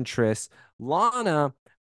love interest. Lana,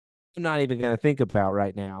 I'm not even going to think about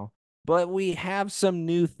right now. But we have some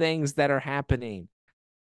new things that are happening.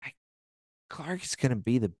 Clark's going to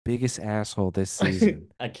be the biggest asshole this season.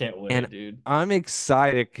 I can't And wait, dude. I'm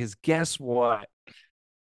excited because guess what?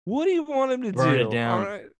 What do you want him to Burn it do? All down.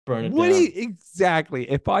 right. Burn it What do you down. exactly?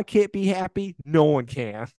 If I can't be happy, no one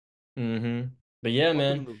can. Mm-hmm. But yeah, Welcome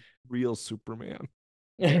man. to the real Superman.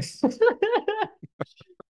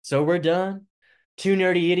 So we're done. Two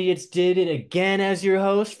nerdy idiots did it again as your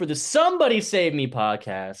host for the Somebody Save Me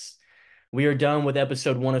podcast. We are done with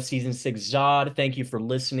episode 1 of season 6 Zod. Thank you for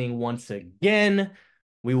listening once again.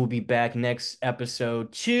 We will be back next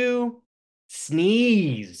episode to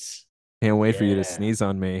sneeze. Can't wait for you to Yeah. sneeze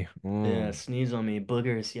on me. Yeah, sneeze on me.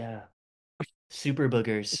 Boogers, yeah. Super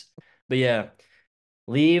boogers. But yeah,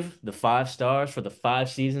 leave the 5 stars for the 5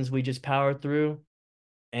 seasons we just powered through.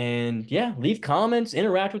 And yeah, leave comments,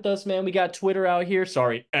 interact with us, man. We got Twitter out here.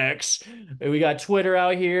 Sorry, X. We got Twitter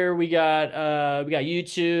out here. We got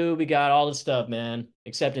YouTube. We got all the stuff, man.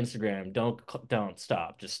 Except Instagram. Don't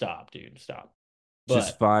stop. Just stop, dude. Stop.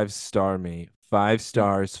 Just But 5 star me. 5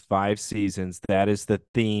 stars, 5 seasons. That is the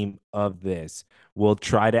theme of this. We'll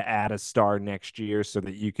try to add a star next year so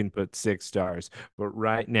that you can put 6 stars. But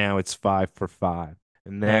right now it's 5 for 5.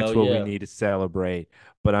 And hell that's what we yeah. need to celebrate.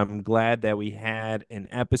 But I'm glad that we had an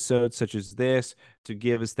episode such as this to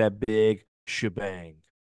give us that big shebang.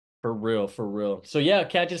 For real, for real. So yeah,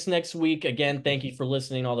 catch us next week. Again, thank you for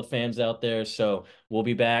listening, all the fans out there. So we'll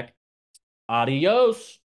be back.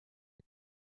 Adios.